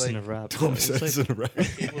Thomas Edison of rap. Thomas It's Edison, like, right?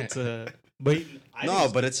 it's, but I No,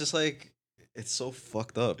 think- but it's just like it's so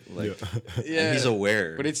fucked up. Like Yeah. and he's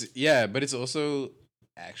aware. But it's also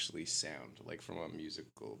actually sound, like, from a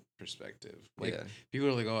musical perspective. Like, Yeah. people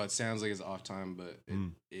are like, oh, it sounds like it's off time, but it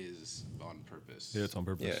Mm. is on purpose. Yeah, it's on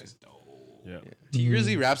purpose. Yeah. It's dope. Yeah. T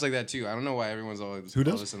Grizzly raps like that too. I don't know why everyone's always Who all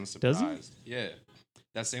does? of a sudden Does he? surprised. Yeah,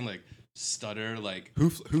 that same like stutter, like Who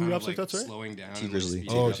kind of, raps like that? Sorry. slowing down T and Grizzly. like,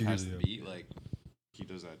 speeding Oh, up T past Grizzly, the beat. Like he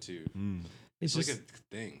does that too. Mm. it's It's just like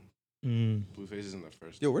a thing. mm. Blueface isn't the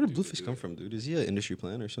first. Yo, where did dude to Blueface do come that. from, dude? Is he an industry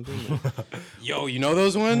plan or something? Yo, you know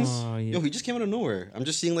those ones? Oh, yeah. Yo, he just came out of nowhere. I'm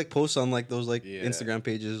just seeing like posts on like those like Yeah. Instagram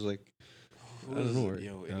pages like Who I don't is- know where-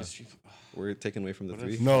 Yo, yeah. industry. we're taken away from the What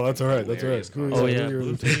if- 3. No, that's all right. That's all right. Hilarious Who are Oh you? yeah, Who are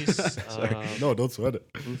you? Blueface. No, don't sweat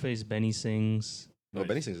it. Blueface. Benny sings, Oh,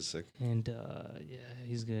 Benny Sings is sick. and yeah,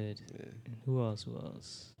 he's good. Yeah. And who else? Who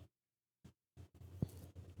else?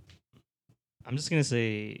 I'm just gonna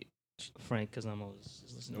say Frank because I'm always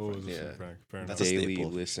listening to Oh, Frank. this is Yeah. Frank. Fair enough. That's a Daily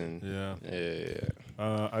staple. listen. Yeah.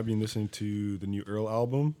 Yeah. I've been listening to the new Earl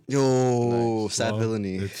album. Yo, Nice. Sad Well,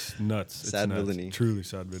 Villainy. It's nuts. It's Sad nuts. Villainy. Truly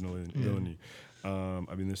sad villainy.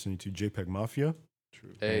 I've been listening to JPEG Mafia.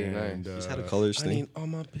 Hey, and, nice. He's had a colors I thing. need all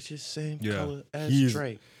my bitches same Yeah. color as He's-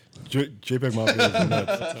 Drake. JPEG Mafia is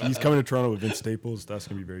nuts. He's coming to Toronto with Vince Staples. That's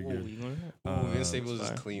gonna be very Oh, good. you going to that? Oh, Vince Uh, Staples is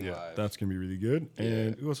fire. clean Yeah, live. that's gonna be really good. Yeah.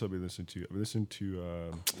 And who else have I been listening to? I've been listening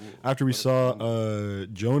to after we saw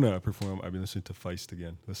Jonah perform. I've been listening to Feist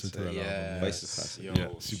again. Listen to that yeah, album. Feist is classic. Yo, Yeah,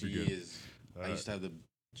 super she good. is. I Uh, used to have the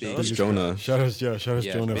Shout big out to Jonah. Shout out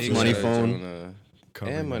Jonah. big for Money shout out Phone. Jonah.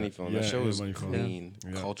 covering And Money that. Phone. Yeah, That show and was Money Phone. clean.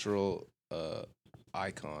 Yeah. Cultural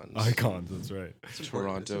icons. Icons. That's right.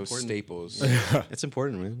 Toronto It's important. staples. It's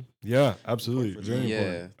important, man. Yeah, absolutely. Very Yeah,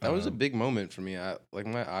 important. that was a big moment for me. Like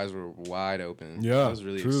my eyes were wide open. Yeah, I was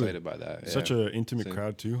really truly. excited by that. Such yeah. an intimate Same.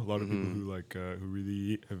 crowd too. A lot of people Mhm. who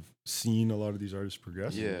really have seen a lot of these artists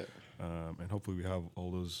progress. Yeah. And hopefully we have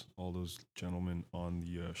all those gentlemen on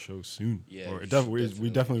the show soon. Yeah, Or we it should we definitely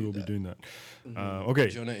definitely do will be that. doing that. Mhm. Okay.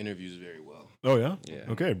 Jonah interviews very well. Oh yeah. Yeah.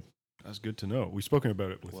 Okay. That's good to know. We've spoken about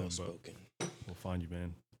it with Well him, spoken. but we'll find you,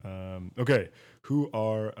 man. Okay. Who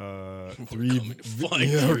are 3? coming to find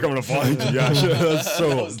yeah, you. we're coming to find you. Yeah, that's so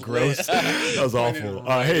That was gross. lit. That was Pointed awful.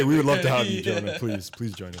 right Hey, at we the would love to have guy. you, Jonah. Please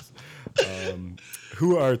join us.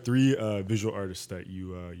 Who are 3 visual artists that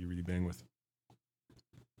you really bang with?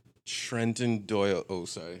 Trenton Doyle. Oh,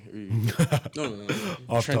 sorry. No.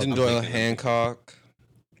 Off Trenton top. Doyle Hancock.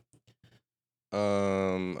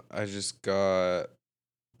 I just got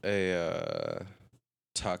a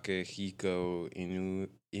Takehiko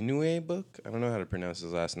Inoue book. I don't know how to pronounce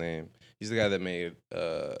his last name. He's the guy that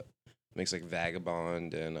makes like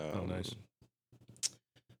Vagabond and Oh, nice.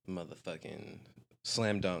 motherfucking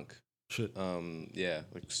Slam Dunk. Shit. Yeah,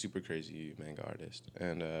 like super crazy manga artist.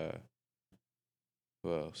 And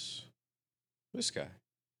who else? This guy.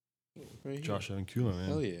 Right here. Josh Avankula, man.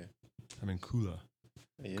 Hell yeah. Avankula.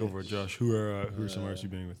 Yeah. Go for it, Josh. Who are some artists you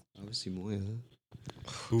bang with? Obviously, Moya.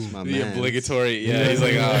 Who? My The man. obligatory. Yeah, he's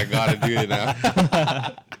like, oh, I gotta do it now.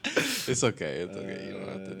 It's okay. It's okay. You don't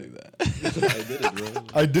have to do that. I did it, bro.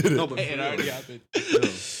 I did it. No, but Hey, it already happened. Yo,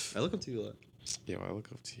 I look up to you a lot. Yo, I look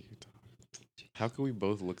up to you, dog. How can we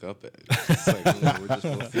both look up at? It's like we're just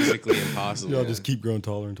both physically impossible. Y'all just keep growing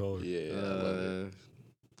taller and taller. Yeah, I love it.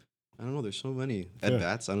 I don't know. There's so many. Yeah. Ed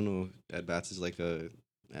Bats. I don't know. Ed Bats is like a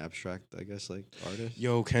abstract, I guess, like artist.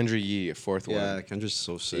 Yo, Kendra Yee, fourth Yeah, one. Kendra's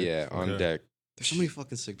so sick. Yeah, on Okay. deck. There's so many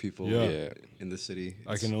fucking sick people. Yeah. Yeah. In the city.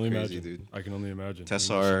 I It's can only crazy, imagine. dude. I can only imagine.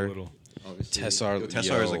 Tessar. So little. Obviously. Tessar, Yo,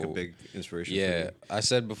 Tessar is like a yo. big inspiration. Yeah, For me. I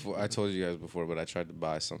said before. I told you guys before, but I tried to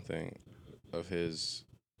buy something of his,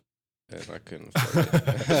 and I couldn't afford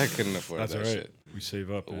it. I couldn't afford That's that all right. shit. We save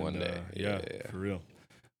up. One and, day. Yeah, Yeah. for real.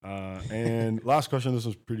 And last question. This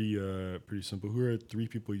one's pretty simple. Who are 3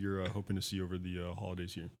 people you're hoping to see over the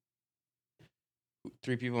holidays here?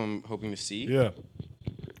 3 people I'm hoping to see. Yeah,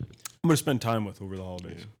 I'm gonna spend time with over the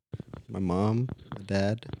holidays. My mom, my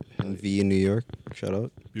dad, and V in New York. Shout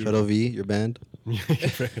out. Beautiful. Shout out V, your band.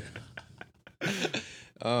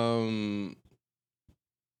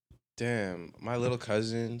 Damn, my little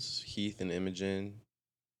cousins, Heath and Imogen.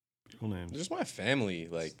 Beautiful names. Just my family.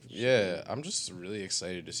 Like, yeah, I'm just really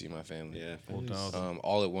excited to see my family. Yeah,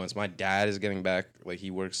 All at once. My dad is getting back. Like, he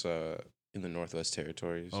works in the Northwest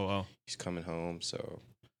Territories. Oh wow, He's coming home, so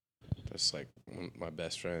that's like my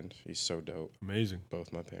best friend. He's so dope. amazing,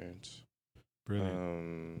 Both my parents.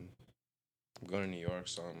 brilliant. I'm going to New York,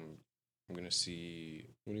 so I'm gonna see.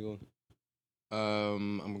 When are you going?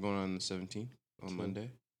 I'm going on the 17th on Monday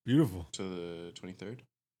Beautiful. to the 23rd.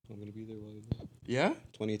 I'm gonna be there while you're there. Yeah.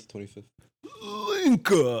 20th to 25th.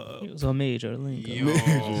 Link up. It was a major link. Yo,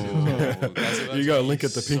 You got a link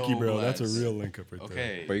at the so pinky, bro. That's a blessed. real link up right there.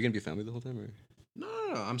 Okay. But are you gonna be family the whole time, or? No.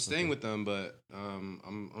 I'm staying with them, but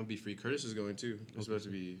I'm gonna be free. Curtis is going too. It's supposed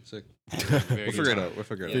to be Sick. very We'll good figure it time. out. We'll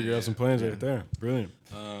figure it out. Figure out some plans Yeah. right there. Brilliant.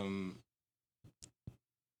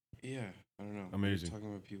 Yeah. I don't know. Amazing. We're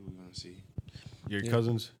talking about people we want to see. Your Yeah.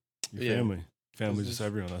 cousins, your Yeah. family. Family's Cousins. just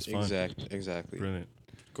everyone. That's fine. Exactly. Brilliant.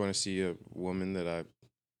 Going to see a woman that I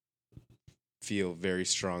feel very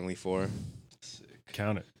strongly for.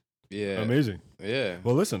 Count it. Yeah. Amazing. Yeah.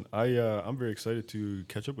 Well, listen, I'm very excited to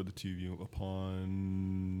catch up with the 2 of you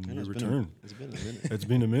upon I know, your it's return. It's been a minute. It's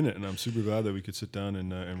been a minute, and I'm super glad that we could sit down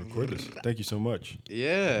and record this. Thank you so much,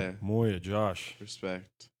 Yeah. Moya, Josh, Respect.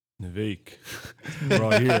 Navik. We're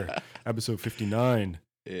all here. Episode 59.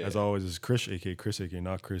 Yeah. As always, is Chris, aka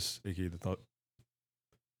not Chris, aka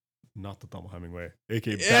not the Thumb Hemingway,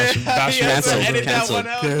 aka Yeah, Bash you Me have to Outside. edit that one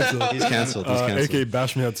out. Canceled. He's canceled. He's canceled. aka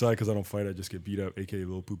Bash Me Outside because I don't fight, I just get beat up, aka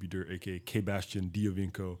Lil Poopy Dirt, aka K Bastion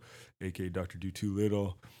Diovinco, aka Dr. Do Too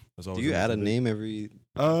Little. As Do always, you I'm add a Navik. name every?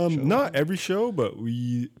 Not every show, but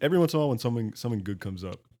we every once in a while when something good comes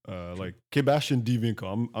up, like K Bastion Diovinco.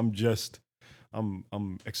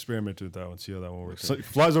 I'm experimenting with that one, see how that one works. So, it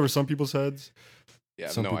flies over some people's heads. Yeah, I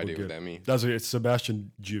have Some no people idea get- what that means. That's it's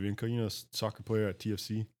Sebastian Giovinco, soccer player at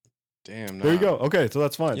TFC. Damn. There you nah. go. Okay, so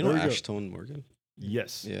that's fine. You know there you Ashtone Morgan? go.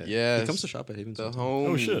 Yes. Yeah. Yes. He comes to shop at Haven. The sometimes. homie.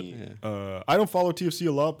 Oh, shit. Yeah. I don't follow TFC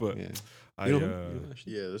a lot, but Yeah. I You know him? You know Ashtone?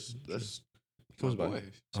 Yeah, that's He comes my by. boy.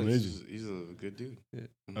 Amazing. He's a good dude.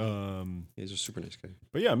 He's a super nice guy.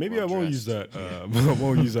 but yeah, maybe I Well won't use that. I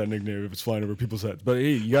won't use that nickname if it's flying over people's heads. But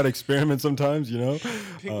hey, you got to experiment sometimes, Pick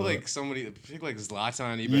like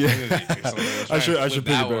Zlatan Yeah. Ibrahimovic or something. I Try and should flip pick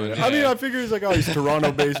that it better. one. I mean, Yeah. I figure it's like, oh, he's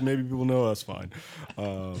Toronto based. Maybe people know that's fine.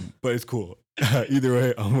 But it's cool. Either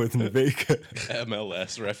way, I'm with Navik.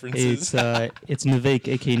 MLS references. It's Navek,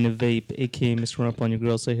 aka Navape, aka Mr. Run Up on Your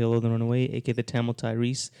Girl, Say Hello, Then Run Away, aka the Tamil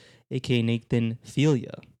Tyrese, aka Nathan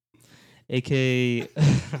Philia, aka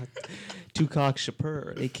Tukak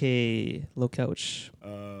Shapur, aka Low Couch.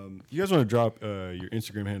 You guys want to drop your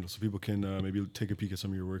Instagram handle so people can maybe take a peek at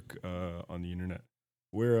some of your work on the internet?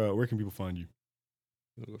 Where can people find you?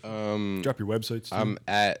 Drop your websites. Too, I'm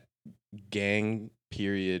at gang.box.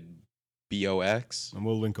 and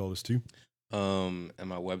we'll link all this too. And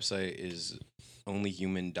my website is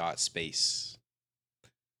onlyhuman.space.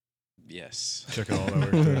 Yes. Check out all that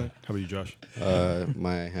work there. How about you, Josh?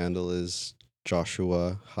 My handle is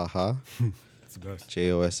Joshua Haha. It's the best.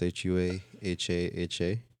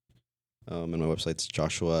 JOSHUAHAHA. And my website's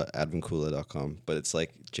joshuaadvincula.com. But it's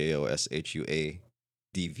like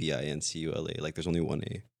JOSHUADVINCULA. Like there's only one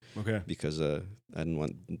A Okay, because I didn't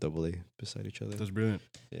want double A beside each other. that's brilliant.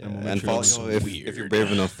 Yeah. and we'll make And sure follow, it's if you're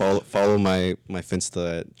brave enough, follow my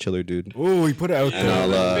Finsta at Chiller Dude. Oh, he put it out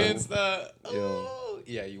And there. I'll,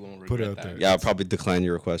 Yeah, you won't regret Put it out that. there. Yeah, I'll probably decline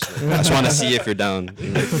your request. I just want to see if you're down.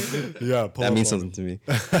 Yeah, pull That up means on something him.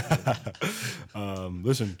 to me.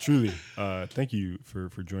 Listen, truly, thank you for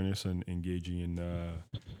joining us and engaging in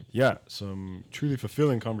some truly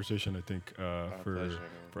fulfilling conversation. I think for pleasure, man.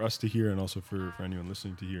 for us to hear and also for anyone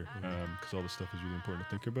listening to hear, because all this stuff is really important to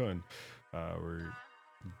think about, and we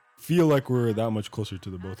feel like we're that much closer to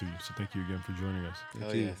the both of you. So thank you again for joining us.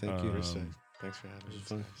 Hell yeah. Thank you. Respect. Thanks for having us.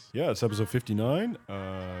 fun. Yeah, it's episode 59.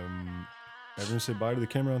 Everyone say bye to the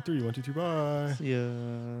camera on 3. 1, 2, 3, bye. Yeah.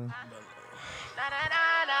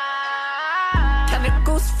 Kinda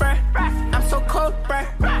goose fur, I'm so cold, bruh.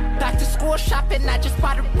 Back to school shopping, I just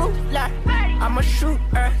bought a ruler. I'm a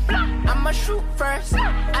shooter, I'ma shoot first.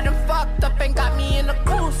 I done fucked up and got me in a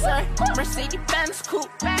cruiser. Mercedes Benz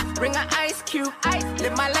coupe, bring an ice cube.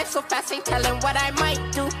 Live my life so fast, ain't telling what I might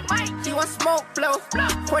do. He want smoke blow,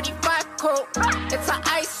 45 coat. It's an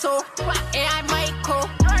ISO, AI Michael.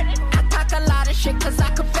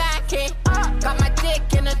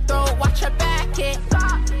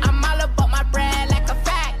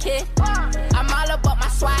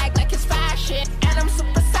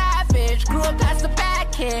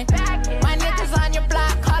 kid. My niggas on your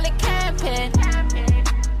block, call it camping.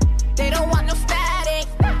 They don't want no static.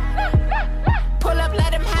 Pull up,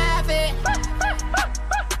 let them have it.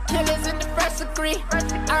 Killers in the first degree.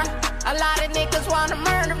 A lot of niggas wanna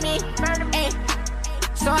murder me.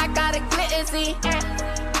 So I got a glitzy.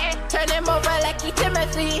 Turn him over like he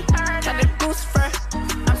Timothy. Kinda goose fur.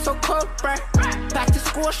 I'm so cold, bruh. Back to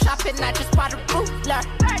school shopping, I just bought a ruler.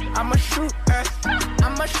 I'm a shooter.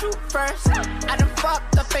 I'ma shoot first. I done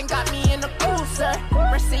fucked up and got me in a cruiser.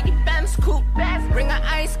 Mercedes Benz coupe. Bring an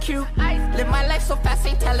ice cube. Live my life so fast,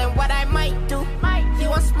 ain't telling what I might do. He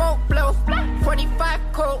want smoke blow. 45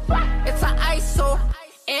 coat. It's an ISO.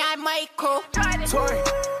 And I might go. Toy,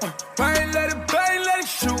 bang, let it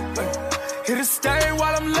shoot. Hit a stain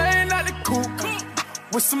while I'm laying at the coop.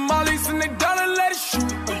 With some mollies and they dollar, let it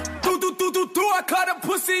shoot. Do, I caught a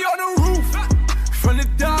pussy on the roof. From the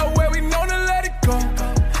door where we know to let it go.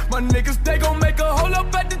 My niggas, they gon' make a hole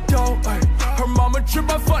up at the door. Her mama trip,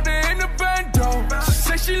 I fucked her in the bando. She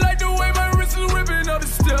say she like the way my wrist is whipping up the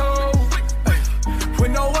stove.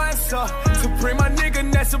 With no answer, to bring my nigga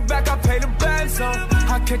Nessa back, I pay the benzo.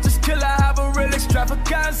 I can't just kill her, have a real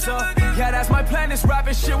extravaganza. Yeah, that's my plan, this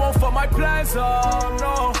rapping shit won't fuck my plans up,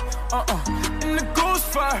 no. In the goose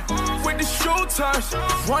fur, with the shooters.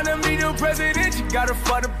 Wanna meet the president, you gotta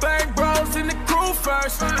fuck the bank bros in the crew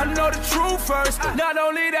first. I know the truth first. Not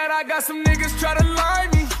only that, I got some niggas try to lie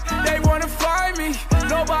me. They wanna find me.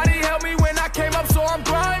 Nobody helped me when I came up, so I'm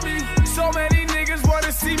grimy. So many niggas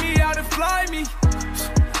wanna see me out and fly me.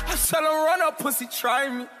 I tell them run up, pussy, try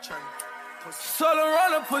me. So the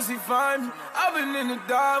run up, pussy, find me. I've been in the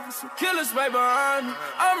dark with some killers right behind me.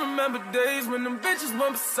 I remember days when them bitches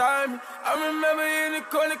went beside me. I remember in the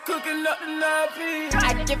corner cooking up the nappy.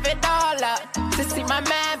 I give it all up to see my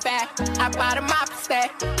man back. I bought a mop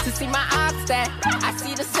stack to see my ops stack. I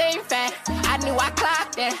see the same fan. I knew I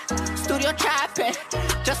clocked it. Studio trapping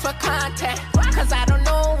just for content. Cause I don't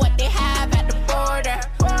know what they have at the border.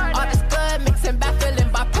 All this good mixing back, feeling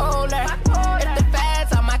bipolar. If the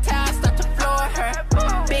feds on my tail, I start to floor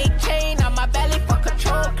her. Big chain on my belly for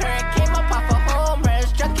control current. Came up off of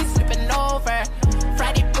homers, junkie slipping over.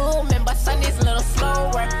 Friday booming, but Sunday's a little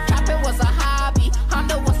slower. Trapping was a hobby,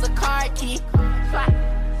 Honda was a car key.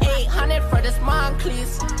 800 for this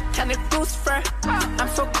Moncle's. Kinda goose fur, I'm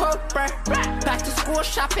so cold, bruh. Back to school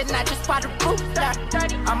shopping, I just bought a ruler.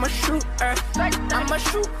 I'm a shooter, I'ma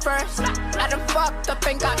shoot first. I done fucked up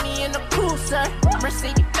and got me in a cruiser.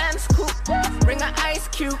 Mercedes Benz coupe, bring an ice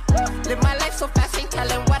cube. Live my life so fast, ain't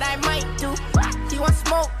telling what I might do. He want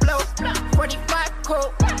smoke blow, 45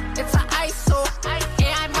 coat. It's an ISO, and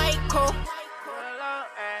I might go.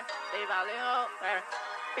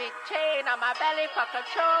 Big chain on my belly, fuck a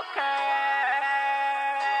choker.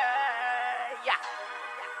 Yeah.